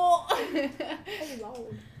 Oh!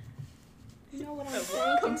 Lord. You know what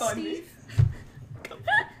I'm saying, Steve?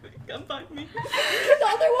 Come find me. The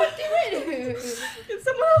other one do it! Can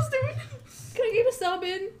someone else do it? Can I give a sub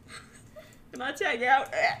in? Can I tag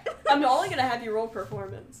out? I'm only gonna have you roll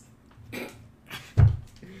performance. That's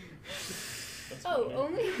Oh, funny.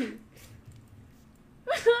 only? You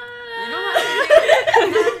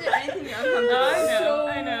don't have to do anything else.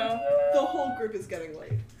 I know. The whole group is getting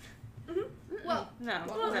laid. Well, No,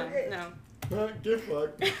 Well, no, no. Get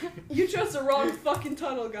fucked. You chose the wrong fucking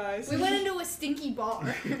tunnel, guys. We went into a stinky bar.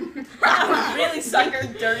 Really sucker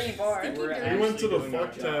dirty bar. Stinky We're dirty. We went to the Doing our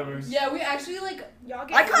fuck job. tavern. Yeah, we actually like Y'all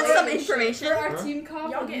I got some for information. our Huh? team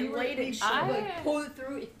comp. Y'all Like, getting we laid and we shit. like pulled it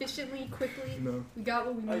through efficiently, quickly. No. We got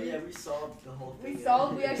what we Oh needed. yeah, we solved the whole thing.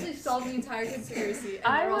 We actually solved the entire conspiracy. And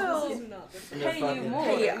I we're all will just- And they're pay you fucking- more.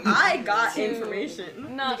 Hey, I got To-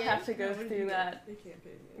 information. not Again? have to go through that. They can't pay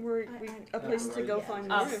me. A place to go Yeah. find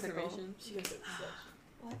more Obstacle. information. She gets it.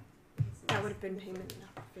 What? That would have been payment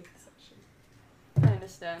enough. Fake section. I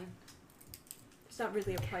understand. There's not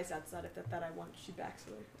really a price outside of that I want. She backs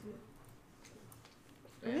away from it.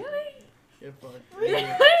 Really? Get fucked.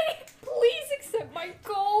 Please accept my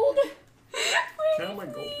gold. Count my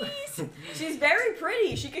gold. She's very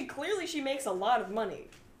pretty. She makes a lot of money.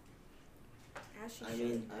 As she I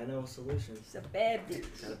mean, I know a solution. She's a bad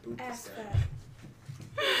bitch. Gotta boot this Ass guy. fat.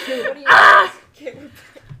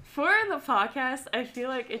 For the podcast, I feel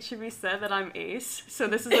like it should be said that I'm Ace, so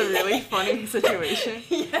this is a really funny situation.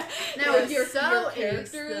 Yeah. Now, if your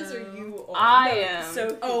characters or you are? I am.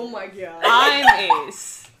 So Oh my god. I'm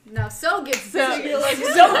Ace. Now, so gets So- bitches. you're like,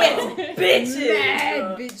 so gets bitches.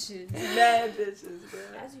 Mad bitches. Mad bitches, bro.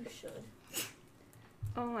 As you should.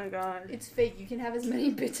 Oh my god. It's fake. You can have as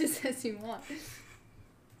many bitches as you want.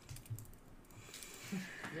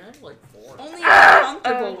 You have like 4. Only if you're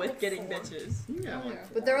comfortable with getting four. bitches. You have like 4.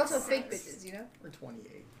 But they're also fake bitches, you know? Or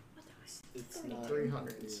 28. It's not.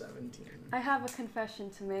 317. I have a confession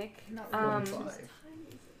to make. Not Um, 45.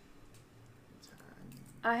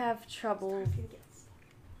 I have trouble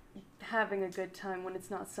having a good time when it's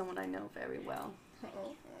not someone I know very well.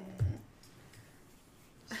 Oh.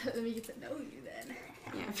 Let me get to know you then.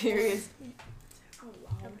 Yeah, period. Oh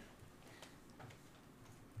loud.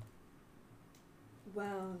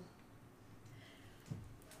 Well,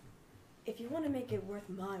 if you want to make it worth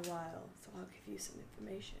my while, so I'll give you some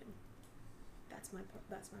information. That's my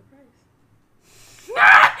price.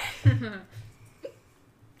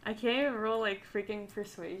 I can't even roll like freaking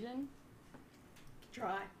persuasion.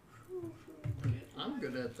 Try. I'm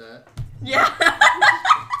good at that. Yeah.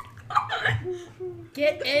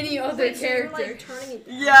 Get any other character. Like turning it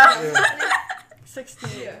down. Yeah. 16.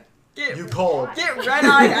 Yeah. Get You called. Get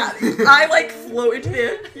red-eyed at me. I like float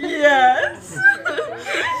there. Yes.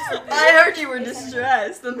 I heard you were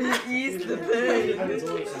distressed. Let me ease the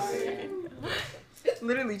pain.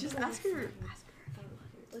 Literally, just ask her.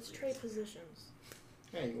 Let's trade positions.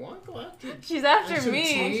 Hey, you want to go after She's after some me.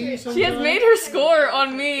 tea She has sometime? made her score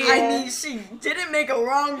on me. I mean, she didn't make a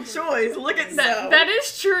wrong choice. Look at that, that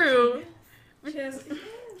is true. She has.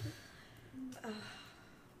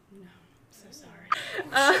 No, so sorry.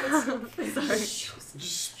 Sorry.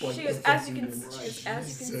 Just spike She the goes, as you fucking can, right. she goes,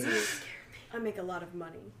 as you can Jesus. see, I make a lot of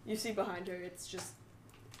money. You see behind her, it's just,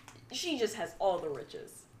 she just has all the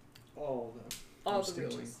riches, All of them. all I'm the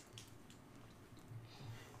stealing. riches.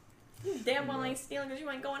 You damn well ain't stealing because you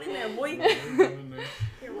ain't going in there, boy.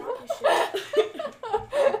 You're rocky shit.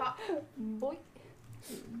 Boy.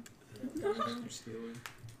 I'm stealing.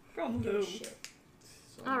 From who? Shit.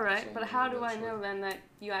 Alright, but how do I know then that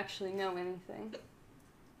you actually know anything?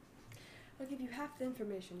 I'll give you half the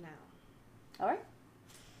information now. Alright.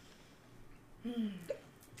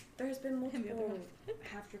 There's been the other multiple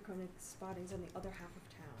half draconic spottings on the other half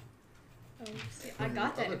of town. See, I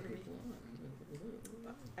got that Other information. people.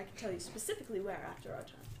 I can tell you specifically where after our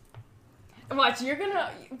time. Watch, you're gonna.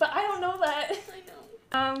 But I don't know that.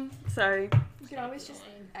 I know. Sorry. You can always just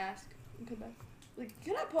ask and come back. Like,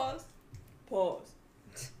 can I pause? Pause.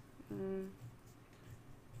 Mm.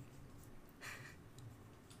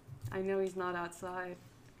 I know he's not outside.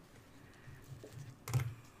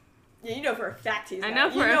 Yeah, you know for a fact he's I not. know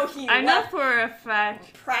You for know a, he I know left for a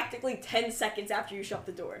fact. practically 10 seconds after you shut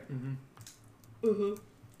the door. Mm-hmm. Uh-huh.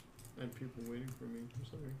 I had people waiting for me. I'm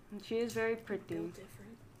sorry. She is very pretty. Built different.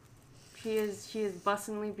 She is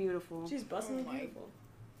bustingly beautiful. She's busting Oh my- beautiful.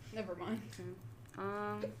 Never mind.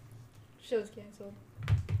 Um, Show's cancelled.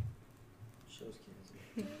 Shows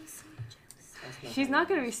canceled. That's she's not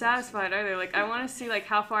gonna be satisfied either. Like I want to see like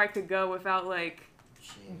how far I could go without like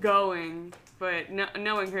Shame. going, but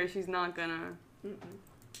knowing her, she's not gonna. Mm-mm.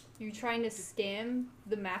 You trying to scam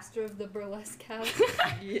the master of the burlesque house?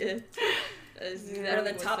 Yeah. One of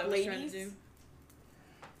the top ladies.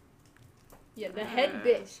 Yeah, the head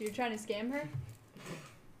bitch. You're trying to scam her?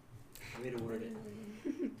 Way to word it.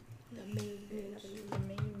 The main bitch. The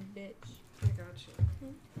main bitch. I got you.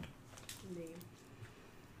 Name.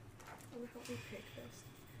 Oh, help me pick this.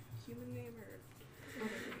 Human name or... You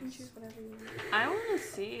can choose whatever you want. I want to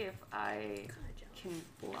see if I Kinda jealous. can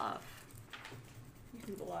bluff. You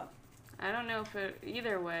can bluff. I don't know if it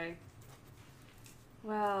either way.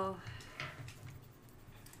 Well,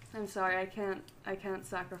 I'm sorry. I can't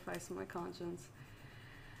sacrifice my conscience.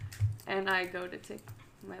 And I go to take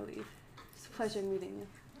my leave. It's a pleasure meeting you.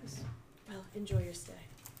 Well, enjoy your stay.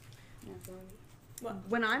 Yeah.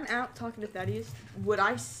 When I'm out talking to Thaddeus, would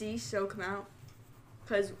I see So come out?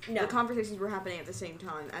 Because No. the conversations were happening at the same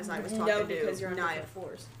time as I was talking No, to because you're on Nyla. different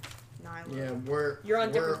floors. Nyla. Yeah, You're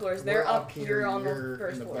on different floors. They're we're up, here. you're on the You're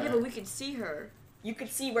first in the floor. Yeah, back. but we could see her. You could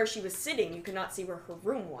see where she was sitting. You could not see where her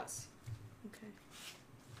room was. Okay.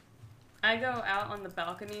 I go out on the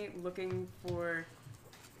balcony looking for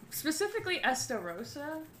specifically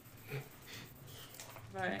Estarosa.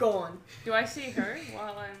 But Go on. do I see her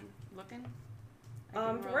while I'm looking? I can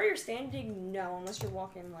From roll. where you're standing, no, unless you're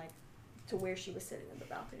walking like to where she was sitting in the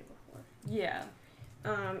balcony before. Yeah.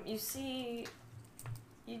 You see,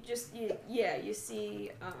 you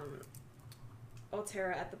see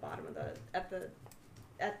Altera at the bottom of at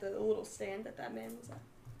the little stand that man was at.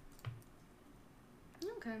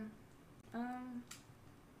 Okay.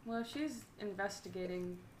 Well, if she's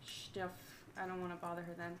investigating stuff, I don't want to bother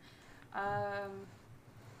her then.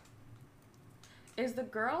 Is the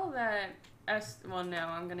girl that well, no,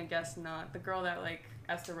 I'm gonna guess not. The girl that like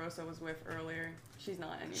Estarosa was with earlier, she's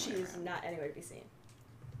not anywhere. She's around. not anywhere to be seen.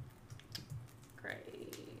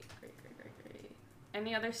 Great.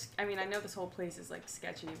 Any other? I mean, I know this whole place is like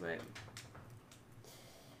sketchy, but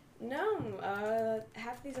No,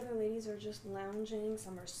 half of these other ladies are just lounging.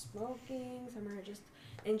 Some are smoking. Some are just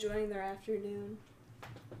enjoying their afternoon.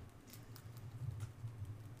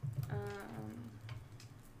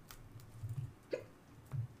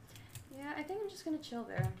 Yeah, I think I'm just gonna chill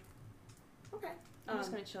there. Okay. I'm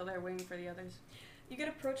just gonna chill there, waiting for the others. You get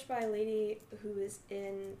approached by a lady who is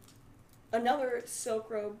in another silk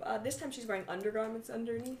robe. This time she's wearing undergarments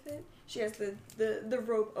underneath it. She has the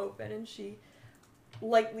robe open and she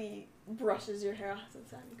lightly brushes your hair off to the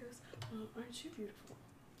side and goes, "Oh, aren't you beautiful?"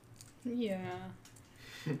 Yeah.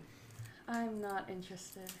 I'm not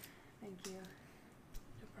interested. Thank you.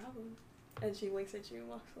 No problem. And she winks at you and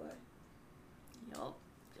walks away. Yup.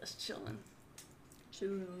 Just chilling.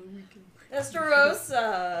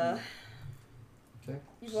 Estarosa! Okay.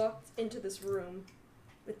 You walked into this room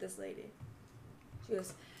with this lady. She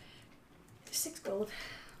goes, 6 gold.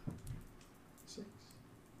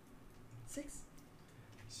 6.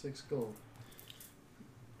 6? Gold.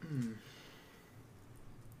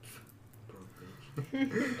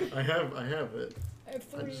 I have it. I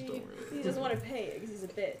just don't really. He doesn't want to pay it because he's a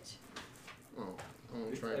bitch. Oh,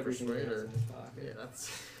 I'm trying to Everything persuade he has her. in his pocket. Yeah,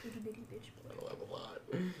 that's. That'll have a lot.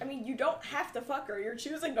 I mean, you don't have to fuck her. You're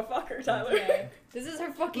choosing to fuck her, Tyler. Okay. This is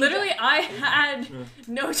her fucking. Literally, I had Yeah.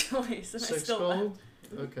 no choice, and I 6 still gold.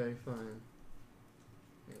 left. Okay, fine.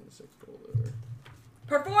 And the 6 gold over.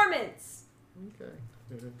 Performance! Okay.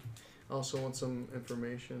 Good. Also want some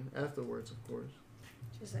information afterwards, of course.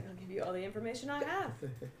 She's like, I'll give you all the information I have.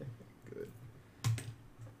 Good.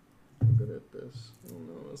 I'm good at this. Oh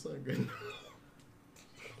no, that's not good.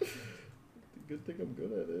 Good thing I'm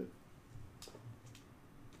good at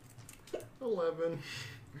it. 11.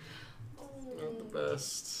 Not the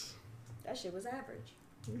best. That shit was average.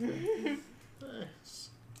 Okay. Nice.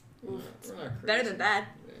 We're not Better crazy. than that.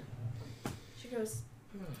 Yeah. She goes,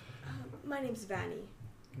 my name's Vanny.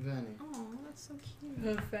 Vanny. Oh, that's so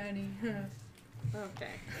cute. Fanny.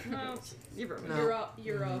 Okay. Well, you ruined No. You're off.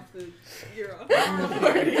 You're off the. You're off.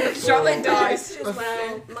 it. Charlotte dies.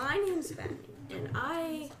 Well, my name's Vanny, and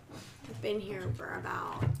I have been here for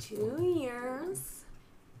about 2 years,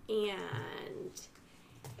 and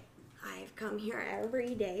I've come here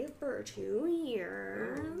every day for 2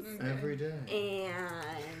 years, Every day.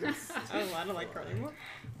 and I don't like her anymore.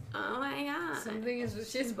 oh my god. Something is.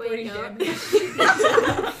 She's Wait, brain no. damage.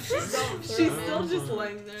 She's still just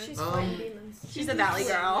laying there. She's Um, fighting demons. She's a valley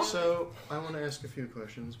girl. So I want to ask a few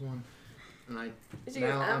questions. One, and She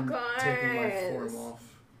now goes, I'm of taking my course. form off.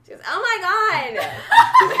 She goes, oh my god!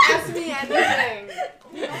 Ask me anything.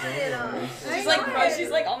 She's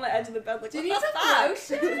like on the edge of the bed, like, Do you what need the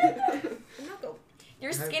some fuck? lotion?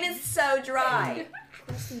 Your skin is so dry.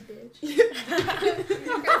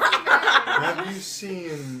 Have you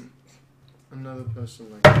seen another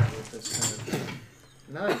person like that with this kind of?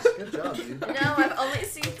 Nice, good job, dude. No, I've only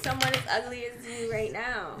seen someone as ugly as you right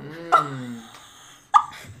now.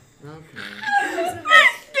 Okay.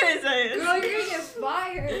 Girl, you're gonna get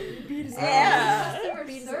fired. Yeah.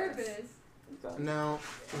 Customer service. Now,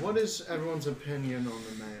 what is everyone's opinion on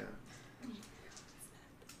the mayor?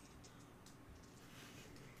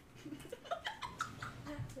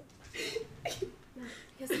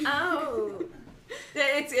 He goes, oh.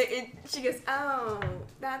 She goes, oh,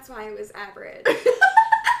 that's why it was average.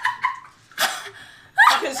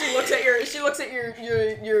 She looks at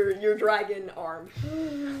your dragon arm.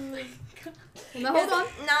 Now hold on.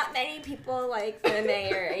 Not many people like the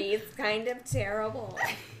mayor. He's kind of terrible.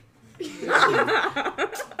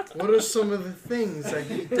 What are some of the things that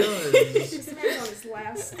he does? This man's on his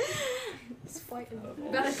last. He's fighting.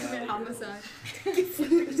 About to commit homicide.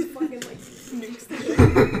 Just fucking like nukes the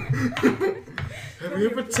Have you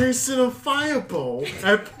ever tasted a fireball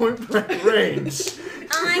at point blank range?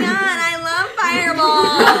 Oh my god, I love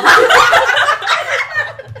fireballs!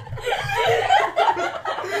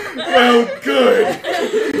 Well, good.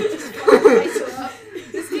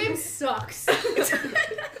 This game sucks.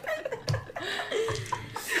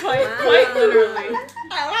 Quite literally.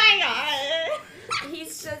 Oh my god!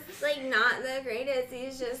 He's just like not the greatest.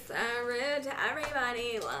 He's just rude to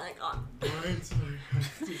everybody. Like all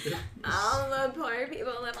the poor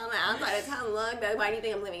people live on the outside of town. Look, why do you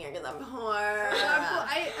think I'm living here? Because I'm poor.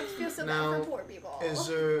 I feel so bad Now, for poor people. Is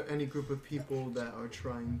there any group of people that are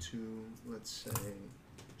trying to, let's say,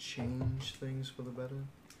 change things for the better?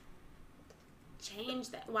 Change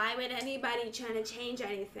that. Why would anybody trying to change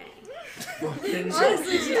anything?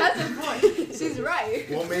 Honestly, she has a point. She's right.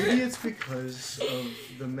 Well, maybe it's because of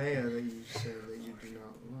the mayor that you say that you do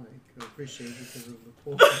not like or appreciate because of the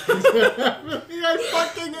poor. I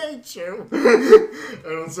fucking hate you. I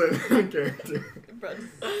don't say that in character.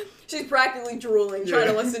 She's practically drooling, trying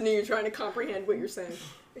to listen to you, trying to comprehend what you're saying.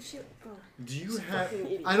 Is she? Oh, Do you she's have? fucking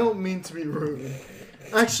idiot. I don't mean to be rude.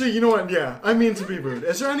 Actually, you know what? Yeah, I mean to be rude.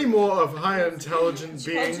 Is there any more of higher intelligent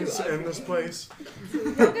beings in this place?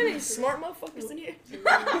 Y'all got any smart motherfuckers in here?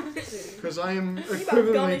 Because I am gun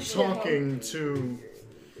equivalently and shit, huh? talking to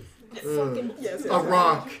Fucking yes, a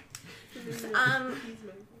rock. A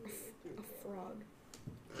frog.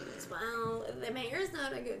 Well, the mayor's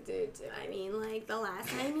not a good dude, too. I mean, like, the last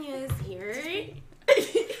time he was here, he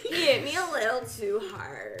hit me a little too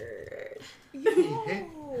hard. He hit.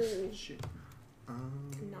 Shit.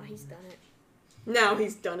 Nah, he's done it. Now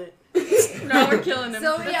he's done it. Now we're killing him.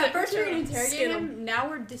 So That's yeah, it. first we're gonna Skin interrogate him. him. Now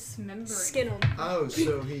we're dismembering. Skin him. Oh,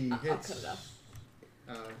 so he hits. cut it out.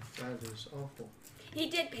 That is awful. He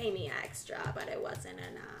did pay me extra, but it wasn't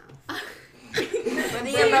enough.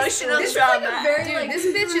 The emotional This is trauma. like a very Dude, like this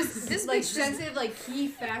bitch is like sensitive like key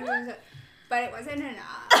factors, but it wasn't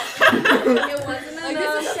enough. It wasn't Like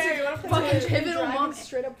this is fucking pivotal moment.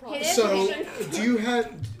 Straight up Hit it. So, do you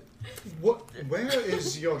have what? Where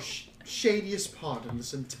is your shadiest part in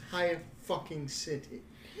this entire fucking city?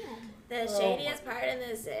 The shadiest part in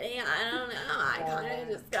the city, I don't know. I kind of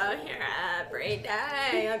just go here every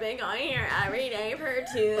day. I've been going here every day for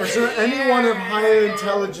 2 years. Is there anyone of higher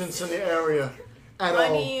intelligence in the area at What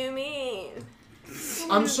do all? you mean?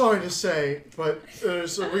 I'm sorry to say, but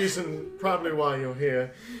there's a reason probably why you're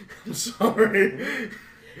here. I'm sorry.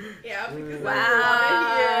 Yeah, because You're being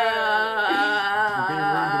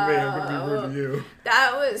rude to me, I'm gonna be rude to you.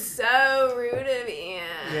 That was so rude of you.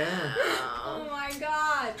 Yeah. Oh my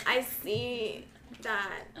god. I see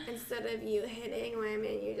that instead of you hitting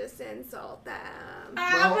women, you just insult them.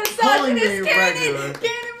 Well, calling me regular.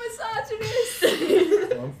 Canon misogynist.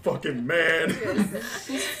 I'm fucking mad.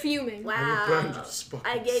 he's fuming. I'm gonna burn Wow. this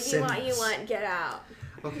fucking I gave you what you sentence. want. Get out.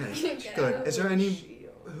 Okay, Get good. out. Is there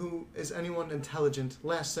anyone intelligent?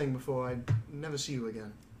 Last thing before I never see you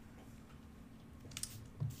again.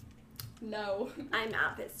 No. My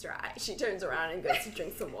mouth is dry. She turns around and goes to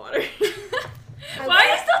drink some water. Why are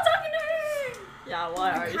you still talking to her? Yeah,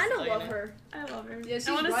 why I are you kind of still love in it? her. I love her. Yeah, she's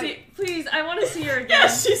I want to right. see. Please, I want to see her again.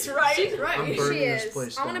 She's right. She's right. I'm burning She this is.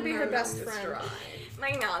 place I want to down. be her My best mouth is friend. dry.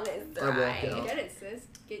 My mouth is I walk dry. out. Get it, sis.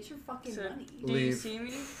 Get your fucking So, money. do you Leave. see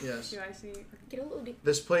me? Yes. Do I see? Get a little deep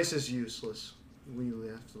This place is useless. We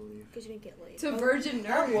have to leave. because you didn't get laid. To virgin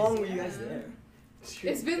How nerds. long were you guys there?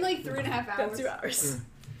 It's been like 3.5 About hours. 2 hours.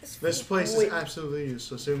 This place Wait. is absolutely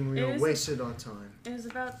useless, and we It have is- wasted our time. It was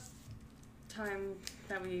about time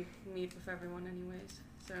that we meet with everyone, anyways.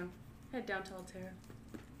 So head down to Altera.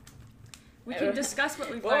 We can discuss what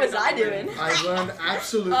we've What learned was I on the way. doing? I learned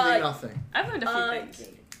absolutely nothing. I've learned a few things.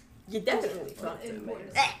 You definitely Well, fucked him. important.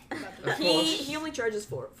 Of He course. he only charges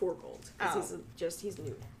four gold because Oh. he's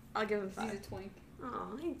new. I'll give him He's 5. a twink.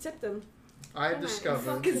 Oh, he tipped him. I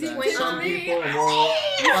discovered Fuck, is he that waiting some on me? people are more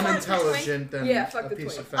unintelligent than Yeah, fuck a the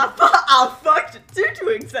piece twink. of fat. I'll fuck 2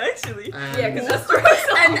 twigs actually. And, Yeah, because that's and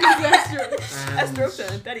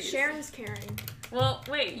and that is. Sharon's caring. Well,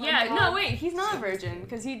 wait, My yeah, God. no, wait, he's not a virgin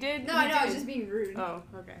because he did. No, he I know, I was did- just being rude. Oh,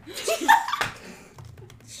 okay.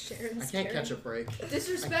 Sharon's I can't caring. catch a break.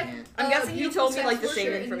 Disrespect. I can't. I'm guessing he beautiful told me, like, the sex same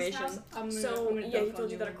worker in this information. house, I'm gonna So dunk yeah, he on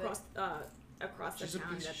told you that with it. across across She's the a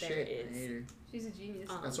town piece that of there shit. I hate is. her. She's a genius.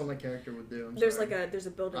 That's what my character would do. I'm There's sorry. there's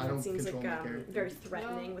a building I that don't seems like control my character. very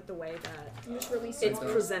threatening Well, with the way that You just release it's it.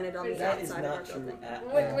 presented on the That is outside of our not true building.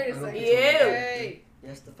 at Wait, all. wait a I don't second. control my Ew. character. Hey,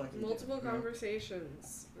 Yes, the fuck you multiple Yeah.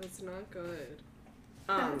 conversations. That's not good.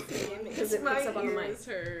 Because it picks up on the mic. ears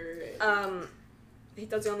hurt. He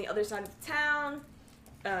does it on the other side of the town,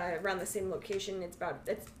 around the same location. It's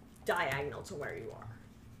diagonal to where you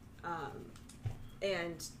are,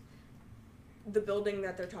 and the building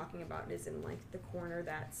that they're talking about is in like the corner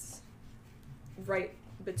that's right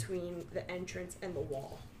between the entrance and the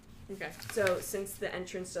wall. Okay. So since the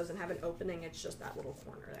entrance doesn't have an opening, it's just that little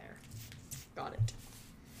corner there. Got it.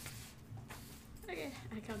 Okay,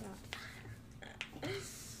 I come out.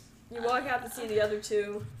 You walk out to see the other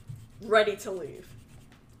two, ready to leave.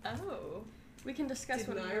 Oh. We can discuss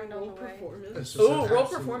what we Deny learned on roll the way. performance. This is Ooh, an roll absolute-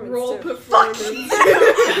 performance. Roll too. performance.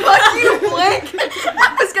 Fuck you, Blake.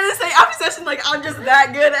 I was gonna say obsession like I'm just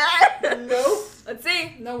that good at. Nope. Let's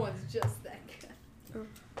see. No one's just that good.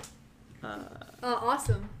 Uh,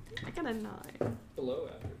 Awesome. I got a 9. Below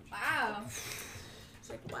average. Wow. It's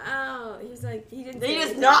like wow. He's like he didn't. He say does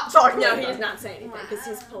anything. not talk No, like he that. does not say anything because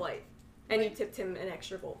he's polite, and you tipped him an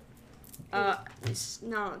extra gold. It's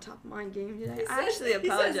not on top of my game today. He I says- actually he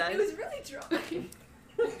says apologize. It was really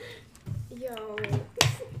dry. Yo,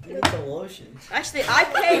 You need some lotion. Actually, I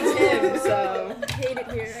paid him, so. I hate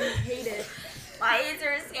it here. I hate it. Why is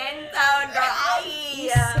your skin so dry?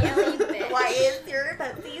 Why is your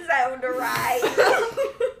pussy so dry?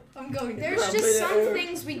 I'm going to There's bed. just some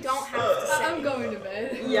things we don't have to say. I'm going to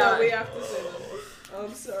bed. Yeah, we have to say them.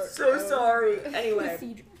 I'm sorry. So sorry.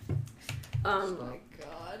 Anyway, Oh my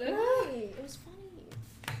god. Hey, it was funny.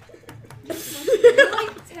 You're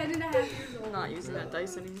like 10 and a half years old. I'm not using that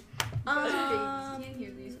dice anymore. You can't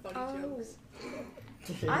hear these funny oh. jokes.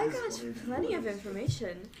 I got plenty of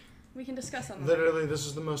information. We can discuss on the way. Literally, this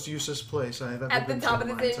is the most useless place I have ever At the been top to of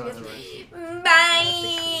in the my thing entire is- life.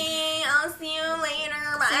 Bye. I'll see you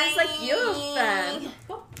later. Bye. Sounds like you're a fan.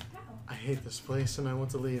 I hate this place and I want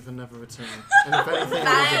to leave and never return. And if anything,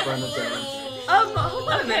 I want to burn it down. Hold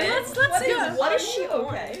on a minute. Let's go. What is she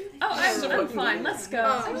okay? Oh, I'm fine. Let's go.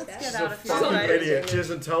 Oh, Let's she's get She's out a of here. fucking Alright. idiot. She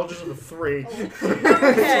has intelligence of a 3. She's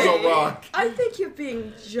Okay. a rock. I think you're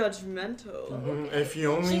being judgmental. If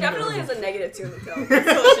you only She definitely knew. has a negative 2 in the film. That's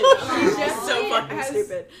all she knows. She's so definitely fucking has-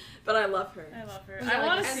 stupid. But I love her. I love her. Was I that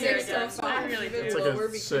want like to a see her 6 or again. a 5? I really Even do. It's like a lower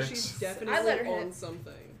because 6. she's I let definitely her hit. on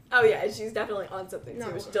something. Oh yeah, she's definitely on something too, No.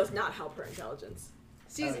 which does not help her intelligence.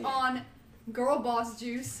 She's Oh, yeah. on girl boss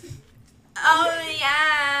juice. Oh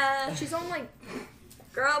yeah. She's on like.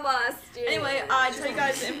 Girl boss. Dude. Anyway, I tell you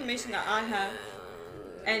guys the information that I have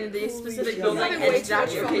and the specific shit. building Way and too exact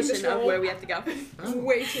much fun location this of roll. where we have to go. Oh,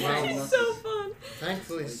 Way too wow, much. that's- So fun.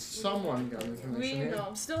 Thankfully, someone got information We here.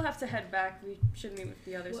 still have to head back. We should meet with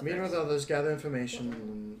the others. Meet with others, gather information,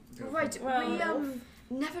 and then go. Right, from there. we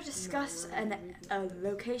never discussed a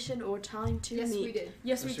location or time to Yes, meet. we did.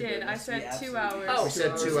 Yes, we Yes, we did. did. I Yes, we said 2 absolutely hours. Oh. We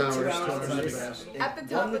said 2 hours. 2 to hours the on best. At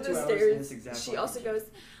the One top to of 2 the hours stairs, is exact she one. also goes,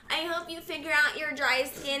 I hope you figure out your dry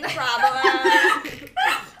skin problem.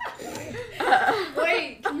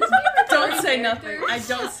 Wait, can you say Don't say nothing. I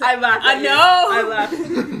don't say. I laughed. I at you. know. I laughed.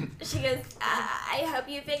 She goes, I hope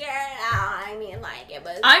you figure it out. I mean, like, it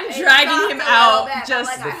was. I'm it dragging sucked him a out, little bit, but,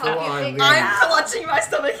 just like, I before hope you I figure leave. it I'm out. clutching my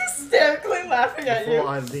stomach, hysterically laughing at you. Before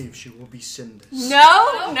I leave, she will be cinders.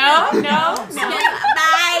 No, no, no, no.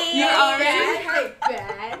 Bye. You already. hurt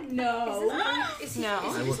bad? No. No.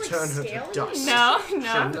 I will turn her to dust. No, Shall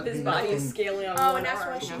no. not this be body is nothing. scaling on Oh, one and that's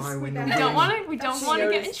arm. why she's Why we with know We that. don't want to. We don't She want to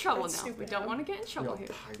get knows in trouble that's now. stupid, We don't huh? want to get in trouble We are here.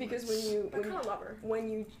 pirates. Because when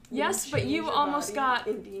you Yes, but change you your almost body got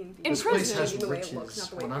in D&D, in This place prison. has the way it riches. looks, not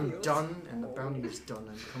the way When it I'm feels. done and the bounty is done,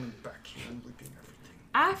 I'm coming back here and looting everything.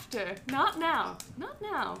 After, not now, not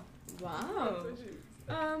now. Wow.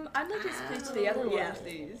 I'd like to explain to the other one Yeah. of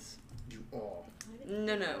these. You all.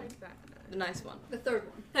 No, the nice one. The third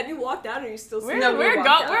one. Have you walked out or are you still We're No, we we're walked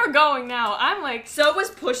out. we're going now. I'm like, So was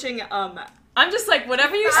pushing I'm just like,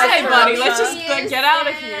 whatever you I say, thought buddy. so. Let's just like, get out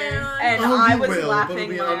of here. and Oh, I you was will, laughing but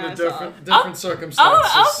it'll be my under ass different, off. different circumstances.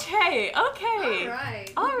 Oh, okay, okay.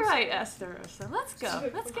 Alright. All right, Esterosa. Let's go.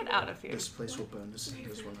 Let's get out of here. This place will burn to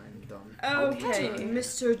cinders when I am done. Okay, Okay.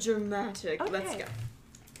 Mr. Dramatic. Let's Okay. go.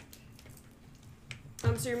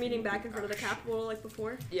 So you're meeting back in front of the Capitol like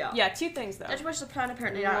before? Yeah. Yeah, 2 things though. That's what's the plan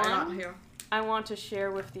apparently One. not here. I want to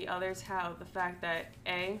share with the others how the fact that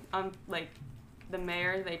like the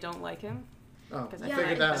mayor, they don't like him. Oh, Because I I Yeah,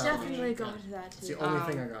 figured I that out. definitely got that It's the too. only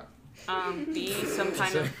thing I got. B, some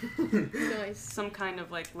kind of Nice. some kind of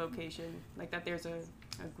like location, like that there's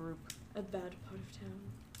a group. A bad part of town.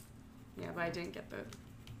 Yeah, but I didn't get the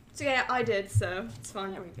So yeah, I did, so it's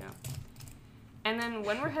fine. There we go. And then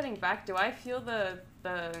when we're heading back, do I feel the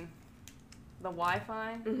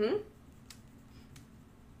Wi-Fi? Mm-hmm.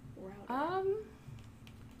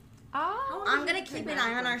 I'm gonna keep an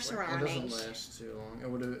eye on our It doesn't surroundings. last too long. It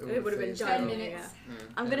would have been 10 done. minutes.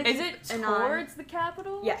 I'm gonna Is keep it an eye. towards the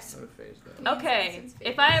capital? Yes. I would phase that. Okay.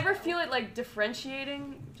 If I ever feel it like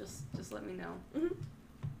differentiating, just let me know.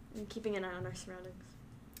 I'm keeping an eye on our surroundings.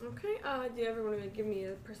 Okay. Do you ever want to give me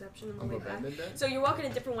a perception on the I'll way go back? ahead and So you're walking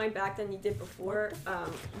a different way back than you did before.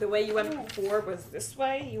 The way you went before was this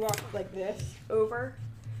way. You walked like this over.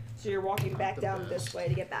 So you're walking back the down best. this way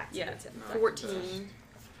to get back to Yeah. the tip. Not the 14.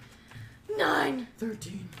 9.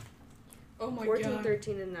 13. Oh my 14, god.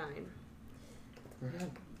 13, and 9. We're not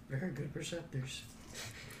very good perceptors.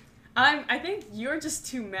 I think you're just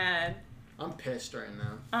too mad. I'm pissed right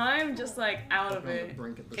now. I'm just like out of I'm on the it.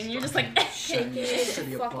 brink of And you're just like, destruction, setting this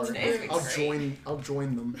city apart. fucking I'll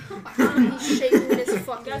join them. I'm shaking as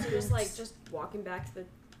fuck. You guys are just like walking back to the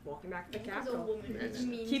There's a capital. woman who's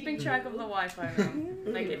mean keeping to track you. of the Wi-Fi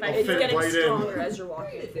though. Like if I I'll It's fit getting right in. stronger as you're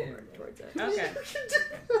walking forward towards it. Okay.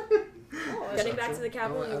 Getting back to the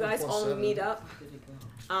capital, you guys all meet up.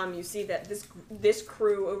 You see that this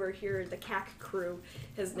crew over here, the CAC crew,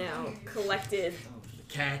 has now collected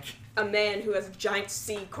Cack. a man who has a giant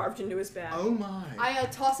C carved into his back. Oh my. I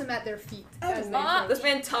toss him at their feet. as they Ah, approach. this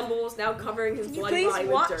man tumbles, now covering his Can you bloody please body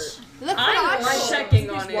watch? with dirt. Look what I'm I checking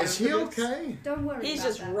saw. on him. Is he okay? Don't worry He's about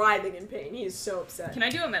just that. writhing in pain. He is so upset. Can I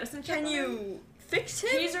do a medicine check? Can on him? you fix him?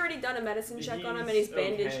 He's already done a medicine check on him and he's He's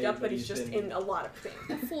bandaged okay, up, but but he's he's just been- in a lot of pain.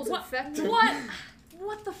 The fool's What? infected.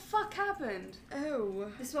 What the fuck happened? Oh.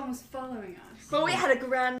 This one was following us. But we had a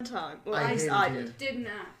grand time. Well, I at least hated I you. did. Didn't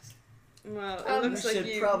ask. Well, it We We looks like should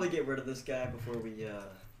you. probably get rid of this guy before we.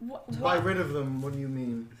 By rid of them, what do you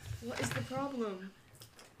mean? What is the problem?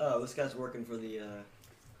 Oh, this guy's working for the.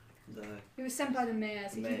 He was sent by the mayor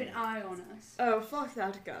to keep an Mayor. eye on us. Oh, fuck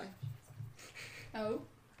that guy. Oh?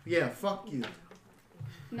 Yeah, fuck you.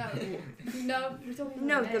 No. No, we're talking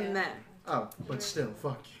No, about the mayor. man. Oh, but still,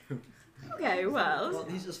 fuck you. Okay, well. Well,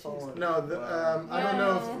 he's just following. No, I don't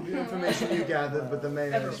know if the information you gathered, but the mayor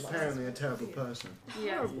is Everyone. apparently a terrible person.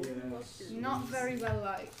 Yeah. Not very well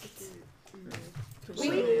liked. We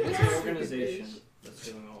it's an organization that's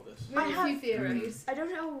doing all this. We have a few have- theories. I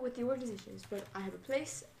don't know what the organization is, but I have a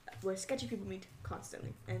place where sketchy people meet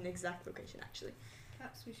constantly. An exact location, actually.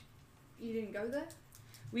 Perhaps we should... You didn't go there?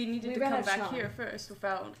 We needed We to ran come out of back time. here first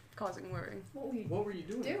without causing worry. What were you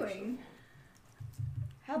doing? Doing?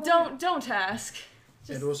 How about Don't ask.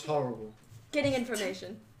 It was horrible. getting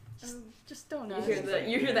information? Just don't You ask.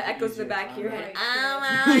 hear the echoes in the back here. Right. Oh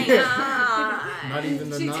my god. Not even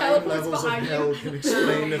the She 9 teleports levels of behind you. hell can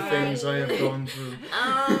explain the things I have gone through.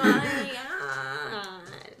 Oh my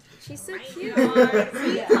god. She's so My cute. God. Were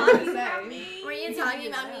you Yeah, talking same. about me? Were you talking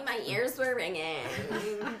about me? My ears were ringing.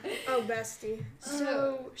 Oh, bestie.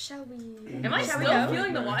 So, shall we? Am I shall we still go?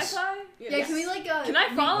 feeling the Nice. Wi-Fi? Yeah, can we like Can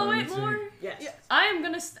I follow Me it too. more? Yes. I'm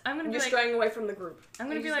gonna be You're like, straying away from the group. I'm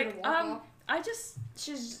gonna Are be you like, just gonna walk off? I just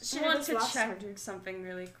She want did to this last check time. something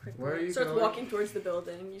really quickly. Where are you Starts going? walking towards the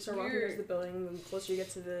building. You start walking You're- towards the building. The closer you get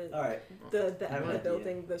to the Alright, the I have an the idea.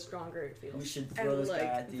 building, the stronger it we feels. should throw And this guy like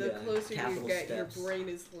at the the closer you Capitol get, steps. your brain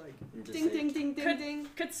is like and just ding say, ding ding ding ding.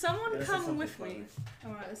 Could someone Gotta say come something with funny. me?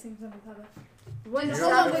 Alright, let's think something clever. What You're is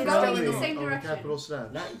Hold not on, we're gonna going tell in the me same on direction. the Capitol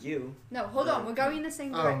steps. Not you. No, hold on, we're going in the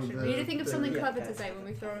same Oh, direction. we need to the- think of the- something yeah, clever okay. to say when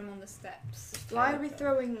we throw him on the steps. Why are we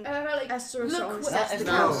throwing Like, Esteros look on what- steps? That-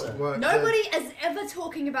 No, what? nobody is ever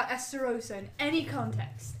talking about Esterosa in any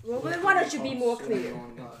context. Well, then why don't you be more clear?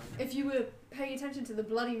 If you were paying attention to the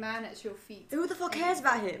bloody man at your feet. Who the fuck cares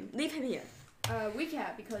about him? Leave him here. We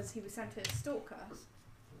care because he was sent to stalk us.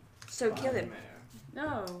 So kill him.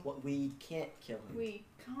 No. What we can't kill him. We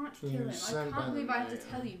can't He kill him. was I sent by can't believe the I have to mayor.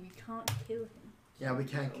 tell you, we can't kill him. Yeah, we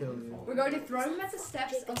can't kill you. We're going to throw him at the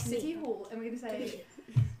steps of City Hall and we're going to say,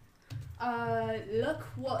 look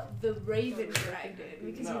what the Raven Drag did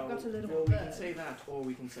because you've got a little well, we can bird. say that, or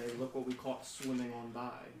we can say, look what we caught swimming on by.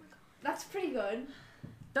 That's pretty good.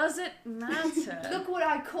 Does it matter? Look what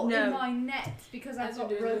I caught No. in my net because I've As you're got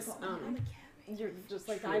doing rope this, on. you're just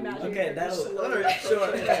like I imagine. Okay, you're that'll. slowly Alright,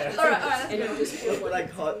 sure. Yeah. Alright, And you just feel Look what I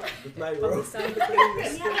like caught with my on the rope. side of the building, you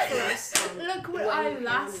still first. Look what I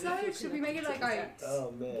lassoed. Should we make it like I...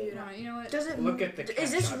 Oh man. No, you know what? Does it? Look at the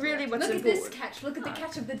Is this catch I really brought. what's Look at this important? catch. Look at the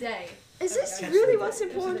catch of the day. Is this Catch really the what's day.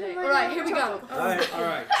 important right Alright, now? here we go. Alright.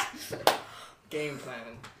 Alright. Game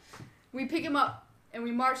planning. We pick him up and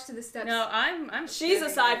we march to the steps. No, I'm She's standing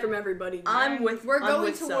aside there. from everybody. I'm with. We're I'm going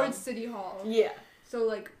with towards Sel. City Hall. Yeah. So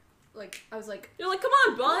like, like I was like, You're like, come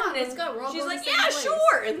on, Come on, bud. let's And go, we're all she's going like, the same yeah, place."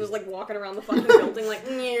 sure. And was like walking around the fucking building like,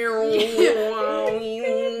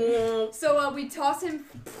 so we toss him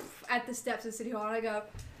at the steps of City Hall, and I go,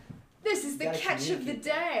 "This is the That's catch of the unique.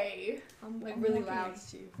 day." I'm Like, I'm really walking loud.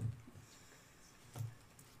 next to you.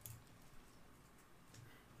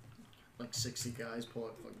 Like 60 guys pull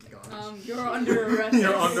out fucking guns. You're under arrest.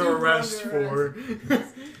 You're under arrest Under for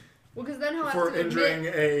Well, because then he'll have for to injuring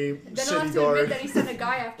admit, a then he'll city have to admit guard. that he sent a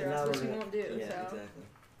guy after And us, now which we're he gonna- won't do. Yeah, so. exactly.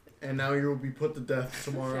 And now you will be put to death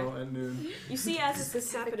tomorrow at noon. You see, as this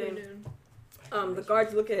is Typically happening, noon. the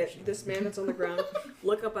guards look at this man that's on the ground,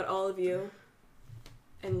 look up at all of you,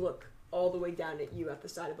 and look all the way down at you at the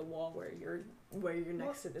side of the wall where you're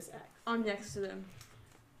next to this X. I'm next to them.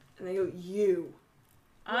 And they go, you.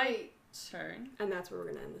 I turn. And that's where we're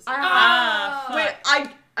gonna end this. Ah, Wait,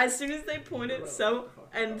 as soon as they point at so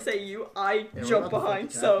and say you, I we're jump about to behind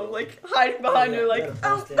fucking so, tackle. like hiding behind her, like,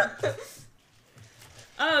 oh.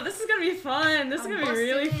 Oh, this is gonna be fun. This is I'm gonna be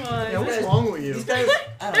really busting in. fun. Yeah, what's wrong with you? These guys,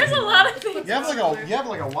 I don't There's a know. lot of things. You have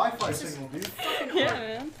like a Wi-Fi signal, dude. Yeah,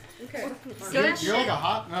 man. Okay. You're like a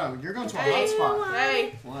hot. No, you're going to a hot spot.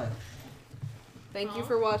 Hey, What? thank you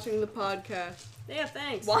for watching the podcast. Yeah,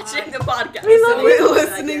 thanks. Watching the podcast. We love you.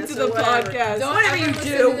 Listening to the podcast. Don't Whatever ever you listen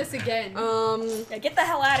do. to this again. Yeah, get the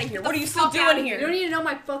hell out of here. What are you still Fuck outta doing You here? don't need to know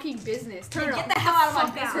my fucking business. Turn it off. Get the hell out of my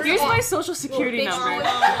Fuck business. out. Here's my social security bitch number.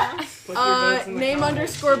 boy. Put your votes in the Name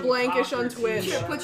comments. _blankish on Twitch. Put